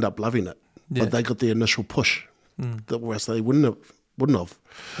track, they end up loving it. Yeah. But they got the initial push that whereas they wouldn't have. But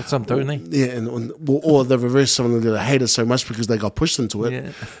some don't, they? Yeah, or the reverse, someone that hate it so much because they got pushed into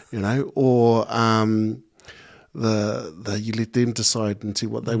it, or you let them decide and see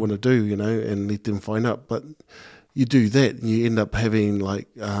what they want to do, and let them find out. But you do that, and you end up having like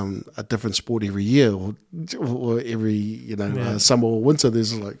a different sport every year, or every summer or winter.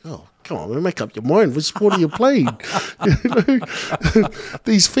 There's like, oh, come on, man, make up your mind. Which sport are you playing?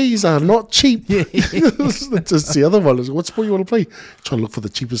 These fees are not cheap. Just the other one is, what sport you want to play? Try to look for the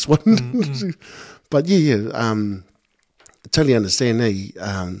cheapest one. But totally understand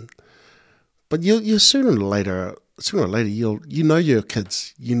that. But you sooner or later you know your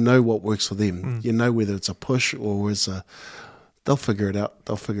kids, you know what works for them, you know whether it's a push or they'll figure it out.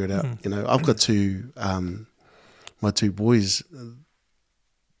 I've got my two boys,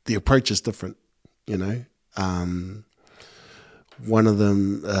 the approach is different. One of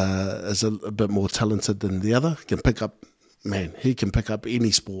them is a bit more talented than the other. He can pick up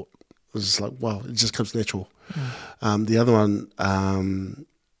any sport. It's just like, wow, it just comes natural. The other one,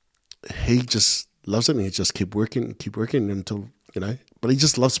 he just loves it, and he just keep working until, but he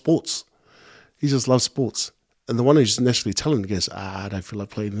just loves sports. And the one who's naturally talented goes, I don't feel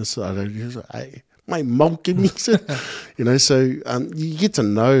like playing this. I don't, my mum give me it. So you get to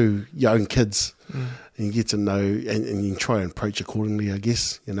know your own kids, and you get to know, and you try and approach accordingly, I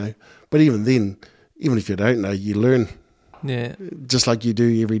guess, But even then, even if you don't know, you learn. Yeah. Just like you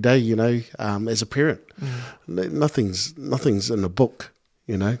do every day, as a parent. Nothing's in a book,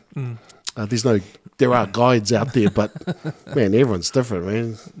 there are guides out there, but man, everyone's different,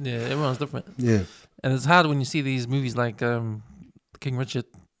 man. Yeah, everyone's different. Yeah. And it's hard when you see these movies like King Richard,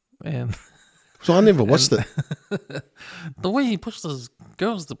 and so I never watched it. The way he pushed those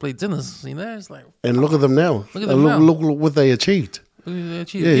girls to play tennis, it's like, and look at them now. Look what they achieved.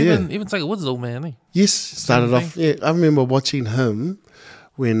 Even Tiger Woods' old man, eh? Yes, started off. Yeah, I remember watching him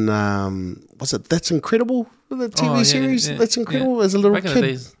when was it That's Incredible? The TV series. Yeah. That's Incredible as a little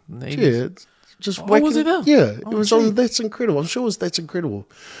kid. In the 80s. Just was he there? Yeah, it was on That's Incredible. I'm sure it was That's Incredible.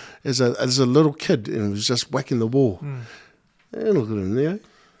 As a little kid, and it was just whacking the ball. And look at him there.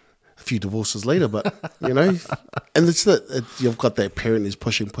 A few divorces later, but and it's that you've got that parent who's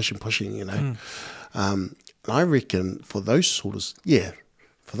pushing. I reckon for those sort of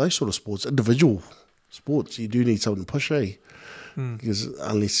sports, individual sports, you do need someone to push, eh? Because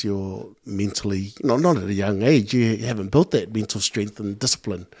unless you're mentally, not at a young age, you haven't built that mental strength and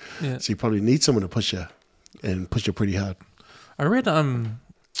discipline. Yeah. So you probably need someone to push you and push you pretty hard. I read Andre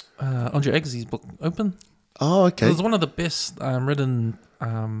Agassi's book, Open. Oh, okay. It was one of the best written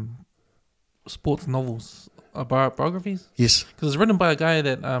sports novels, biographies. Yes. Because it's written by a guy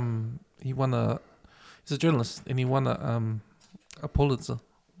that he's a journalist, and he won a Pulitzer.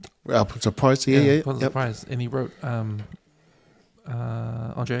 Pulitzer Prize, yeah. Pulitzer Prize, and he wrote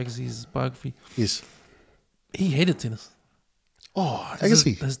Andre Agassi's biography. Yes. He hated tennis. Oh,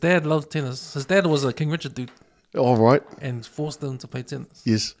 Agassi. His dad loved tennis. His dad was a King Richard dude. All right. And forced him to play tennis.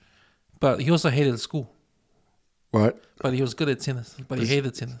 Yes. But he also hated school. Right. But he was good at tennis. But he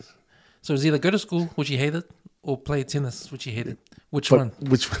hated tennis. So it was either go to school, which he hated, or play tennis, which he hated. Which one?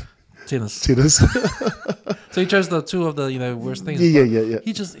 Tennis. So he chose the two of the worst things. Yeah.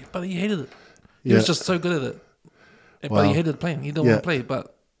 But he hated it. He was just so good at it. But he hated playing. He didn't want to play,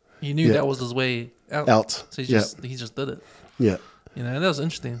 but he knew that was his way out. So he just did it. Yeah. That was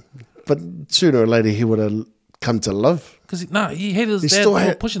interesting. But sooner or later he would have come to love. Because he hated his He dad still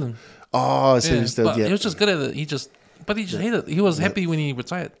for pushing him. Oh, so he still, but he was just good at it. He just hated it. He was happy when he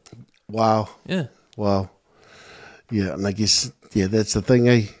retired. Wow. Yeah. Wow. Yeah, and I guess, that's the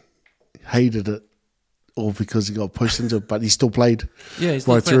thing, hated it, all because he got pushed into it, but he still played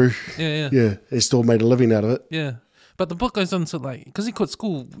right through. Yeah. Yeah, he still made a living out of it. Yeah. But the book goes on to, like, because he quit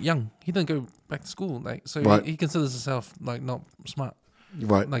school young, he didn't go back to school, like, so he considers himself, like, not smart.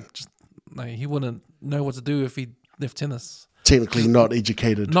 Right. Like, just, like, he wouldn't know what to do if he left tennis. Technically not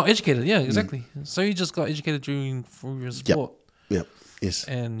educated. Not educated, yeah, exactly. So he just got educated through his sport. Yep. Yes.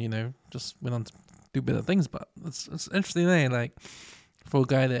 And, just went on to do better things. But it's interesting, like, for a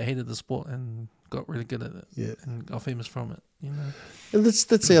guy that hated the sport and got really good at it and got famous from it, And that's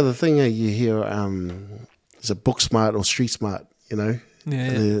the other thing, you hear, is it book smart or street smart, Yeah.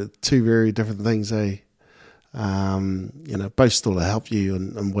 They're two very different things, both still to help you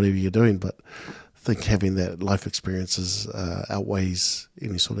and whatever you're doing, but I think having that life experiences outweighs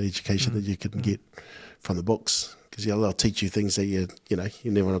any sort of education that you can get from the books, because they'll teach you things that you're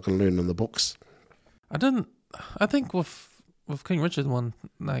never not going to learn in the books. I think with King Richard one,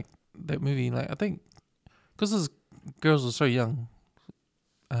 like that movie, like I think because those girls were so young,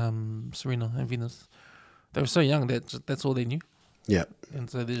 Serena and Venus, they were so young that that's all they knew. Yeah. And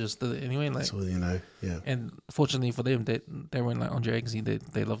so they just did it anyway. Like, that's all yeah. And fortunately for them, they weren't like Andre Agassi.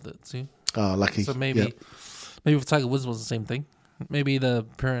 They loved it too. Oh, lucky. So maybe with Tiger Woods was the same thing. Maybe the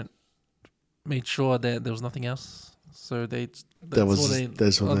parent made sure that there was nothing else. So that's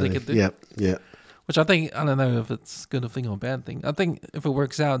all they could do. Yeah. Which I think, I don't know if it's a good thing or a bad thing. I think if it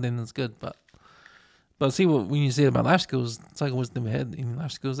works out, then it's good. But see, when you say about life skills, Tiger Woods never had any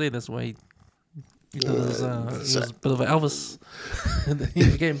life skills there. That's why he was a bit of an Elvis. He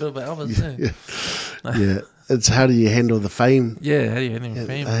became a bit of an Elvis. Yeah. It's how do you handle the fame? Yeah, how do you handle the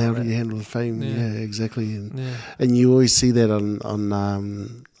fame? How do you handle the fame? Yeah, exactly. And you always see that on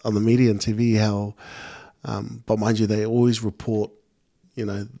the media and TV, how, but mind you, they always report,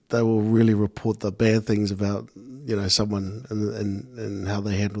 they will really report the bad things about, someone and how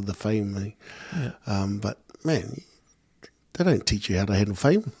they handle the fame. But man, they don't teach you how to handle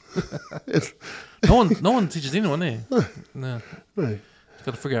fame. No one teaches anyone, eh? No. You've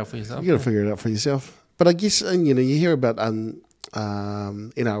got to figure it out for yourself. You got to figure it out for yourself. But I guess, you hear about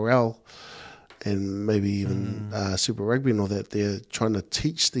NRL and maybe even Super Rugby and all that. They're trying to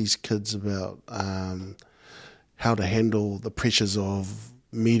teach these kids about how to handle the pressures of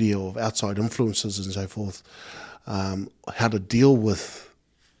media, of outside influences and so forth, how to deal with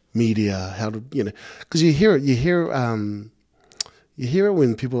media, how to, because you hear it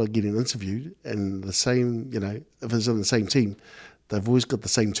when people are getting interviewed, and the same, if it's in the same team, they've always got the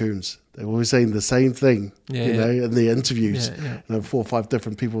same terms. They're always saying the same thing, in the interviews. 4 or 5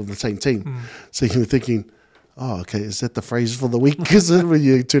 different people in the same team. So you're thinking, oh, okay, is that the phrase for the week? Is it when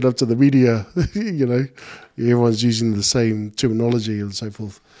you turn up to the media, everyone's using the same terminology and so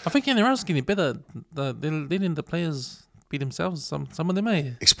forth. I think NRL's getting better. They're letting the players be themselves. Some of them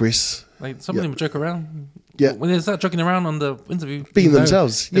may express. Like some of them joke around. Yeah. When they start joking around on the interview, being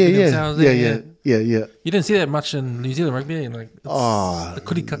themselves. Yeah. You didn't see that much in New Zealand rugby. Like the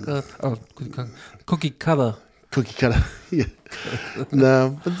cookie cutter. Cookie cutter. Yeah.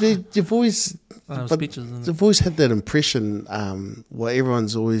 No, but they've always. Speeches. They've always had that impression. Well,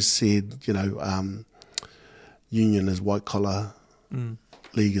 everyone's always said, union is white collar,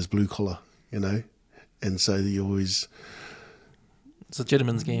 league is blue collar. And so you always. It's a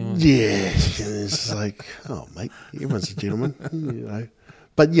gentleman's game. Yeah, it's like, oh, mate, everyone's a gentleman,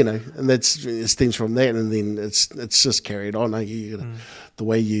 But, and it stems from that, and then it's just carried on. The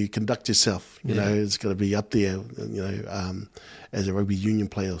way you conduct yourself, it's got to be up there, as a rugby union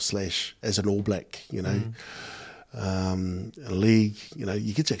player / as an All Black, a league,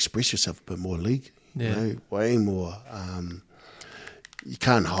 you get to express yourself a bit more in league, way more. You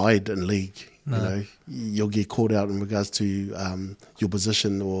can't hide in league. No. You'll get caught out in regards to your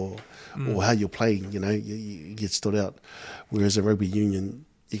position or how you're playing. You get stood out. Whereas in rugby union,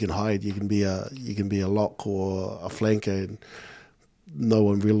 you can hide. You can be a lock or a flanker, and no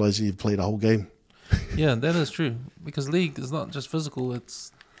one realises you've played a whole game. Yeah, that is true. Because league is not just physical;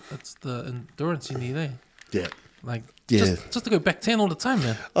 it's the endurance you need. Just to go back 10 all the time,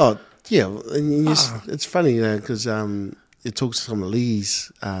 man. Oh yeah, and it's funny, because it talks to some of the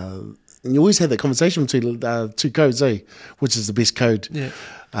leagues. And you always have that conversation between 2 codes, which is the best code. Yeah.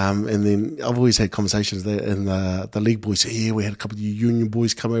 And then I've always had conversations there, and the league boys say, we had a couple of union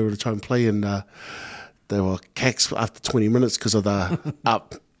boys come over to try and play, and they were cacks after 20 minutes because of the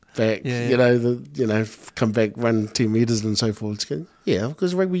up back, come back, run 10 metres and so forth. Yeah,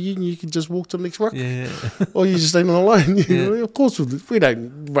 because rugby union, you can just walk to the next ruck. Yeah. Or you just stand on the line. Of course, we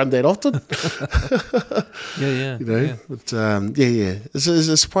don't run that often. Yeah. But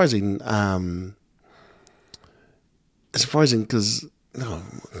it's surprising. It's surprising because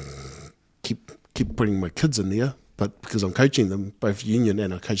keep putting my kids in there, but because I'm coaching them, both union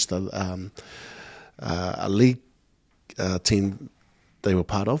and I coached a league team they were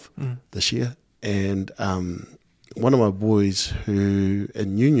part of this year, and one of my boys who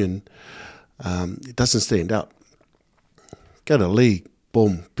in union doesn't stand out. Go to league,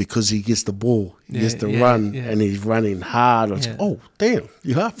 boom, because he gets the ball, he gets to run, and he's running hard. Like, oh, damn,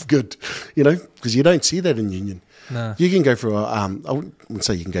 you are good, because you don't see that in union. No. You can go through I wouldn't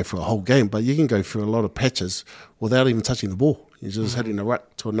say you can go through a whole game, but you can go through a lot of patches without even touching the ball. You're just hitting a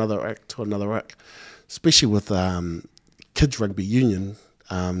ruck to another ruck to another ruck. Especially with kids rugby union,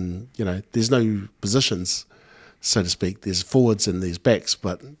 there's no positions, so to speak. There's forwards and there's backs,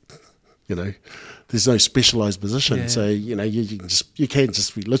 but there's no specialised position. Yeah. So you can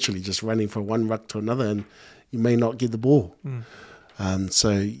just be literally just running from one ruck to another, and you may not get the ball.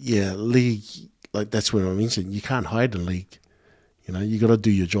 League, like that's what I mentioned. You can't hide in league. You got to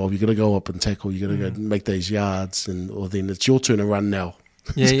do your job. You got to go up and tackle. You got to go make those yards, or then it's your turn to run now.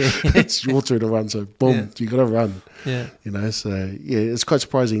 It's your turn to run. So boom, you got to run. Yeah. So it's quite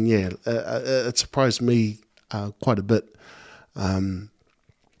surprising. It surprised me quite a bit.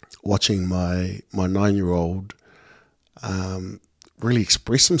 Watching my 9-year-old really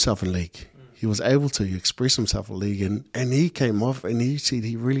express himself in league. He was able to express himself in league, and he came off and he said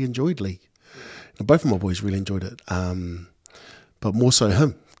he really enjoyed league. And both of my boys really enjoyed it, but more so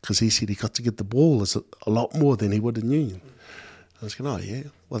him, because he said he got to get the ball a lot more than he would in union. I was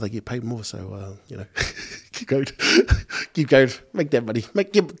going, well, they get paid more, so keep going, make that money,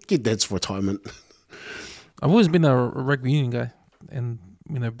 get that's retirement. I've always been a rugby union guy, and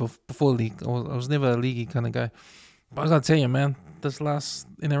before league, I was never a leaguey kind of guy. But I gotta tell you, man, this last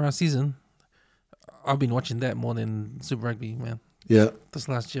NRL season, I've been watching that more than Super Rugby, man. Yeah. This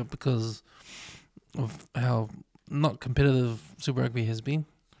last year, because of how not competitive Super Rugby has been.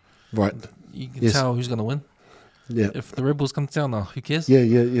 Right. You can tell who's gonna win. Yeah. If the Rebels come to town, who cares?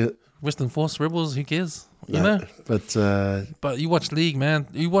 Yeah. Western Force Rebels, who cares? But you watch league, man.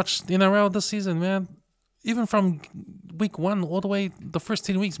 You watch NRL this season, man. Even from week 1 all the way the first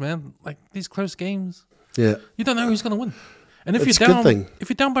 10 weeks, man. Like these close games. Yeah. You don't know who's gonna win. And if it's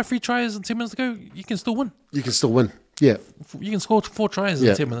you're down by 3 tries and 10 minutes to go, you can still win. You can still win. Yeah. You can score 4 tries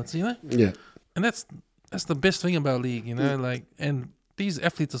in 10 minutes, Yeah. And that's the best thing about league, like, and these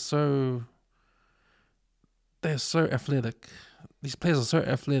athletes are they're so athletic. These players are so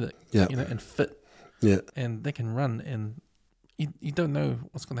athletic, and fit. Yeah. And they can run, and you don't know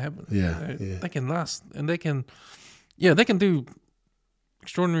what's going to happen. Yeah. They can last, and they can do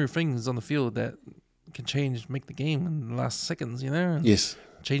extraordinary things on the field that can make the game in the last seconds, and yes,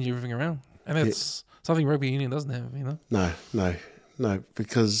 change everything around. And it's something rugby union doesn't have, No,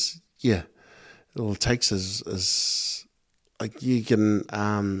 because all it takes is like you can,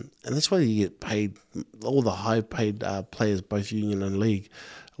 and that's why you get paid. All the high paid players, both union and league,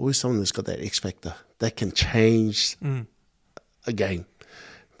 always someone that's got that X factor that can change a game.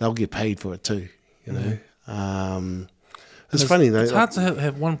 They'll get paid for it too, It's funny though. It's hard to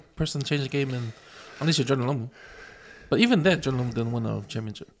have one person change the game, unless you're John Lumbu. But even that, John Lumbu didn't win a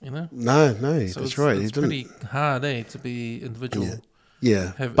championship, No, so that's right. It's pretty hard, to be individual.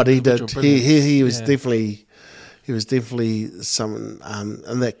 Yeah, but he did. He was definitely. He was definitely someone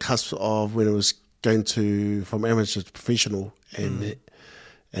on that cusp of when it was going from amateur to professional, and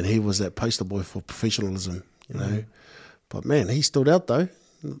he was that poster boy for professionalism, But man, he stood out though,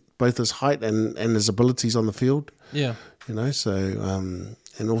 both his height and his abilities on the field. Yeah, So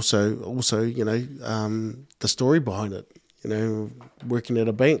and also the story behind it, working at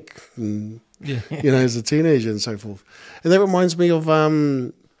a bank, and, as a teenager and so forth, and that reminds me of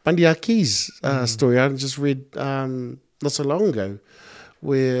Bundy Aki's story I just read not so long ago,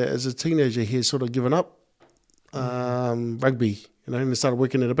 where as a teenager he had sort of given up rugby, and started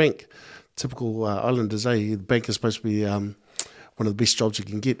working at a bank. Typical Islanders, The bank is supposed to be one of the best jobs you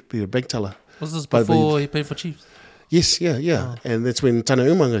can get, be a bank teller. Was this before he played for Chiefs? Yes, yeah. Oh. And that's when Tana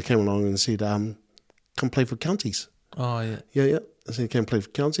Umanga came along and said, come play for counties. Oh, yeah. Yeah. So he came play for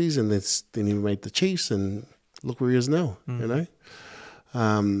counties, and then he made the Chiefs, and look where he is now, But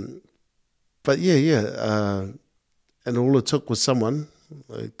and all it took was someone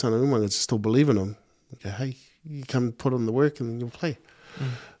like Tana Umanga to still believe in him. Okay, hey, you come put in the work and then you'll play.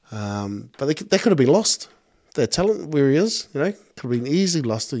 But they could have been lost. their talent where he is. Could have been easily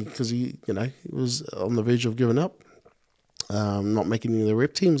lost because he was on the verge of giving up, not making any of the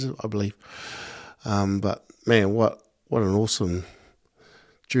rep teams, I believe. But man, what an awesome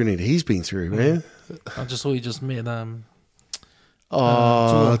journey that he's been through, man. I just saw he just met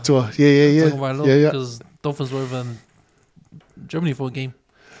Tour. Yeah. Because Dolphins were over in Germany for a game.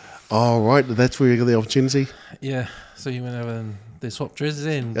 Oh, right. That's where you got the opportunity. Yeah. So you went over and they swapped jerseys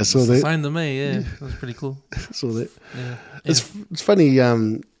and I saw that. Signed them, Yeah. That was pretty cool. I saw that. Yeah. It's funny.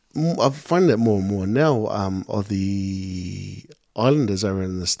 I find that more and more now of the Islanders over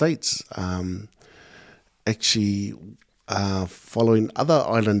in the States actually following other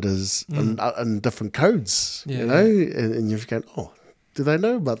Islanders and different codes, and you're going, oh, do they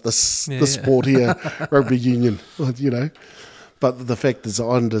know about this sport here, rugby union, But the fact is, the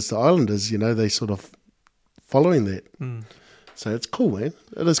Islanders, they sort of following that. So it's cool, man.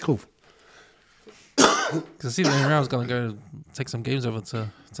 It is cool. Because I see that Aaron going to go take some games over to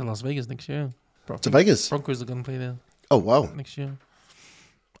Las Vegas next year. To Vegas? Broncos are going to play there. Oh, wow. Next year.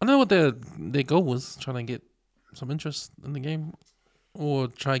 I don't know what their goal was, trying to get some interest in the game or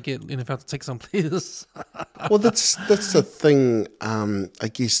try to get NFL to take some players. Well, that's the thing, I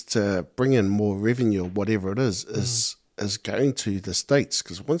guess, to bring in more revenue or whatever it is going to the States.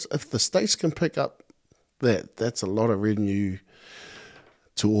 Because if the States can pick up that's a lot of revenue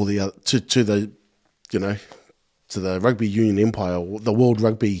to all the other, to the, to the rugby union empire, the world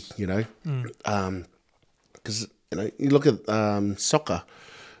rugby, because, you look at soccer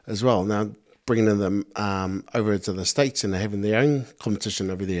as well. Now, bringing them over to the States and they're having their own competition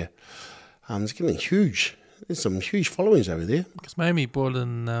over there. It's getting huge. There's some huge followings over there. Because Miami brought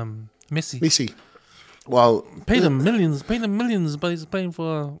in Messi. Well, paid him millions, but he's paying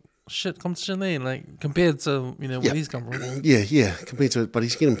for shit competition there, like compared to where he's come from. Yeah, compared to it, but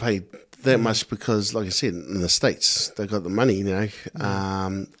he's getting paid that much because, like I said, in the States they've got the money, and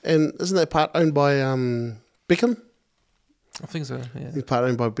isn't that part owned by Beckham? I think so. Yeah, it's part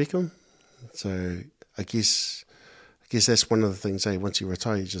owned by Beckham. So I guess that's one of the things. Once you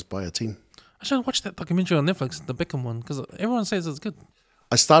retire, you just buy a team. I should watch that documentary on Netflix, the Beckham one, because everyone says it's good.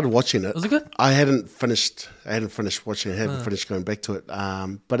 I started watching it. Was it good? I hadn't finished watching it. I hadn't finished going back to it.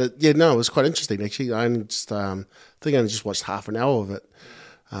 But it was quite interesting actually. I only just think I only just watched half an hour of it.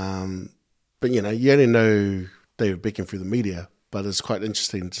 But you only know David Beckham through the media. But it's quite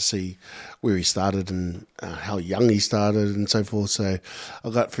interesting to see where he started and how young he started and so forth. So I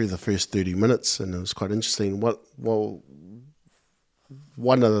got through the first 30 minutes and it was quite interesting. One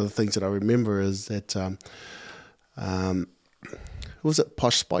of the things that I remember is that, was it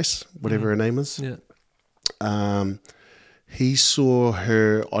Posh Spice, whatever her name is? Yeah. He saw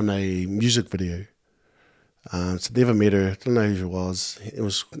her on a music video. So never met her, don't know who she was.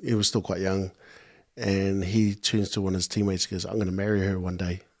 He was still quite young. And he turns to one of his teammates and goes, I'm going to marry her one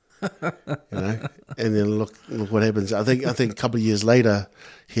day. And then look what happens. I think a couple of years later,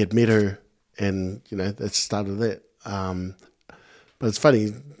 he had met her and, that started that. But it's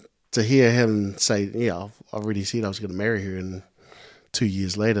funny to hear him say, yeah, I've already said I was going to marry her, and 2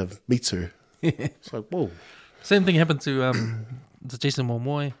 years later meets her. It's like, whoa. Same thing happened to Jason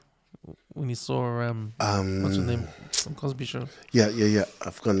Momoa when he saw, what's her name? Some Cosby Show. Yeah.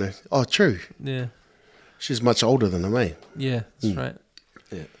 I've forgotten her. Oh, true. Yeah. She's much older than him, eh? Yeah, that's right.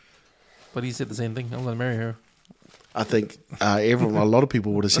 Yeah. But he said the same thing. I'm going to marry her. I think a lot of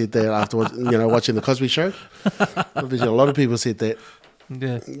people would have said that after watching the Cosby Show. A lot of people said that.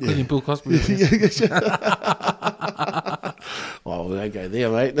 Yeah, including Bill Cosby. Oh, we won't go there,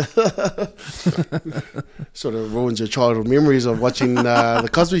 mate. Sort of ruins your childhood memories of watching the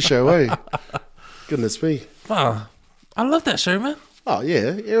Cosby Show, eh? Goodness me. Wow. I love that show, man. Oh, yeah.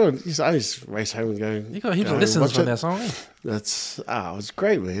 Everyone, I just race home and go. You got heaps of listens from that song, eh? It was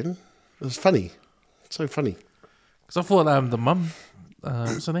great, man. It was funny. So funny. Because I thought the mum,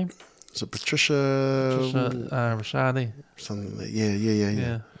 what's her name? Is it Patricia? Rashad, eh? Something like that.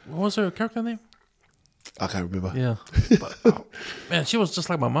 Yeah. What was her character name? I can't remember. Yeah. But, man, she was just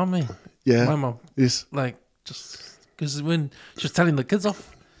like my mum, eh? Yeah. My mum. Yes. Like, just, because when she was telling the kids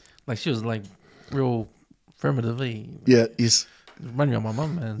off, like, she was like real affirmative, eh? Yeah, yes. Reminded me of my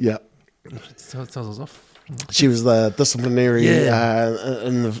mum, man. Yeah. She tells us off. She was the disciplinary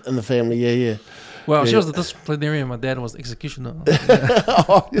in the family, yeah. Well, she was the disciplinarian. My dad was the executioner.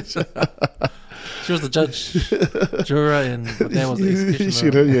 Oh, yes. She was the judge, juror, and my dad was the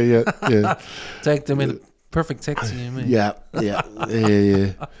executioner. Yeah. Tag team, made a perfect tag team. Yeah.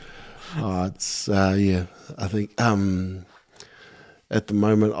 Oh, it's I think At the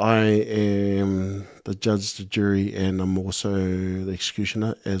moment, I am the judge, the jury, and I'm also the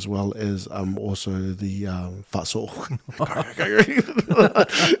executioner, as well as I'm also the whatsaw.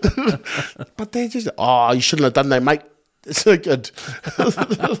 But they just, you shouldn't have done that, mate. It's so good.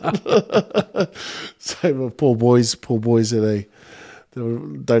 So my poor boys, they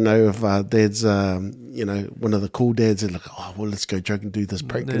don't know if dad's, one of the cool dads. They're like, let's go joke and do this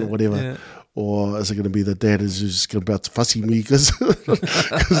prank or whatever. Yeah. Or is it going to be the dad who's just about to fussy me because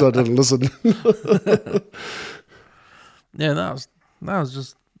I didn't listen? Yeah, that was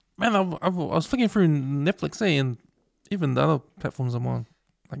just, man, I was flicking through Netflix, and even the other platforms I'm on,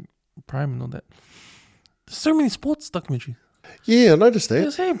 like Prime and all that. There's so many sports documentaries. Yeah, I noticed that.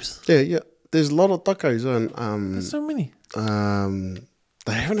 There's heaps. Yeah. There's a lot of docos on. There's so many.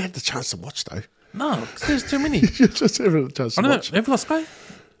 They haven't had the chance to watch though. No, 'cause there's too many. You just haven't had the chance I to don't know. watch. Have you got Sky?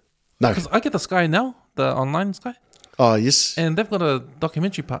 No. Because I get the Sky now, the online Sky, Oh yes. and they've got a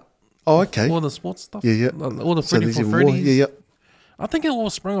documentary part. Oh okay. All the sports stuff. Yeah. All the So Freddy there's for even more. Freddy's. Yeah. I think it all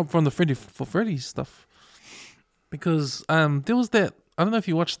sprung up from the Freddy for Freddy's stuff. Because there was that, I don't know if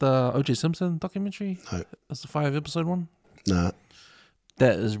you watched the O.J. Simpson documentary. No. It's the 5-episode one. Nah.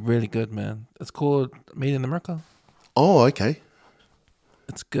 That is really good, man. It's called Made in America. Oh okay.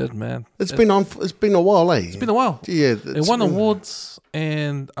 It's good, man. It's been a while, eh? It's been a while. Yeah. It won awards,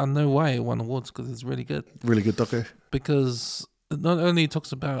 and I know why it won awards, because it's really good. Really good doco. Because it not only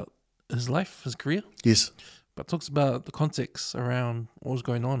talks about his life, his career, Yes. but talks about the context around what was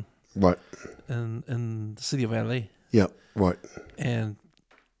going on Right. in the city of LA. Yeah. Right. And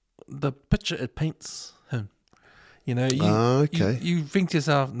the picture it paints him. You know, Okay. you think to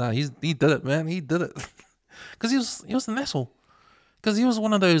yourself, nah, he did it, man. He did it. Because he was an asshole. Because he was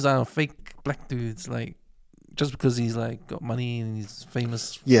one of those fake black dudes, like, just because he's like got money and he's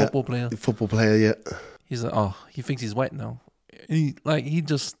famous football player. Football player, yeah. He's like, he thinks he's white now. He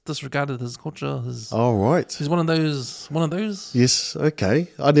just disregarded his culture. Oh right. He's one of those. Yes. Okay.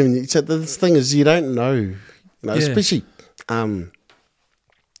 I didn't even. So the thing is, you don't know. Especially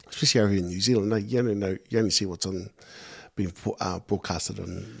over in New Zealand. No, you don't know. You only see what's being broadcasted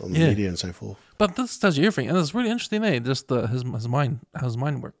on the media and so forth. But this tells you everything, and it's really interesting. Just his mind, how his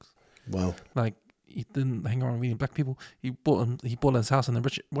mind works. Wow. Like, he didn't hang around meeting black people. He bought his house in the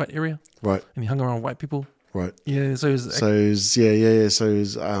rich white area. Right. And he hung around white people. Right. Yeah. So he's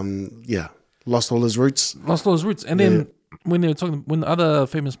lost all his roots. And then when the other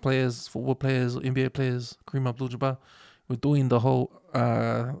famous players, football players, NBA players, Kareem Abdul-Jabbar, were doing the whole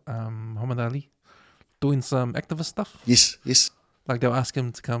Muhammad Ali, doing some activist stuff. Yes. Like, they'll ask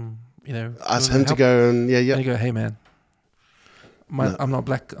him to come, Ask him to go and And he go, hey man, I'm not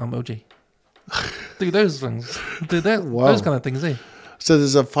black, I'm OJ. Do those things. Those kind of things, eh? So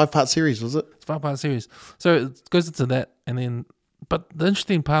there's a 5-part series, was it? It's a 5-part series. So it goes into that, and then, but the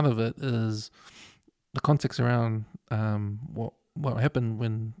interesting part of it is the context around what happened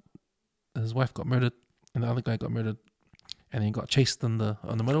when his wife got murdered and the other guy got murdered, and he got chased on the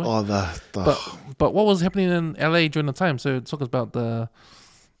motorway. Oh, But what was happening in LA during the time? So it talks about the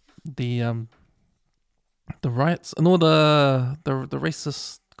riots and all the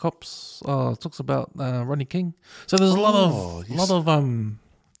racist cops. It talks about Rodney King. So there's a lot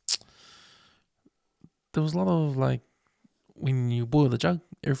of like, when you boil the jug,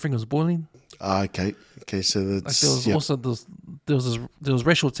 everything was boiling. Okay. So that's there was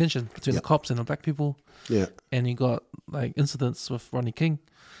racial tension between the cops and the black people. Yeah. And you got like incidents with Rodney King.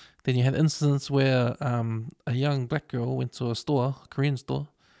 Then you had incidents where a young black girl went to a Korean store,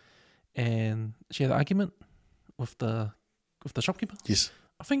 and she had an argument with the shopkeeper. Yes.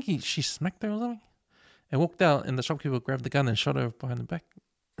 I think she smacked her or something, and walked out, and the shopkeeper grabbed the gun and shot her behind the back,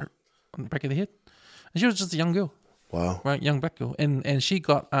 on the back of the head. And she was just a young girl. Wow. Right, young black girl, and she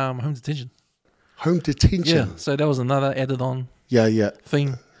got home detention. Home detention. Yeah. So that was another added on. Yeah.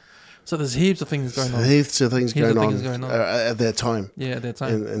 Thing. So there's heaps of things going on. Heaps of things going on at that time. Yeah, at that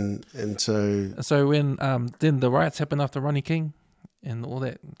time. And so. So when then the riots happened after Rodney King, and all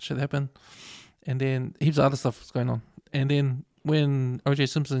that shit happened, and then heaps of other stuff was going on, and then when O.J.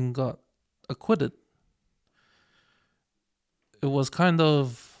 Simpson got acquitted, it was kind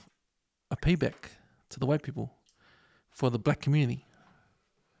of a payback to the white people for the black community.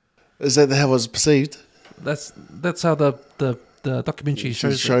 Is that how it was perceived? That's how the documentary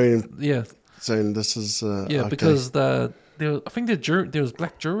shows showing. Yeah. Saying this is okay. Because I think there was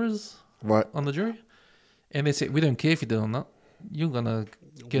black jurors right on the jury, and they said, we don't care if you did or not, you're gonna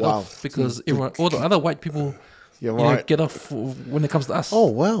get Wow. off, because all the other white people get off when it comes to us. Oh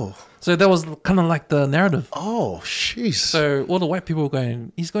wow. So that was kind of like the narrative. Oh jeez. So all the white people were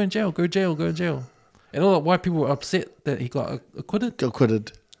going, he's going to jail, go jail, go jail. And all the white people were upset that he got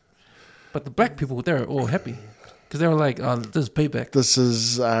acquitted. But the black people, they were all happy. Because they were like, oh, this is payback. This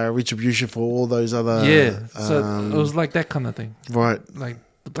is retribution for all those other... Yeah, so it was like that kind of thing. Right. Like,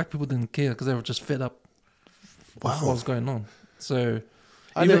 the black people didn't care because they were just fed up with what was going on. So,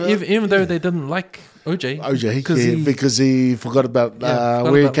 even though they didn't like OJ, because he forgot about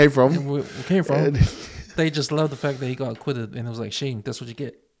where he came from. They just loved the fact that he got acquitted, and it was like, shame, that's what you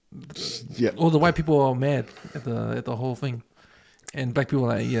get. Yeah. All the white people are mad at the whole thing. And black people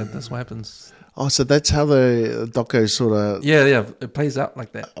are like, yeah, that's what happens. Oh, so that's how the doco sort of... Yeah, it plays out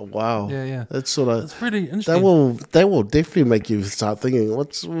like that. Wow. Yeah. That's sort of... It's pretty interesting. That will definitely make you start thinking,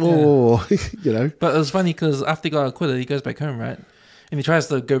 what's... Oh, you know? But it was funny because after he got acquitted, he goes back home, right? And he tries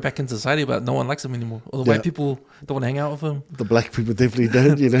to go back into society, but no one likes him anymore. All the white people don't want to hang out with him. The black people definitely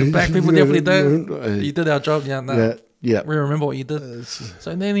don't, you know? The black people definitely don't. You did our job, we remember what you did.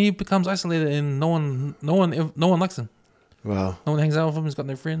 So then he becomes isolated, and no one likes him. Wow. No one hangs out with him. He's got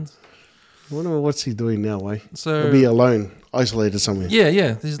no friends. I wonder what's he doing now, So he'll be alone, isolated somewhere.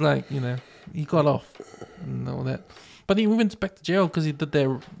 Yeah. He's like, he got off and all that. But he went back to jail because he did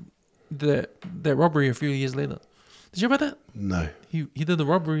that robbery a few years later. Did you hear about that? No. He did the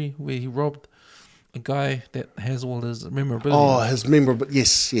robbery where he robbed a guy that has all his memorability. Oh, his memorability.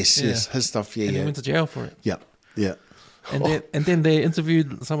 Yes. His stuff, And he went to jail for it. Yeah. And then they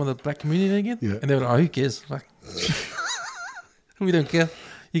interviewed some of the black community again. Yeah. And they were like, oh, who cares? Like, we don't care.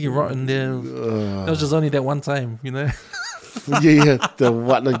 You can rot in there. That was just only that one time, the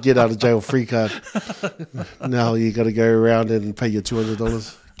what to get out of jail free card. Now you got to go around and pay your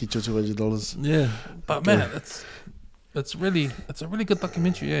 $200. Get your $200. Yeah, but man, it's a really good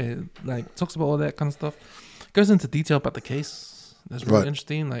documentary. Yeah, like talks about all that kind of stuff. Goes into detail about the case. That's really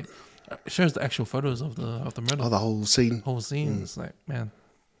interesting. Like, it shows the actual photos of the murder. Oh, the whole scene. It's like, man.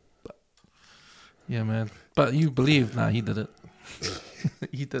 Man. But you believe, he did it.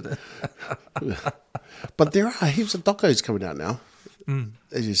 He did it. But there are heaps of docos coming out now.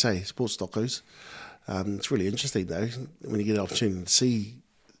 As you say, sports docos. It's really interesting though when you get an opportunity to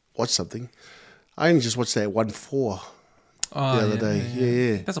watch something. I only just watched that 1-4 the other day.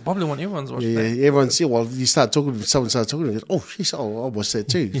 Yeah. That's a popular one. Everyone's watching that. Everyone's you start talking, someone starts talking and goes, oh, she's I'll watch that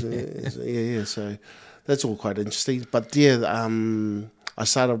too. So that's all quite interesting. But I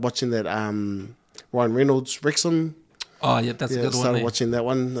started watching that Ryan Reynolds Wrexham. Oh yeah, that's a good one. I started watching that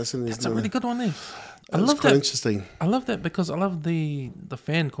one. That's a really good one. I love that. Interesting. I love that because I love the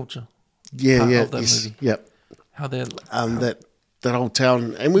fan culture. Of that movie. Yep. How they that whole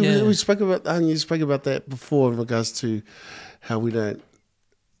town, and we spoke about you spoke about that before in regards to how we don't,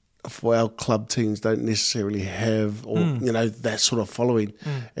 for our club teams, don't necessarily have that sort of following,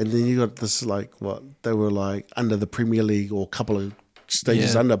 and then you got this like what they were like under the Premier League or a couple of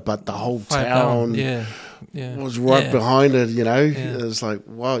stages under, but the whole town was right behind it. It was like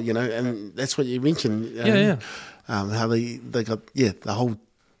wow, and that's what you mentioned. How they got the whole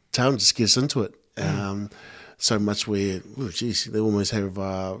town just gets into it. So much where, they almost have,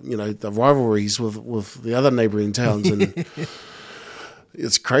 the rivalries with the other neighbouring towns, and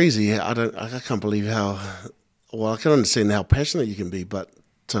it's crazy. I can't believe how. Well, I can understand how passionate you can be, but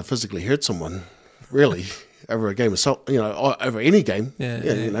to physically hurt someone, really, over a game of over any game.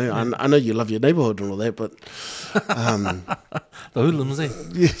 I know you love your neighbourhood and all that, but the hoodlums, the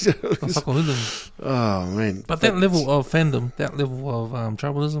soccer hoodlums. Oh man! But that level of fandom, that level of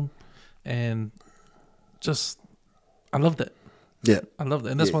tribalism, and just, I love that. Yeah. I love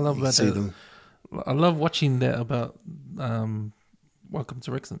that. And that's what I love about that. I love watching that about Welcome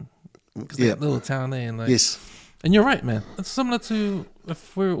to Wrexham. Because that little town there. And and you're right, man. It's similar to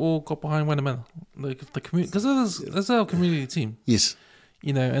if we all got behind one another. Like if the community, because that's our community team. Yes.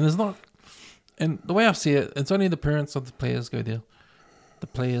 And it's not, and the way I see it, it's only the parents of the players go there. The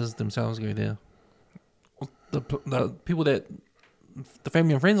players themselves go there. The people that, the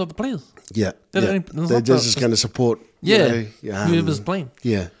family and friends of the players. Yeah. They're just going to support. Whoever's playing.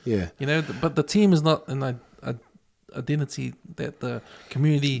 Yeah. But the team is not an identity that the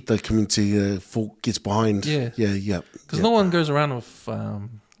community gets behind. Yeah. Because no one goes around with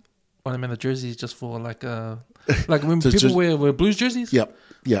ornamental jerseys just for like when people wear Blues jerseys. Yep.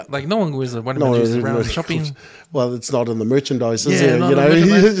 Yeah. Like no one wears a ornamental jersey around shopping. Well, it's not in the merchandise, is it?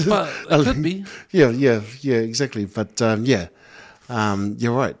 But it could be. Yeah, exactly. But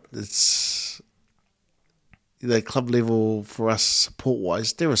you're right. It's the club level for us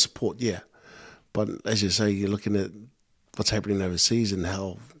support-wise. They're a support, but as you say, you're looking at what's happening overseas and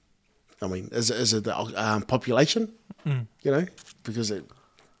how. I mean, is it the population? Because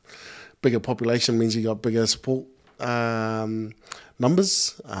bigger population means you got bigger support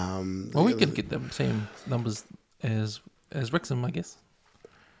numbers. Well, we could get the same numbers as Wrexham, I guess.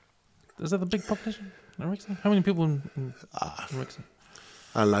 Is that the big population in Wrexham? How many people in Wrexham?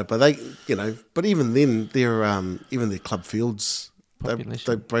 I don't know, but but even then, even their club fields,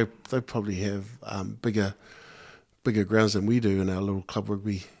 they probably have bigger grounds than we do in our little club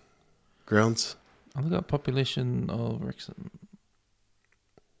rugby grounds. I've got population of Wrexham.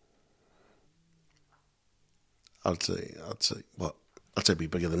 I'd say what? I'd say it'd be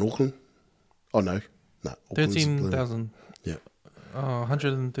bigger than Auckland. Oh no. 13,000. Yeah.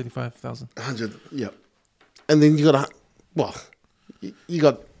 135,000. 100. Yeah. And then you got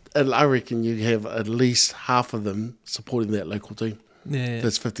I reckon you have at least half of them supporting that local team. Yeah.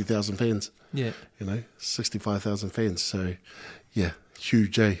 That's 50,000 fans. Yeah. 65,000 fans. So, yeah,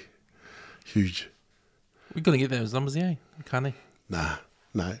 huge, eh? Huge. We're going to get those numbers, yeah? Can't we? No.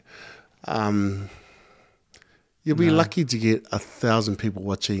 You'll be lucky to get 1,000 people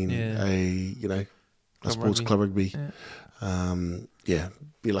watching a sports club rugby. Yeah.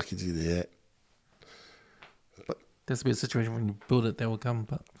 Be lucky to do that. But there's to be a situation when you build it, they will come,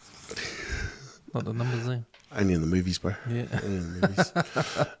 but not the numbers there. Only in the movies, bro. Yeah. Only in the movies.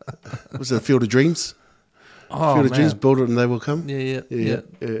 Was it Field of Dreams? Oh, Field of Dreams, build it and they will come? Yeah.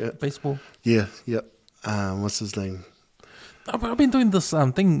 Baseball. Yeah. What's his name? I've been doing this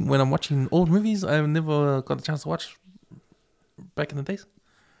thing when I'm watching old movies I've never got a chance to watch back in the days.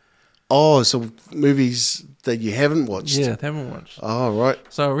 Oh, so movies that you haven't watched? Yeah, haven't watched. Oh, right.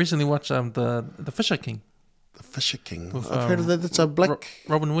 So I recently watched the Fisher King. The Fisher King. With, I've heard of that. That's a black...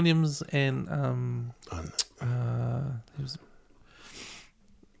 Robin Williams and... he was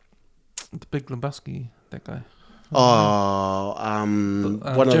the Big Lebowski, that guy. One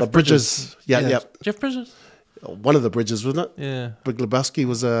of the Bridges. Yeah. Jeff Bridges. One of the Bridges, wasn't it? Yeah. Big Lebowski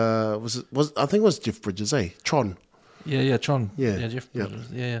was I think it was Jeff Bridges, eh? Tron. Yeah, Tron. Yeah, Jeff Bridges.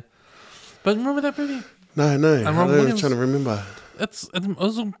 Yeah. But remember that movie? No. I'm trying to remember. I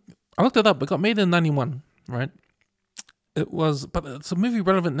looked it up. It got made in 91, right? But it's a movie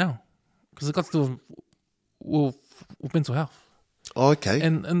relevant now because it got to do with mental health. Oh, okay.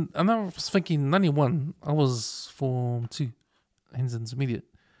 And I was thinking 91. I was Form 2, Hens Intermediate,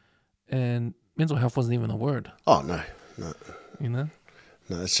 and mental health wasn't even a word. Oh no. No,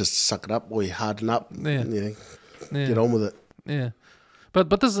 it's just suck it up or you harden up. Yeah. Get on with it. Yeah. But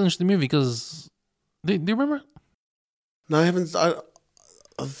this is an interesting movie because do you remember it? No, I haven't. I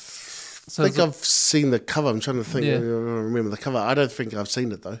think I've seen the cover. I'm trying to think. Yeah. I remember the cover. I don't think I've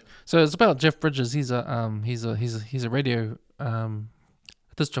seen it though. So it's about Jeff Bridges. He's a radio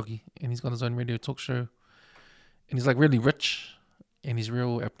disc jockey, and he's got his own radio talk show, and he's like really rich, and he's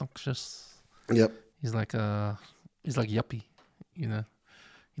real obnoxious. Yep. He's like yuppie, He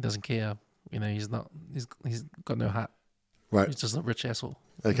doesn't care. He's got no heart. Right. He's just a rich asshole.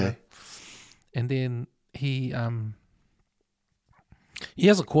 Okay. And then he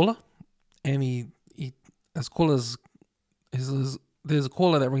has a caller, and he as callers there's a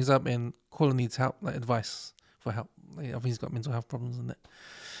caller that rings up, and caller needs help, like advice for help. Like, I think he's got mental health problems and that.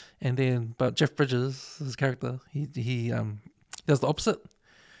 And then, but Jeff Bridges, his character, he does the opposite.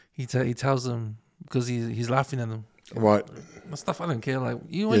 He tells him because he's laughing at him. Right. Stuff I don't care. Like,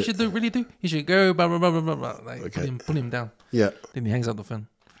 you know what you should do? You should go blah blah blah blah blah. Like, okay. Put him down. Yeah. Then he hangs up the phone.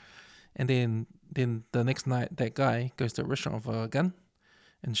 And then the next night, that guy goes to a restaurant with a gun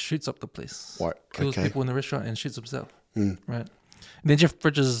and shoots up the place. Right. Kills people in the restaurant and shoots himself. Mm. Right. And then Jeff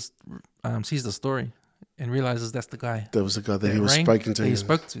Bridges sees the story and realizes that's the guy. That was the guy that he was speaking to. He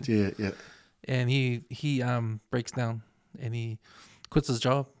spoke to. Yeah. And he breaks down and he quits his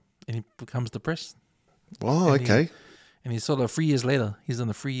job and he becomes depressed. Oh, and okay. And he's sort of 3 years later. He's in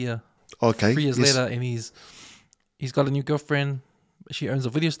the 3 year. Okay. 3 years later, and he's got a new girlfriend. She owns a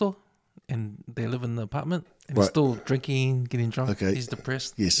video store, and they live in the apartment. And he's still drinking, getting drunk. Okay. He's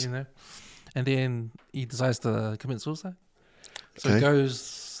depressed. Yes. And then he decides to commit suicide. So okay.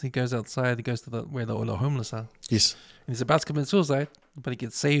 he goes outside. He goes to where all the homeless are. Yes. And he's about to commit suicide, but he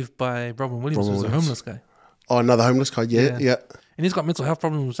gets saved by Robin Williams, who's a homeless guy. Oh, another homeless guy. Yeah. And he's got mental health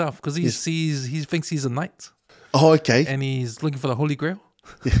problems himself because he thinks he's a knight. Oh, okay. And he's looking for the Holy Grail.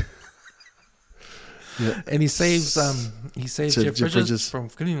 Yeah. And he saves Jeff Bridges from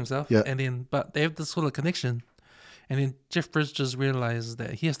killing himself. Yeah. And then, but they have this sort of connection. And then Jeff Bridges realizes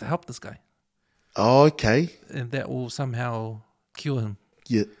that he has to help this guy. Oh, okay. And that will somehow cure him.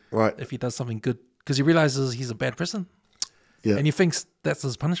 Yeah. Right. If he does something good, because he realizes he's a bad person. Yeah. And he thinks that's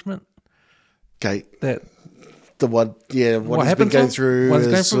his punishment. Okay. That. What he's been going through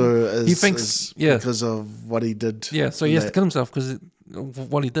he thinks because of what he did. Yeah, so he has to kill himself because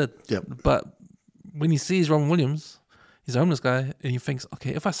of what he did. Yep. But when he sees Robin Williams, he's a homeless guy, and he thinks,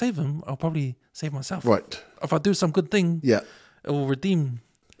 okay, if I save him, I'll probably save myself. Right. If I do some good thing, Yeah. it will redeem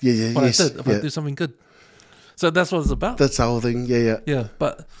Yeah. what Yes. I did. If I do something good. So that's what it's about. That's the whole thing. Yeah. Yeah,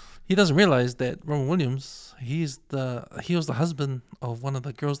 but he doesn't realize that Robin Williams, he was the husband of one of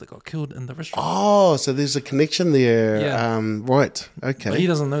the girls that got killed in the restaurant. Oh, so there's a connection there. Yeah. Right. Okay. But he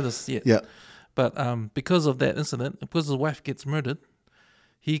doesn't know this yet. Yeah. But because of that incident, because his wife gets murdered,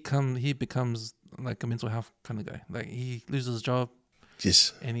 he becomes like a mental health kind of guy. Like he loses his job.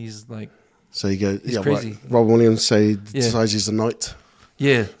 Yes. And he's like, so you go, he's crazy. Right. Robin Williams decides he's a knight.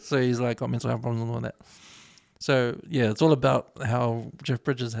 Yeah. So he's like got mental health problems and all that. So yeah, it's all about how Jeff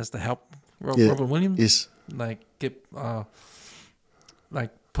Bridges has to help Robin Williams. Yes. Like get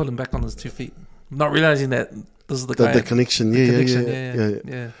put him back on his 2 feet. Not realizing that this is the guy. The connection.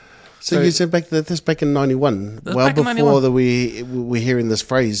 Yeah. So you said that's back in 91. Well before 91. That we're hearing this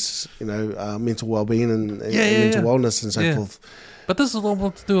phrase, mental well-being and mental wellness and so forth. But this is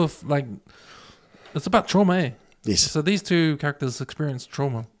all to do with it's about trauma, eh? Yes. So these two characters experience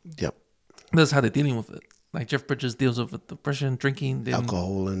trauma. Yep. This is how they're dealing with it. Like Jeff Bridges deals with depression, drinking, then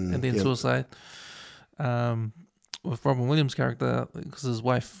alcohol, and then suicide. With Robin Williams' character, because his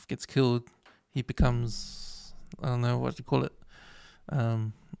wife gets killed, he becomes, I don't know what you call it,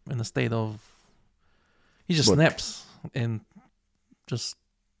 in a state of, he just snaps and just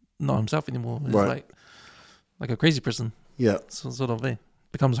not himself anymore. He's like a crazy person. Yeah. So sort of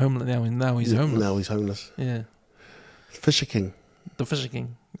becomes homeless now, and now he's homeless. Now he's homeless. Yeah. Fisher King. The Fisher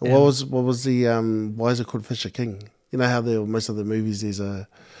King. Yeah. What was the why is it called Fisher King? You know how most of the movies there's the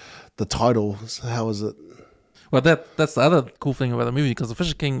title. So how is it? Well, that's the other cool thing about the movie, because the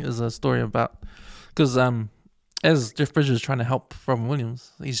Fisher King is a story about, because as Jeff Bridges is trying to help Robin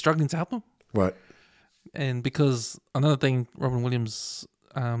Williams, he's struggling to help him. Right. And because another thing, Robin Williams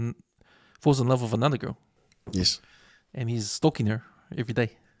falls in love with another girl. Yes. And he's stalking her every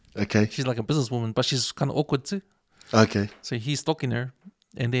day. Okay. She's like a businesswoman, but she's kind of awkward too. Okay. So he's stalking her,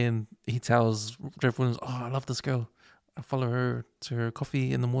 and then he tells Jeff Williams, "Oh, I love this girl. I follow her to her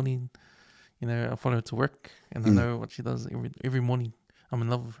coffee in the morning. I follow her to work, and I know what she does every morning. I'm in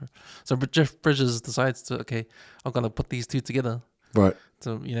love with her." So Jeff Bridges decides to, okay, I'm gonna put these two together, right?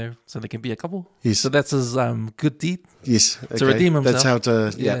 So so they can be a couple. Yes. So that's his good deed. Yes. Okay. To redeem himself. That's how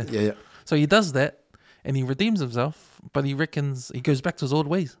to. Yeah. So he does that, and he redeems himself, but he reckons he goes back to his old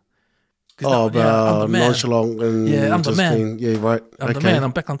ways. I'm the man. Nonchalant and I'm the man. Right. I'm the man.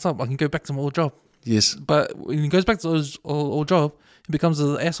 I'm back on top. I can go back to my old job. Yes. But when he goes back to his old job, he becomes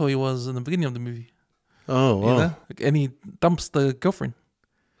the asshole he was in the beginning of the movie. Oh, wow. And he dumps the girlfriend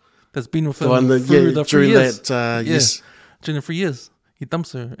that's been with him through the 3 years. Yes. During the 3 years. He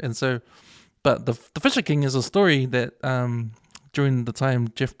dumps her. And so, but the Fisher King is a story that during the time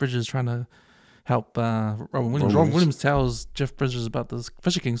Jeff Bridges is trying to help Robin Williams. Robin Williams tells Jeff Bridges about this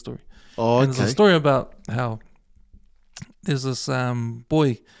Fisher King story. Oh, okay. And it's a story about how there's this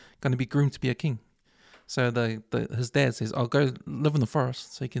boy going to be groomed to be a king. So his dad says, "I'll go live in the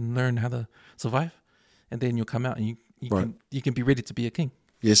forest so you can learn how to survive, and then you'll come out and you can be ready to be a king."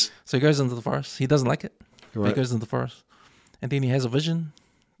 Yes. So he goes into the forest. He doesn't like it. Right. He goes into the forest, and then he has a vision.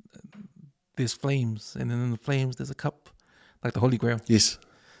 There's flames, and then in the flames there's a cup, like the Holy Grail. Yes.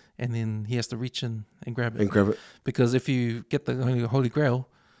 And then he has to reach in and grab it. Because if you get the Holy Grail,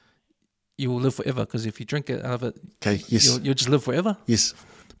 you will live forever. Because if you drink it out of it, you'll just live forever. Yes.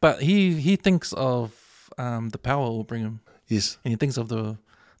 But he thinks of the power it will bring him. Yes. And he thinks of all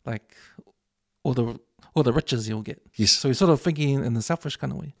the riches he'll get. Yes. So he's sort of thinking in the selfish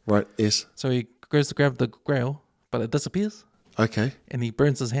kind of way. Right. Yes. So he goes to grab the Grail, but it disappears. Okay. And he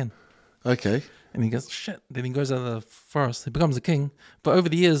burns his hand. Okay. And he goes, shit. Then he goes out of the forest. He becomes a king. But over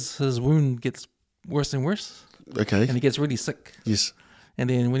the years, his wound gets worse and worse. Okay. And he gets really sick. Yes. And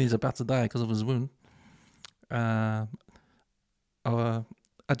then when he's about to die because of his wound, a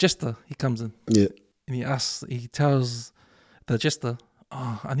jester, he comes in. Yeah. And he tells the jester,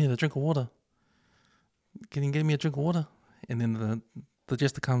 "Oh, I need a drink of water. Can you give me a drink of water?" And then the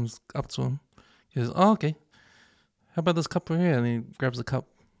jester comes up to him. He goes, "Oh, okay. How about this cup right here?" And he grabs the cup,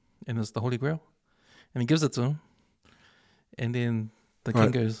 and it's the Holy Grail. And he gives it to him. And then the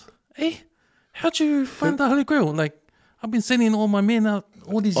king goes, "Hey, how'd you find the Holy Grail? Like, I've been sending all my men out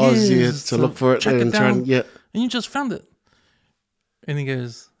all these years to look for it and try and and you just found it." And he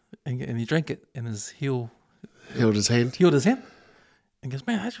goes, and he drank it, and his heel healed his hand. And he goes,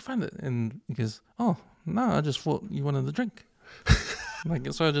 "Man, how'd you find it?" And he goes, "Oh, no, I just thought you wanted a drink."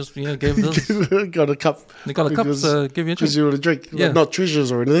 So I just gave this. Got a cup. They got a cup to give you a drink. Because you want a drink. Yeah. Like, not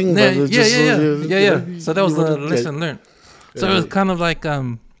treasures or anything. Yeah, but yeah. So that was the lesson learned. So it was kind of like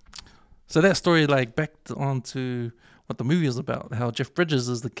So that story like backed onto what the movie is about, how Jeff Bridges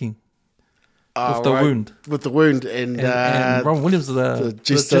is the king. With the wound. With the wound. And Robin Williams the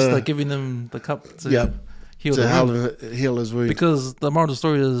jester giving him the cup to heal the wound. Heal his wound. Because the moral of the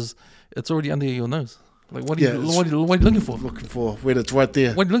story is it's already under your nose. Like, what are you looking for? Looking for when it's right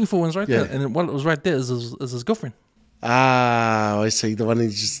there. What are you looking for when it's right there? And what was right there is his girlfriend. Ah, I see. The one he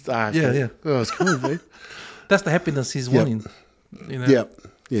just... Yeah. Oh, it's cool, man. That's the happiness he's wanting. You know?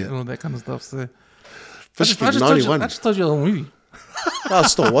 Yeah. And all that kind of stuff. So I just told you the whole movie. I'll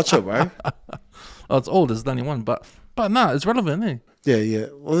still watch it, bro. Oh, it's old. It's 91. But nah, it's relevant, eh? Yeah.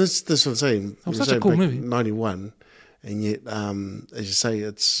 Well, that's what I'm saying. It was such a cool movie. 91. And yet, as you say,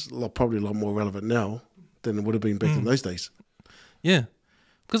 it's probably a lot more relevant now than it would have been back in those days. Yeah.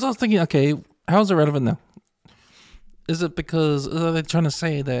 Because I was thinking, okay, how is it relevant now? Is it because are they trying to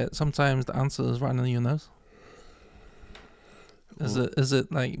say that sometimes the answer is right under your nose? Is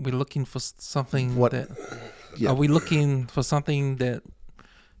it like we're looking for something are we looking for something that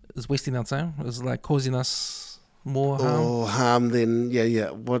is wasting our time? Is like causing us more harm? Or harm than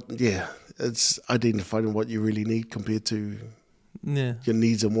it's identifying what you really need compared to your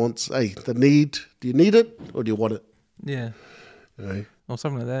needs and wants. Hey, the need, do you need it or do you want it? Yeah. You know? Or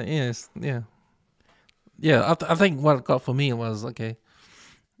something like that. Yeah, I think what it got for me was, okay,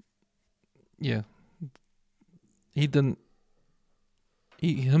 yeah, him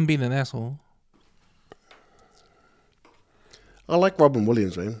being an asshole. I like Robin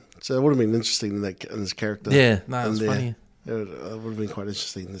Williams, man. So it would have been interesting in his character. Yeah, it's funny. It would have been quite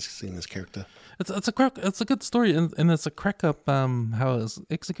interesting seeing his character. It's a good story, and it's a crack up how it's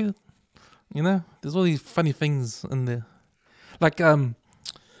executed. You know, there's all these funny things in there, like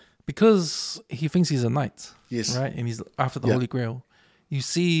because he thinks he's a knight, yes, right, and he's after the Holy Grail. You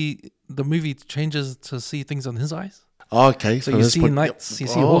see, the movie changes to see things on his eyes. Oh, okay, so you see knights, you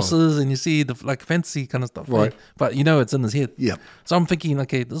see horses, and you see the like fantasy kind of stuff, right? But you know it's in his head. Yeah. So I'm thinking,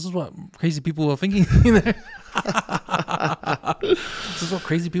 okay, this is what crazy people are thinking. You know, this is what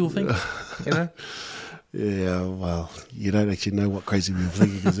crazy people think. You know. Yeah, well, you don't actually know what crazy people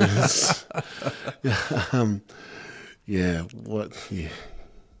think because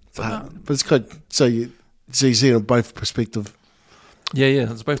but it's good. So you see it on both perspective. Yeah,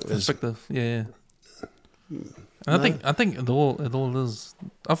 it's both perspective. Yeah. And I think it all is.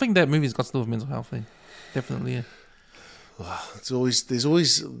 I think that movie's got to do with mental health. Definitely, yeah. There's always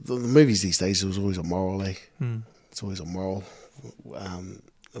the movies these days. There's always a moral, It's always a moral,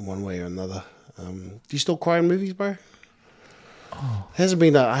 in one way or another. Do you still cry in movies, bro? Oh.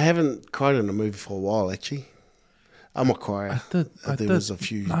 I haven't cried in a movie for a while, actually. I'm a crier. I did. Was a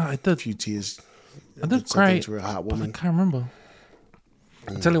few tears. I did cry. To a heartwarming. I can't remember.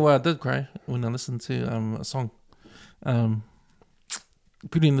 I'll tell you why I did cry when I listened to a song.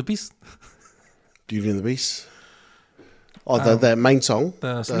 Beauty and the Beast. Beauty and the Beast. Oh, the main song.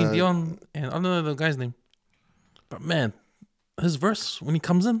 The Celine Dion, and I don't know the guy's name. But man, his verse when he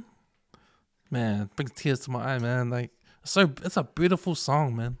comes in, man, brings tears to my eye, man. Like it's a beautiful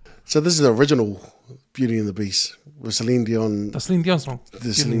song, man. So this is the original Beauty and the Beast with Celine Dion. The Celine Dion song.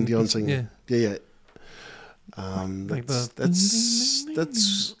 The Celine Dion singing. Yeah. Like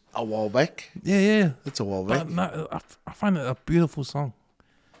that's a while back. Yeah. That's a while back. But no, I find it a beautiful song.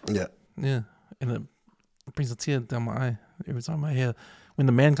 Yeah, and it brings a tear down my eye every time I hear when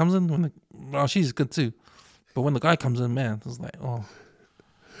the man comes in. She's good too, but when the guy comes in, man, it's like, oh.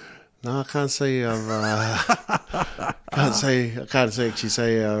 No, I can't say I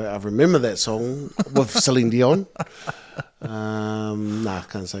remember that song with Celine Dion. I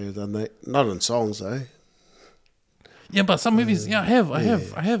can't say I've done that. Not in songs though. Yeah, but some movies, I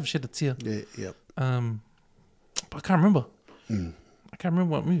have shed a tear. Yeah. But I can't remember. I can't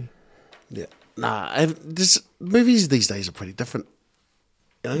remember what movie. Yeah. Movies these days are pretty different.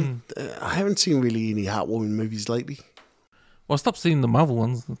 You know, I haven't seen really any heartwarming movies lately. Well, I stopped seeing the Marvel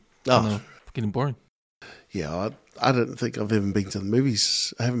ones. Getting boring. Yeah, I don't think I've ever been to the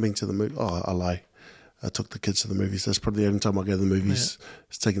movies. I haven't been to the movie. Oh, I lie. I took the kids to the movies. That's probably the only time I go to the movies. Yeah.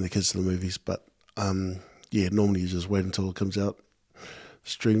 Is taking the kids to the movies. But normally you just wait until it comes out.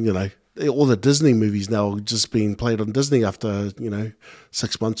 Stream, all the Disney movies now are just being played on Disney after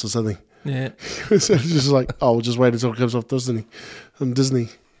 6 months or something. Yeah. So it's just like, we'll just wait until it comes off Disney. On Disney.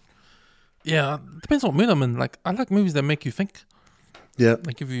 Yeah, depends what mood I'm in. Like, I like movies that make you think. Yeah.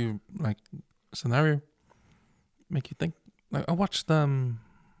 Like, give you like a scenario, make you think. Like, I watched that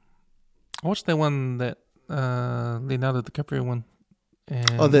one that Leonardo DiCaprio one. And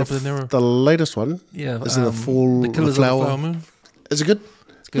the latest one. Yeah. Is it the Killers of the Flower Moon? Is it good?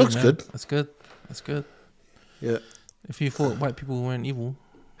 It's good. Looks good. It's good. It's good. Yeah. If you thought white people weren't evil,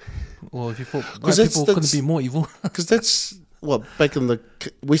 Or if you thought white people couldn't be more evil. Because that's what back in the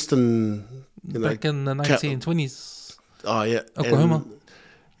Western, back in the 1920s. Oh yeah, Oklahoma.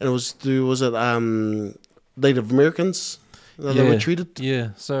 And it was Native Americans that they were treated. Yeah.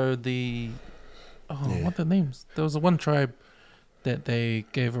 So what are the names? There was one tribe that they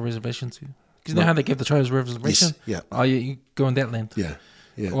gave a reservation to. Because you know how they gave the tribes reservation? Yes, yeah. Oh yeah, you go in that land. Yeah,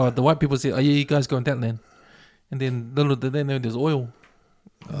 yeah. Well, the white people said, oh yeah, you guys go in that land. And then little did they know there's oil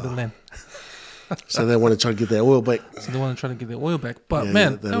in the land. So they want to try to get their oil back. So they want to try to get their oil back. But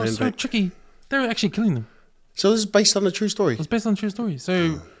man, that was so tricky. They were actually killing them. So this is based on a true story? It was based on a true story.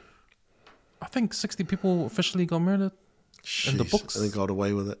 So I think 60 people officially got murdered in the books. And they got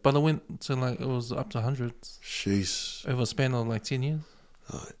away with it. But it went to it was up to hundreds. Jeez. Over a span of 10 years.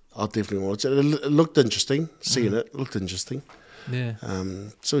 I'll definitely watch it. It looked interesting. Seeing it looked interesting. Yeah.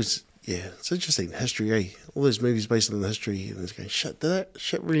 So it's interesting. History, eh? All those movies based on the history, and it's going, shit, did that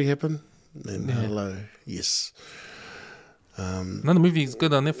shit really happen? And hello, yes. Another movie is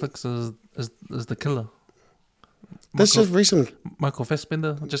good on Netflix is The Killer. That's just recent. Michael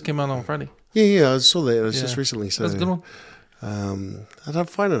Fassbender just came out on Friday. Yeah, I saw that. It was just recently. So that's a good one. I don't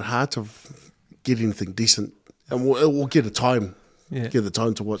find it hard to get anything decent, and we'll get a time. Yeah. Get the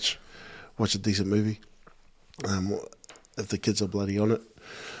time to watch a decent movie. If the kids are bloody on it.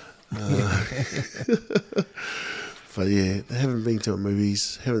 But yeah, I haven't been to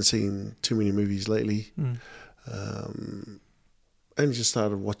movies. Haven't seen too many movies lately. Only just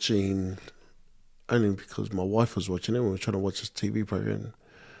started watching, only because my wife was watching it. We were trying to watch this TV program.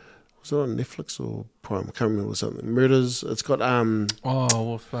 Was it on Netflix or Prime? I can't remember something. Murders. It's got with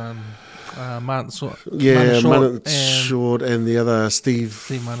Martin Short. Martin Short and the other Steve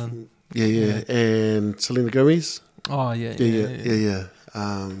Martin. Yeah, and Selena Gomez. Oh yeah.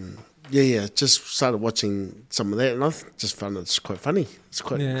 Just started watching some of that, and I just found it's quite funny. It's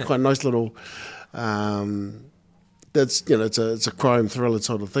quite a nice little. That's it's a crime thriller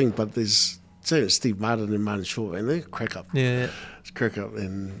sort of thing, but there's Steve Martin and Martin Short, and they crack up. Yeah. Crack up,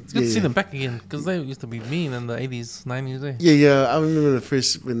 and it's good to see them back again because they used to be mean in the 80s, 90s. Eh? Yeah. I remember when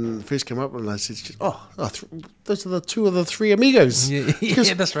it first came up, and I said, those are the two of the three amigos. Yeah,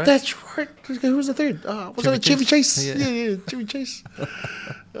 that's right. That's right. Who was the third? Was that Chevy Chase? Yeah, Chevy Chase.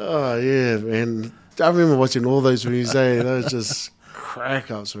 Oh yeah, man. I remember watching all those movies. Those just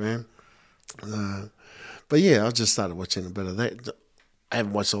crack ups, man. But yeah, I just started watching a bit of that. I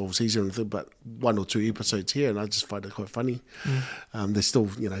haven't watched the whole season or anything, but one or two episodes here, and I just find it quite funny. They're still,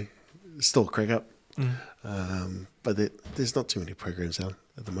 still crack up. But there's not too many programs out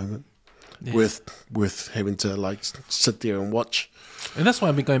at the moment worth having to sit there and watch. And that's why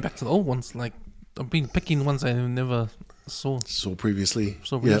I've been going back to the old ones. Like I've been picking ones I never saw previously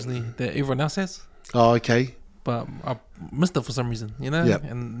that everyone else has. Oh, okay. But I missed it for some reason,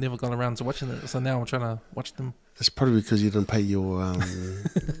 and never got around to watching it. So now I'm trying to watch them. It's probably because you didn't pay your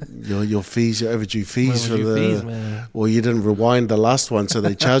your fees, your overdue fees man. Or you didn't rewind the last one, so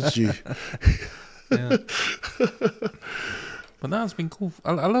they charged you. Yeah. But now it's been cool.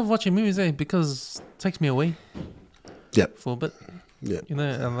 I love watching movies, because it takes me away. Yep. For a bit. Yeah.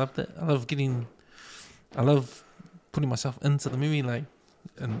 I love that. I love putting myself into the movie, and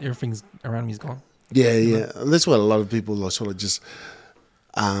everything's around me is gone. Yeah. And that's what a lot of people are sort of just.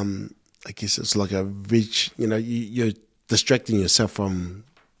 I guess it's like a reach. You're distracting yourself from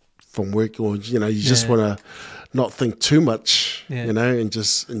work, or you just want to not think too much. And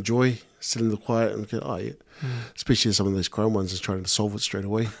just enjoy sitting in the quiet and go, especially some of those crime ones is trying to solve it straight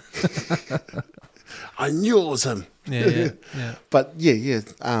away. I knew it was him. Yeah. But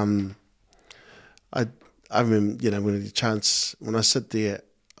I remember, when I sit there,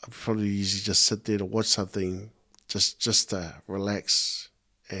 I probably usually just sit there to watch something, just to relax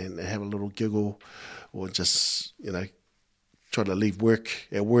and have a little giggle, or just try to leave work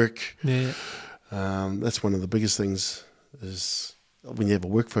at work. Yeah. That's one of the biggest things is when you have a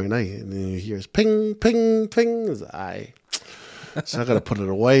work phone, and then you hear it's ping, ping, ping. It's so I got to put it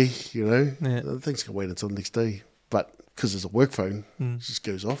away, Things can wait until the next day. But because it's a work phone, it just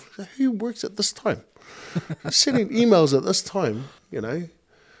goes off. Who works at this time? Sending emails at this time, I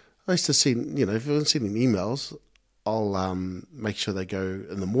used to send, if I'm sending emails, I'll make sure they go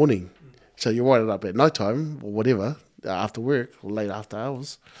in the morning. So you write it up at night time or whatever, after work or late after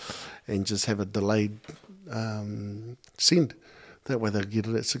hours, and just have a delayed send. That way they'll get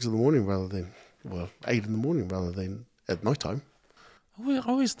it at 6 in the morning 8 in the morning rather than at night time. I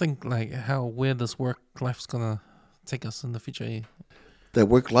always think where this work life's going to take us in the future. That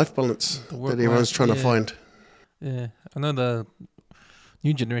work-life balance that everyone's trying to find. Yeah, I know the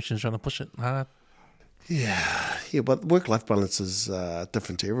new generation is trying to push it hard. Yeah, Yeah, but work-life balance is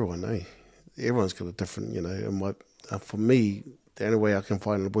different to everyone, eh? Everyone's got a different, and for me, the only way I can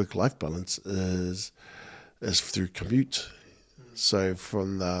find a work-life balance is through commute. So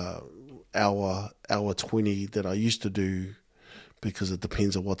from the hour 20 that I used to do, because it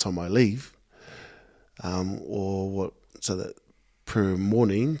depends on what time I leave, so that per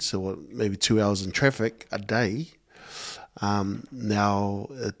morning, maybe 2 hours in traffic a day. Now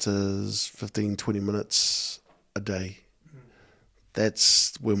it is 15, 20 minutes a day.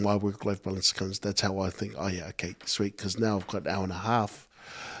 That's when my work-life balance comes. That's how I think, oh yeah, okay, sweet, because now I've got an hour and a half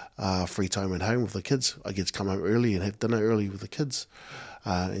free time at home with the kids. I get to come home early and have dinner early with the kids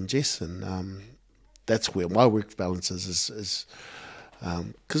and Jess, and that's where my work balance is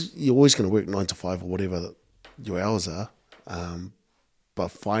because you're always going to work 9 to 5 or whatever your hours are, but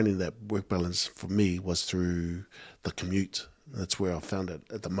finding that work balance for me was through the commute. That's where I found it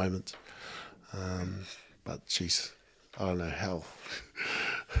at the moment. But geez, I don't know how.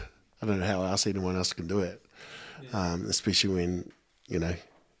 I don't know how else anyone else can do it, especially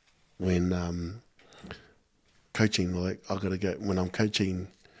when coaching. Like I got to go when I'm coaching.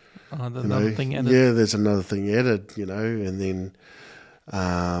 Another thing added. Yeah, there's another thing added. And then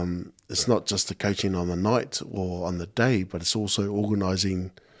it's not just the coaching on the night or on the day, but it's also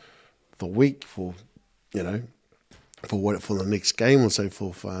organising the week for the next game or so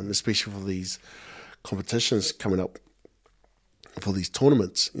forth. Especially for these competitions coming up, for these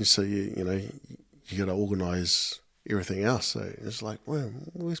tournaments. So you got to organise everything else. So it's like, well,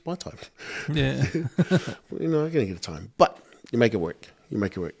 where's my time? Yeah. I'm going to get time, but you make it work.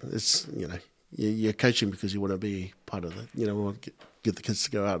 It's you're coaching because you want to be part of it. We want to get the kids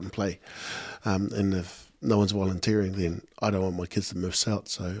to go out and play. And if no one's volunteering, then I don't want my kids to miss out.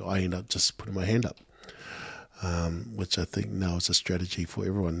 So I end up just putting my hand up, which I think now is a strategy for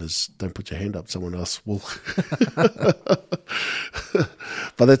everyone: is don't put your hand up, someone else will.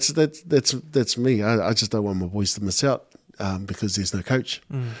 But that's me. I just don't want my boys to miss out because there's no coach.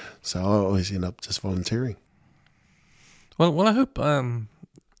 So I always end up just volunteering. Well, I hope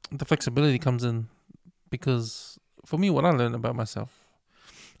the flexibility comes in, because for me, what I learned about myself,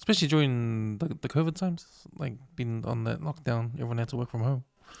 especially during the COVID times, like being on that lockdown, everyone had to work from home.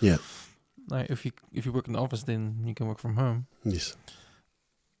 Yeah. Like if you work in the office, then you can work from home. Yes.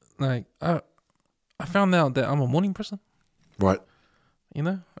 Like I found out that I'm a morning person. Right.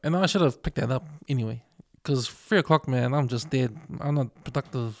 And I should have picked that up anyway, because 3 o'clock, man, I'm just dead. I'm not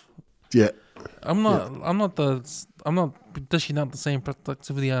productive. Yeah. I'm not dishing out the same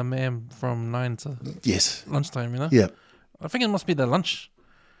productivity I am from 9 to lunchtime. Yeah. I think it must be the lunch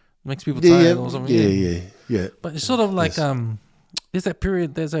makes people tired or something. Yeah. But it's sort of like there's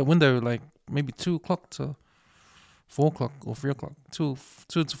that window, like maybe 2 o'clock to 4 o'clock or 3 o'clock, 2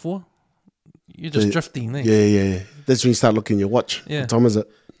 to 4. You're just drifting. Eh? Yeah. That's when you start looking at your watch. Yeah. What time is it?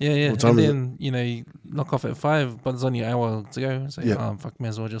 Yeah. And then you knock off at 5, but it's only an hour to go. So fuck, may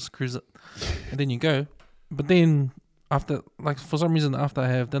as well just cruise it. And then you go. But then after, like, for some reason, after I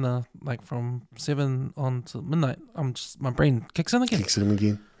have dinner, like from 7 on to midnight, my brain kicks in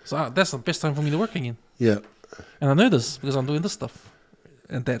again. So that's the best time for me to work again. Yeah. And I know this because I'm doing this stuff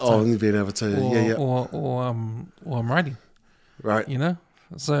at that time. Oh, and being able to, Or I'm writing. Right.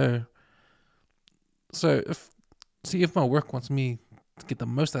 So if my work wants me to get the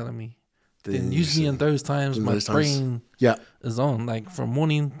most out of me, then usually in those times my brain is on, like from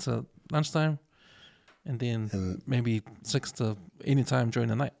morning to lunchtime, and then maybe 6 to any time during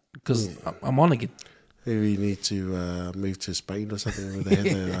the night, because I'm on again. Maybe you need to move to Spain or something where they have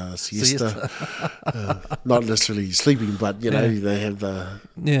the siesta. Not necessarily sleeping, but they have the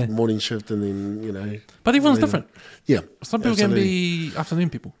morning shift, and then But everyone's different. Yeah, some people can be afternoon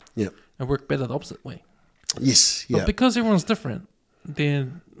people. Yeah, and work better the opposite way. Yes, yeah. But because everyone's different,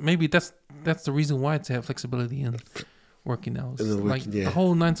 then maybe that's the reason why to have flexibility in working hours. The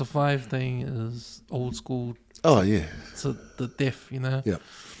whole 9 to 5 thing is old school. Oh yeah, to the death, Yeah.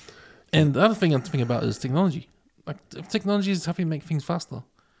 And the other thing I'm thinking about is technology. Like, if technology is helping make things faster,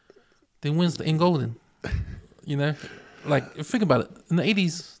 then when's the end goal then? Like, think about it. In the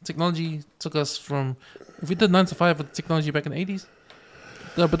 80s, technology took us from, if we did 9 to 5 with technology back in the 80s,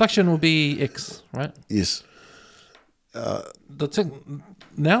 the production would be X, right? Yes.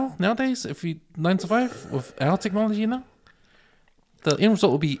 Nowadays, if we 9 to 5 with our technology now, the end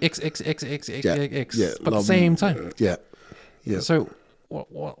result will be X, but at the same time. Yeah. Yeah. So,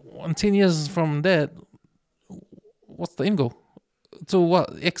 in 10 years from that, what's the end goal? To what?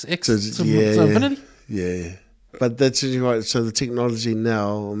 X to infinity? Yeah. But that's right. So the technology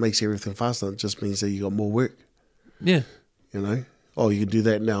now makes everything faster. It just means that you got more work. Yeah. oh, you can do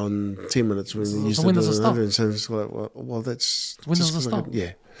that now in 10 minutes. When you used so when to does it stop? So it's like, well, that's When does just it stop?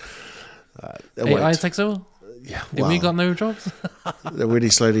 yeah. AI takes over. Yeah, Then we got no jobs. they're really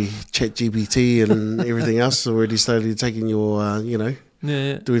slowly ChatGPT and everything else are really slowly taking your,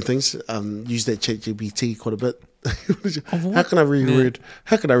 doing things. Use that ChatGPT quite a bit. How can I reword? Yeah.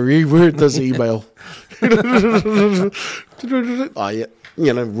 How can I reword this email? Oh yeah,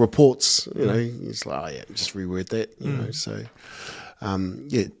 reports. It's like, oh yeah, just reword that. You know, so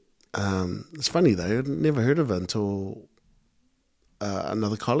it's funny though. I'd never heard of it until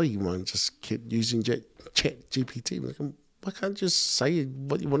another colleague of mine just kept using ChatGPT. Like, why can't you just say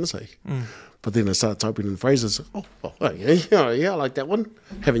what you want to say? But then I started typing in phrases. Yeah, I like that one.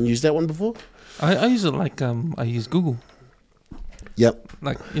 Haven't used that one before. I use it like I use Google. Yep.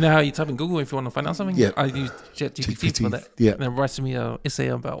 Like, you know how you type in Google if you want to find out something? Yep. I use ChatGPT for that. Yeah. And it writes me an essay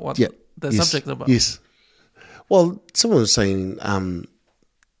about what the subject is about. Yes. Well, someone was saying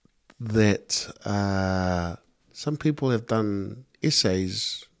that some people have done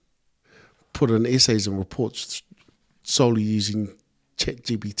essays, put in essays and reports solely using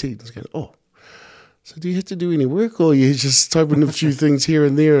ChatGPT. It's going, oh, so do you have to do any work, or you just type in a few things here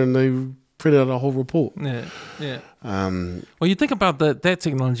and there and they print out a whole report? Yeah. Well, you think about that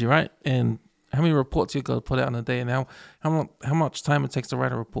technology, right? And how many reports you got to put out in a day, and how much time it takes to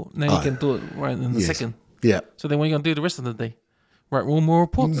write a report. Now you can do it right in a second. Yeah. So then what are you going to do the rest of the day? Write one more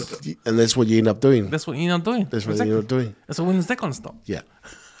reports. And that's what you end up doing. That's what you end up doing. So when is that going to stop? Yeah.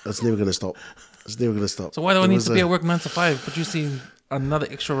 It's never going to stop. It's never going to stop. So why do I need to be at work 9 to 5 producing another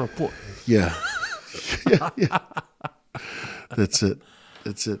extra report? Yeah. yeah. That's it.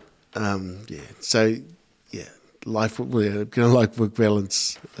 Yeah. So, yeah, life-work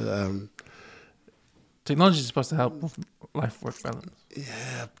balance. Technology is supposed to help with life-work balance.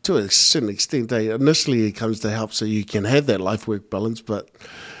 Yeah, to a certain extent. Initially, it comes to help so you can have that life-work balance, but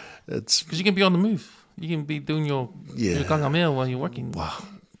it's... Because you can be on the move. You can be doing your kangamea while you're working. Wow,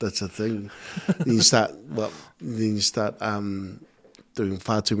 that's the thing. Then you start doing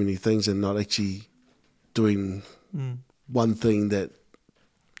far too many things and not actually doing one thing that,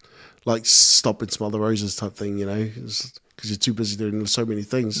 like stop and smell the roses type thing, because you're too busy doing so many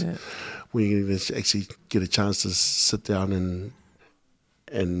things. Yeah. When you actually get a chance to sit down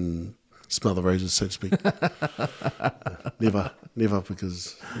and smell the roses, so to speak. Never,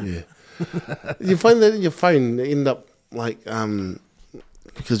 because you find that your phone end up like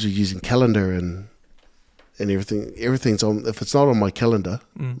because you're using calendar and everything's on. If it's not on my calendar,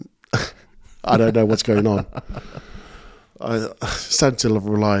 I don't know what's going on. I started to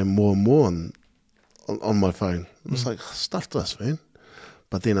rely more and more on my phone. It's like, stuff this, man.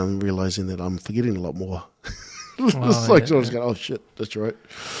 But then I'm realizing that I'm forgetting a lot more. I was going, oh shit, that's right.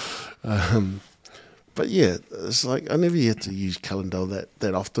 But yeah, it's like I never had to use calendar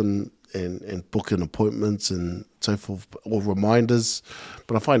that often and booking appointments and so forth, or reminders.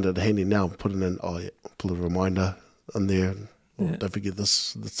 But I find it handy now, putting in, put a reminder in there. Don't forget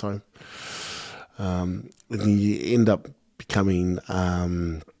this time. And then you end up becoming,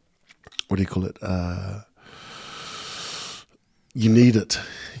 what do you call it? You need it.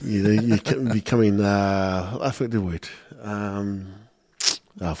 You're becoming, I forget the word.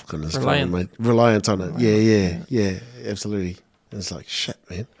 For goodness, reliant on it. Yeah, absolutely. And it's like, shit,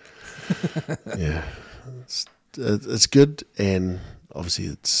 man. Yeah. It's good, and obviously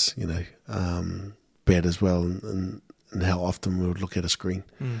it's, bad as well, and how often we would look at a screen.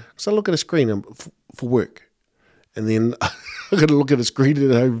 So I look at a screen for work, and then I got to look at a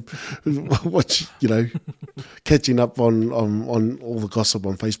screen at home, watch, catching up on all the gossip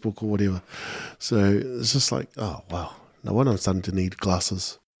on Facebook or whatever. So it's just like, oh wow, no wonder I'm starting to need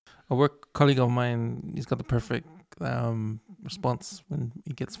glasses. A work colleague of mine, he's got the perfect response when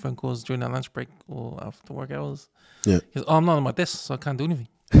he gets phone calls during our lunch break or after work hours. Yeah. He goes, I'm not on my desk, so I can't do anything.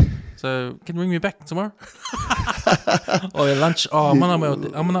 So can you ring me back tomorrow? Or at lunch, I'm not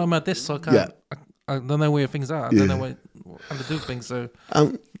on my desk, so I can't. Yeah. I don't know where things are. I don't know how to do things. So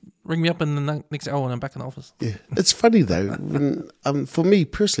ring me up in the next hour when I'm back in the office. Yeah, it's funny though. When, for me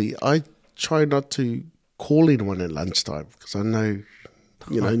personally, I try not to call anyone at lunchtime because I know,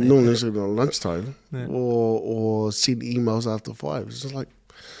 not necessarily on lunchtime or send emails after 5. It's just like,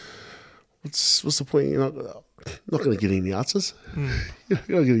 what's the point? You're not going to get any answers. You're not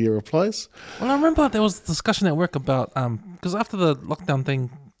going to get replies. Well, I remember there was a discussion at work about because after the lockdown thing,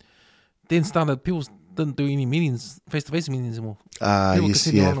 then started people didn't do any meetings, face-to-face meetings anymore. People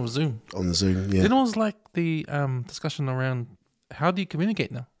continue on Zoom. On the Zoom, yeah. Then it was like the discussion around how do you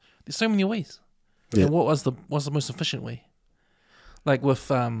communicate now? There's so many ways. Yeah. And what's the most efficient way? Like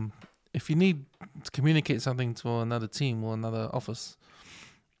with if you need to communicate something to another team or another office,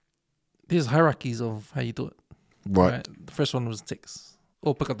 there's hierarchies of how you do it. Right. The first one was text,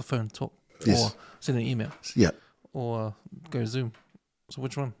 or pick up the phone, talk, Yes. or send an email, Yeah. or go Zoom. So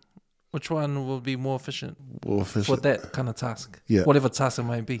which one? Which one will be more efficient, More for efficient. that kind of task? Yeah. Whatever task it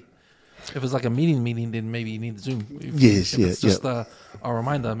might be. If it's like a meeting, then maybe you need Zoom. If it's just a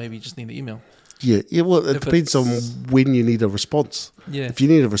reminder, maybe you just need an email. Yeah. Yeah. Well, it If depends on when you need a response. Yeah. If you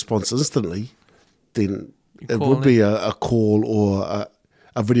need a response instantly, then it would be a call or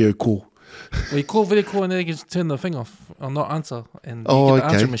a video call. Well, you call video call and then you can just turn the thing off or not answer, and you Oh, get the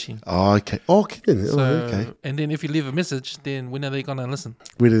okay. answering machine. Oh, okay. Okay. Then. So, okay. and then if you leave a message, then when are they gonna listen?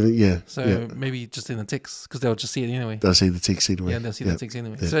 So Yeah. maybe just in the text, because they'll just see it anyway. They'll see the text anyway. Yeah, they'll see the text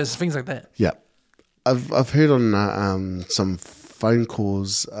anyway. Yeah. So it's things like that. Yeah. I've heard on some phone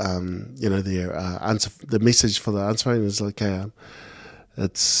calls, their the message for the answer phone is like,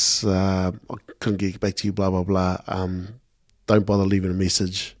 it's I couldn't get back to you, blah blah blah. Don't bother leaving a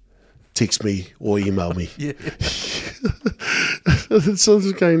message. Text me or email me. Yeah. So I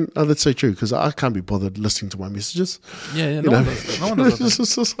was going, oh, that's so true, because I can't be bothered listening to my messages. Yeah, no one does that. No one does that.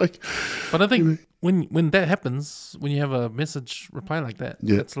 It's just like, but I think when that happens, when you have a message reply like that,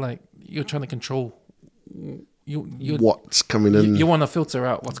 it's like you're trying to control what's coming in. You want to filter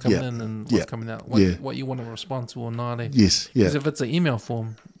out what's coming in and what's coming out. What you want to respond to or not. Yes, yeah. Because if it's an email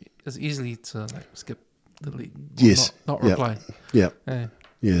form, it's easy to skip, delete, yes, not reply. Yeah.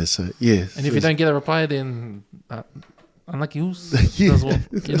 Yeah. So yeah. And if you don't get a reply, then unlucky who's you're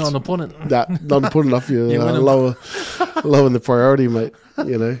not an opponent. Nah, not important enough. You're lower in the priority, mate.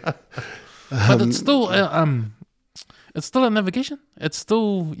 But it's still a navigation. It's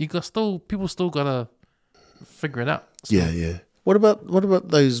still people still gotta figure it out. Still. Yeah. What about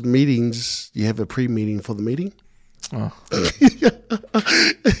those meetings? You have a pre-meeting for the meeting. Oh.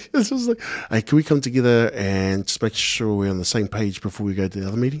 It's just like, hey, can we come together and just make sure we're on the same page before we go to the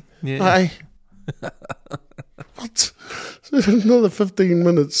other meeting? Yeah. Hey. What? Another 15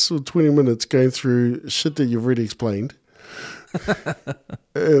 minutes or 20 minutes going through shit that you've already explained.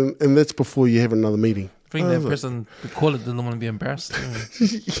 and that's before you have another meeting. I think that person who called it didn't want to be embarrassed.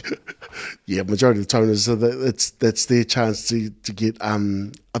 Yeah, majority of the time is that's their chance to get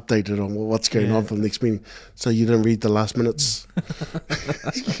updated on what's going on for the next meeting. So you didn't read the last minutes.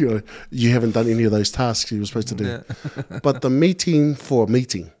 You haven't done any of those tasks you were supposed to do. Yeah. But the meeting for a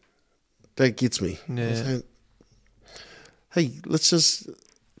meeting, that gets me. Yeah. Saying, hey, let's just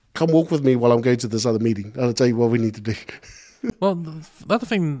come walk with me while I'm going to this other meeting. I'll tell you what we need to do. Well, the other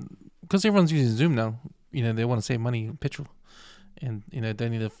thing, because everyone's using Zoom now, they want to save money on petrol. And,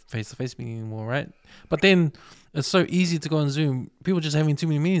 don't need a face-to-face meeting anymore, right? But then it's so easy to go on Zoom. People are just having too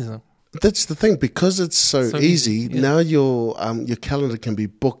many meetings now. That's the thing. Because it's so easy, now your calendar can be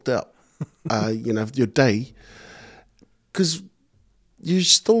booked up, your day. Because you're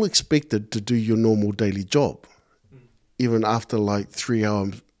still expected to do your normal daily job, even after like 3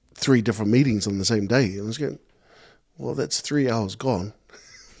 hours, 3 different meetings on the same day. And I was going, well, that's 3 hours gone.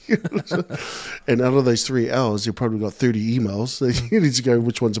 And out of those 3 hours, you've probably got 30 emails. So you need to go,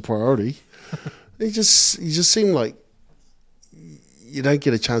 which one's a priority? You just seem like you don't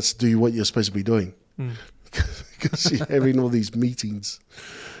get a chance to do what you're supposed to be doing because you're having all these meetings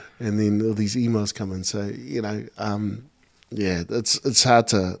and then all these emails come in. So, it's hard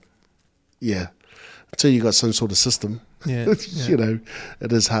to, until you got some sort of system.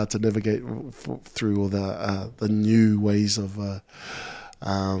 It is hard to navigate through all the new ways of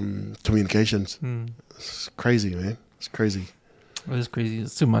communications. It's crazy, man. It's crazy. It is crazy.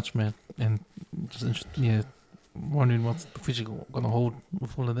 It's too much, man. And just wondering what's the future going to hold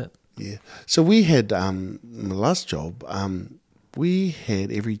with all of that. Yeah. So we had my last job. We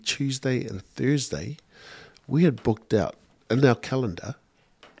had every Tuesday and Thursday. We had booked out in our calendar.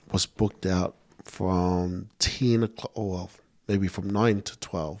 Was booked out from 10 o'clock, or maybe from 9 to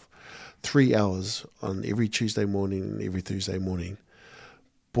 12. 3 hours on every Tuesday morning and every Thursday morning.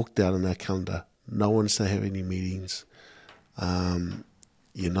 Booked out in our calendar. No one's to have any meetings.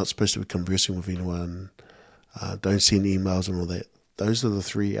 You're not supposed to be conversing with anyone. Don't send emails and all that. Those are the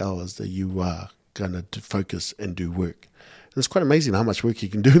 3 hours that you are going to focus and do work. And it's quite amazing how much work you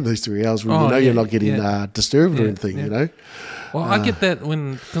can do in those 3 hours when you're not getting disturbed or anything, Well, I get that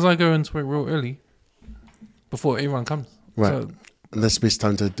because I go into work real early before everyone comes. Right. So, and that's the best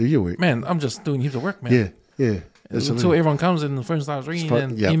time to do your work. Man, I'm just doing heaps of work, man. Yeah. Until everyone comes and the phone starts ringing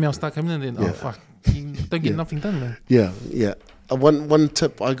and emails start coming in, then fuck, you don't get nothing done, man. Yeah. One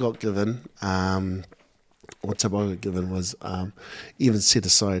tip I got given, was even set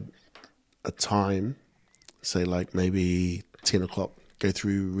aside a time, say like maybe 10 o'clock go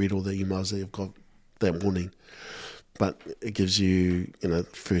through, read all the emails that you've got that morning. But it gives you, the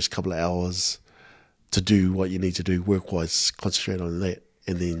first couple of hours to do what you need to do work-wise, concentrate on that.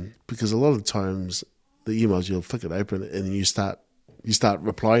 And then, because a lot of times the emails, you'll flick it open and then you start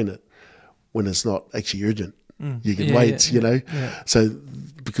replying it when it's not actually urgent. You can wait, Yeah. So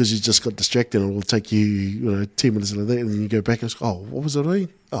because you just got distracted, it will take you, 10 minutes like that, and then you go back and go, what was I doing?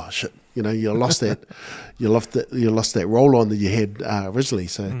 Oh shit, you lost that, you lost that roll on that you had originally.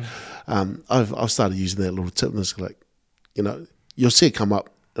 So I've started using that little tip, and it's like, you'll see it come up.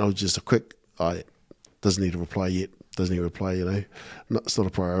 And just a quick, doesn't need a reply yet. Doesn't need a reply, it's not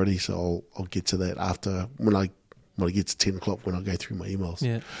a priority. So I'll get to that after when I get to 10 o'clock when I go through my emails.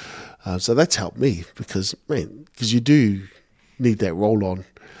 Yeah. So that's helped me because you do need that roll on.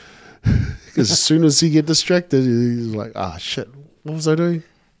 Because as soon as you get distracted, you're like, shit, what was I doing?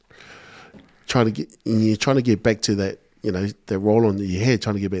 You're trying to get back to that, that roll on that you had,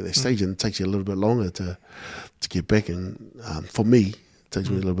 trying to get back to that stage, and it takes you a little bit longer to get back. And for me, it takes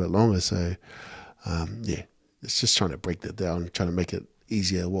me a little bit longer. So, it's just trying to break that down, trying to make it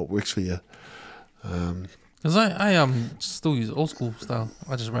easier, what works for you. Because I still use old school style.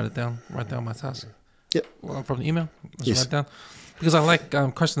 I just write down my task. Yep. From the email, write down. Because I like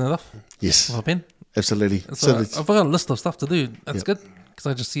crossing it off. Yes. With a pen. Absolutely. So I've got a list of stuff to do. That's good. Because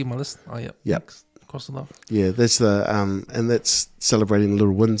I just see my list. Oh, yeah. Yep. Cross it off. Yeah, that's the and that's celebrating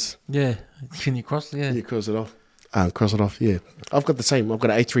little wins. Yeah. Can you cross? Yeah. You cross it off. Cross it off. Yeah. I've got the same. I've got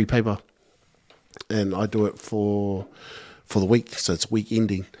an A3 paper, and I do it for the week. So it's week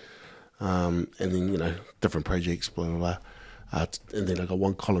ending. And then, different projects, blah, blah, blah. And then I got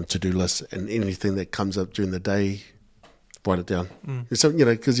one column to-do list, and anything that comes up during the day, write it down. So,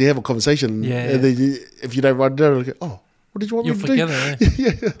 because you have a conversation, and then if you don't write it down, you go, what did you want me to do? You'll forget it,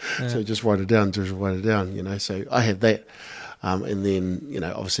 yeah. So just write it down, So I have that. And then,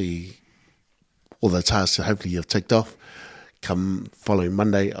 obviously, all the tasks hopefully you've ticked off. Come following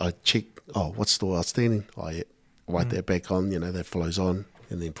Monday, I check, what's still outstanding? Write that back on, that follows on.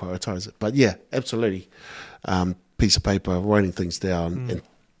 And then prioritize it. But yeah, absolutely. Piece of paper, writing things down, and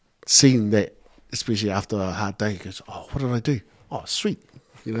seeing that, especially after a hard day, goes, what did I do? Oh, sweet.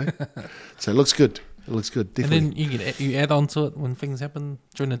 So it looks good. Definitely. And then you add on to it when things happen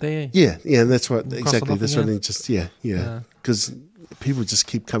during the day. Yeah, and that's right. Exactly. That's right. And just because people just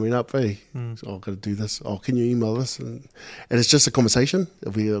keep coming up. Hey, so I've got to do this. Oh, can you email this? And it's just a conversation.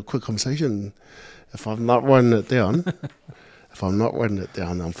 It'll be a quick conversation. If I'm not writing it down.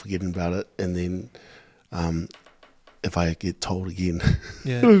 I'm forgetting about it. And then if I get told again,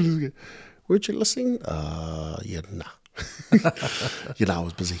 weren't you listening? Nah. I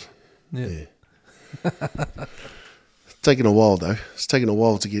was busy. Yeah. It's taken a while, though. It's taken a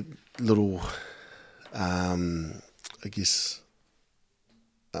while to get little,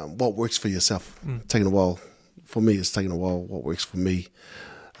 what works for yourself. Taking a while. For me, it's taken a while what works for me,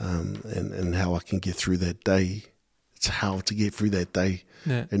 and how I can get through that day. It's how to get through that day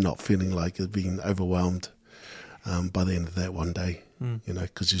and not feeling like it's being overwhelmed by the end of that one day,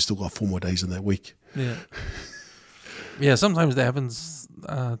 because you've still got 4 more days in that week. Yeah. Yeah, sometimes that happens.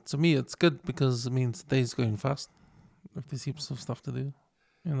 To me, it's good because it means the day's going fast. If there's heaps of stuff to do,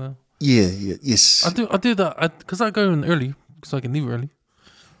 Yeah, yes. I do that because I go in early because I can leave early.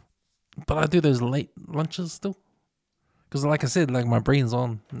 But I do those late lunches still. Because like I said, my brain's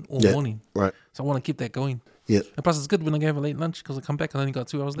on all morning. Right. So I want to keep that going. Yeah. And plus, it's good when I have a late lunch because I come back and I only got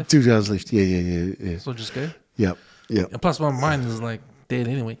 2 hours left. 2 hours left. Yeah. So just go. Yep. And plus, my mind is dead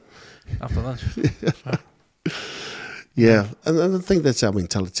anyway after lunch. Yeah, and I think that's our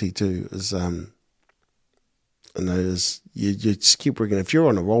mentality too. Is you just keep working. If you're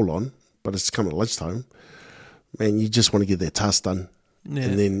on a roll on, but it's coming at lunchtime, man, you just want to get that task done,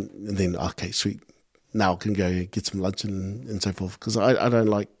 and then okay, sweet. Now I can go get some lunch and so forth. Because I don't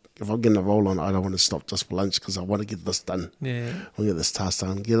like, if I'm getting a roll on, I don't want to stop just for lunch because I want to get this done. Yeah, I want to get this task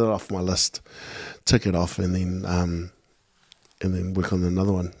done, get it off my list, tick it off, and then work on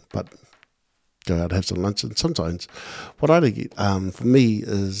another one. But go out and have some lunch. And sometimes what I do get for me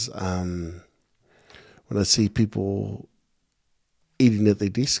is when I see people eating at their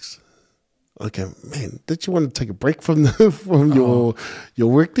desks, I go, man, did you want to take a break from your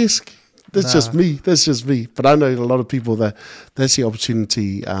work desk? That's just me. But I know a lot of people that's the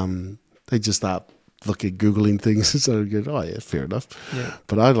opportunity. They just start Googling things. So I go, fair enough. Yeah.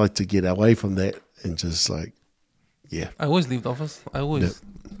 But I'd like to get away from that and just I always leave the office. I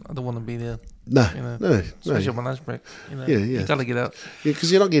don't want to be there. No. Especially on my lunch break. You gotta get out. Yeah,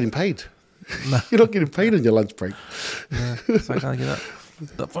 because you're not getting paid. No. You're not getting paid on your lunch break. Yeah, so I gotta get out.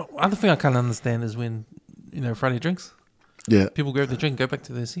 The other thing I can't understand is when Friday drinks. Yeah. People grab their drink, go back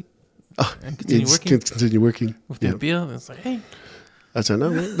to their seat, Oh, and continue working Continue working. with their beer. And it's like, hey, I don't know,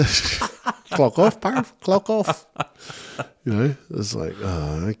 man. Clock off, bro. Clock off. You know, it's like,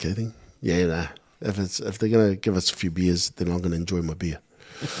 oh, okay then. Yeah, nah. If they're gonna give us a few beers, then I'm gonna enjoy my beer.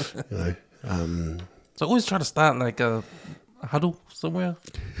 You know. So I always try to start like a huddle somewhere.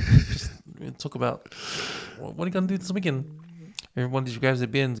 Just talk about what are you gonna do this weekend. Everyone just grabs their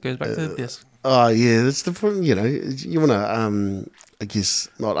beer and goes back to the desk. Oh yeah, that's the point. You know, you wanna, I guess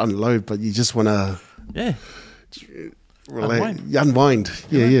not unload, but you just wanna, unwind.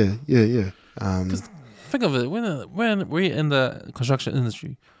 Yeah. Think of it, when we're in the construction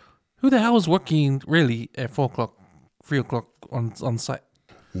industry, who the hell is working really at 4 o'clock, 3 o'clock on site?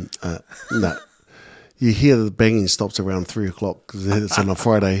 No. You hear the banging stops around 3 o'clock because it's on a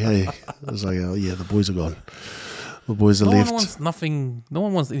Friday. Hey, it's like, oh yeah, the boys are gone. The boys are left. No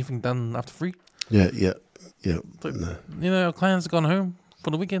one wants anything done after 3. Yeah. So, No. you know, our clients have gone home for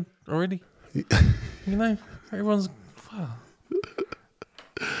the weekend already. You know, everyone's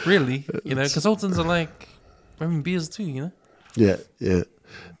really, you know, consultants are like having beers too, you know. Yeah.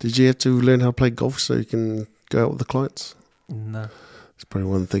 Did you have to learn how to play golf so you can go out with the clients? No. It's probably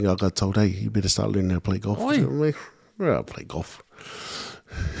one thing I got told. Hey, you better start learning how to play golf. Oi. I'll play golf.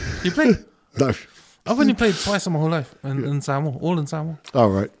 You play? No. I've only played twice in my whole life in Samoa, all in Samoa. Oh,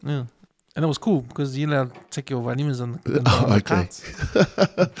 right. Yeah. And it was cool because you're allowed to take your vitamins and the okay. cards. We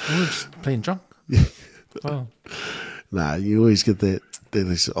were just playing drunk. Wow. Nah, you always get that.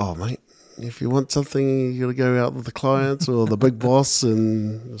 They say, oh, mate, if you want something, you got to go out with the clients or the big boss.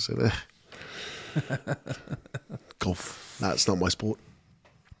 And I said, golf. Nah, it's not my sport.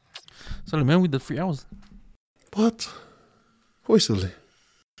 So, man, we did 3 hours. What? Recently.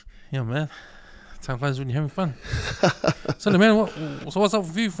 Yeah, man. Time flies when you're having fun. So, man, what's up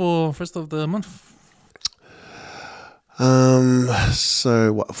with you for rest of the month?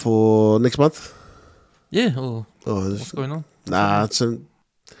 So what for next month? Yeah. What's going on? Nah,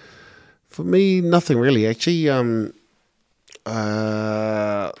 for me nothing really. Actually,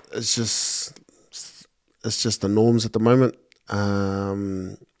 it's just the norms at the moment.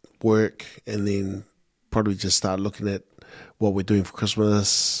 Work, and then probably just start looking at what we're doing for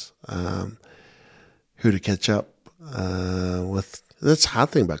Christmas. Who to catch up with. That's the hard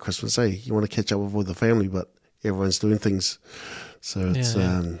thing about Christmas, eh? You want to catch up with the family, but everyone's doing things. So it's,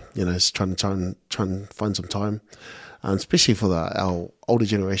 you know, it's trying to find some time. Especially for our older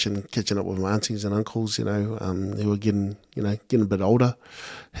generation, catching up with my aunties and uncles, you know, who are getting a bit older.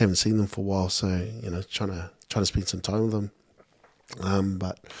 Haven't seen them for a while, so, you know, trying to spend some time with them.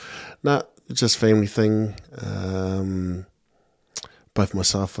 But no, it's just family thing. Both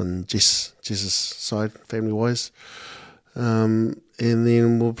myself and Jess's side, family-wise. And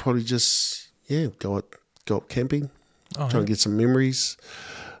then we'll probably just, go up camping, try and get some memories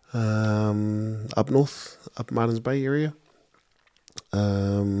up north, up Martins Bay area.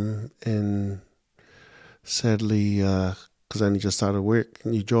 And sadly, because I only just started work,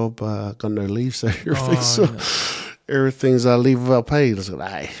 new job, got no leave, so everything's leave without pay.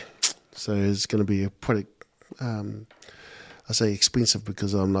 So it's going to be a pretty... I say expensive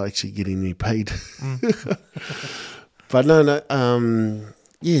because I'm not actually getting any paid. But no,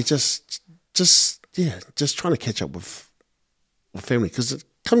 just trying to catch up with family, because it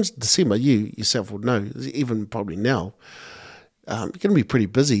comes December, you yourself would know, even probably now, you're going to be pretty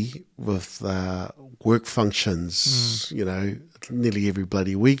busy with work functions. You know, nearly every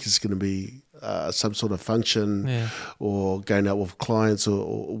bloody week is going to be some sort of function, or going out with clients,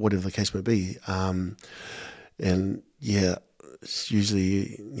 or whatever the case may be. And it's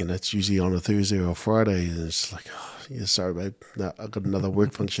usually on a Thursday or a Friday, and it's like, sorry, babe, no, I've got another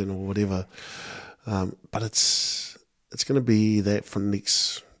work function or whatever. But it's going to be that for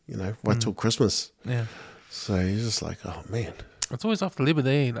next, right till Christmas. Yeah. So you're just like, oh man. It's always after Labor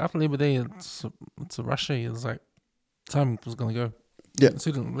Day. After Labor Day, it's a rush day. It's like time was going to go. Yeah. It's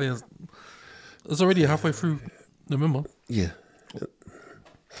already halfway through November. Yeah.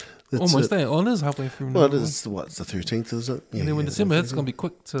 Almost there. Oh, it is halfway through. Well, it is, it's the 13th, is it? And then when December hits, it's going to be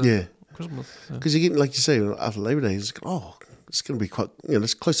quick to Christmas. Because you get, like you say, after Labor Day, it's going to be quite,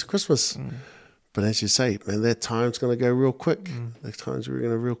 it's close to Christmas. But as you say, man, that time's going to go real quick. That time's going to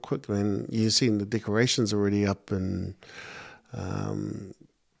go real quick, man. You're seeing the decorations already up, and,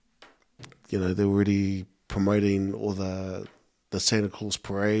 they're already promoting all the Santa Claus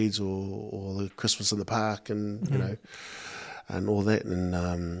parades or the Christmas in the park, and, and all that,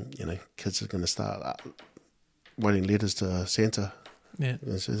 and kids are going to start writing letters to Santa. Yeah,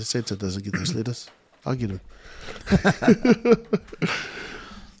 so Santa doesn't get those letters. I get them.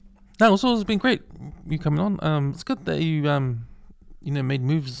 No, it's been great you coming on. It's good that you made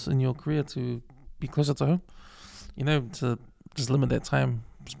moves in your career to be closer to home. To just limit that time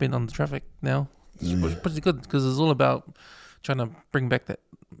spent on the traffic now. It's pretty good because it's all about trying to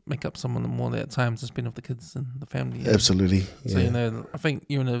make up some more of that time to spend with the kids and the family. Absolutely. So I think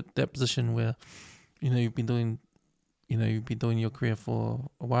you're in that position where you've been doing your career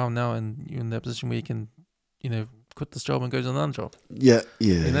for a while now, and you're in that position where you can quit this job and go to another job. Yeah.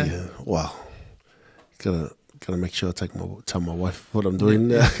 Wow. Gotta make sure I tell my wife what I'm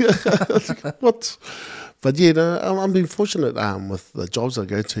doing. Yeah. What? But I'm being fortunate with the jobs I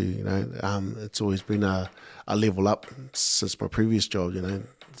go to. It's always been a level up since my previous job.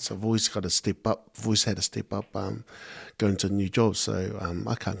 So I've always got to step up. I've always had to step up going to new jobs. So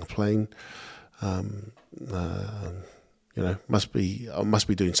I can't complain. I must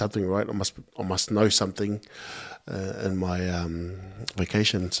be doing something right. I must know something in my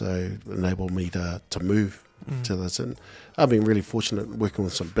vacation to enable me to move to this. And I've been really fortunate working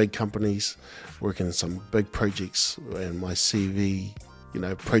with some big companies, working on some big projects, and my CV,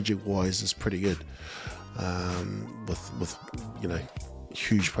 project wise, is pretty good. With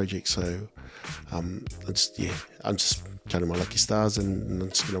huge projects. So I'm just counting my lucky stars, and I'm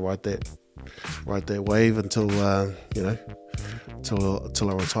just gonna ride that wave until till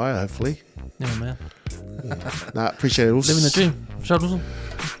I retire, hopefully. Yeah, man. I appreciate it. Living the dream. Shout out.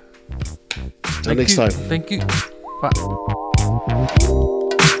 Till next time. Thank you. Bye.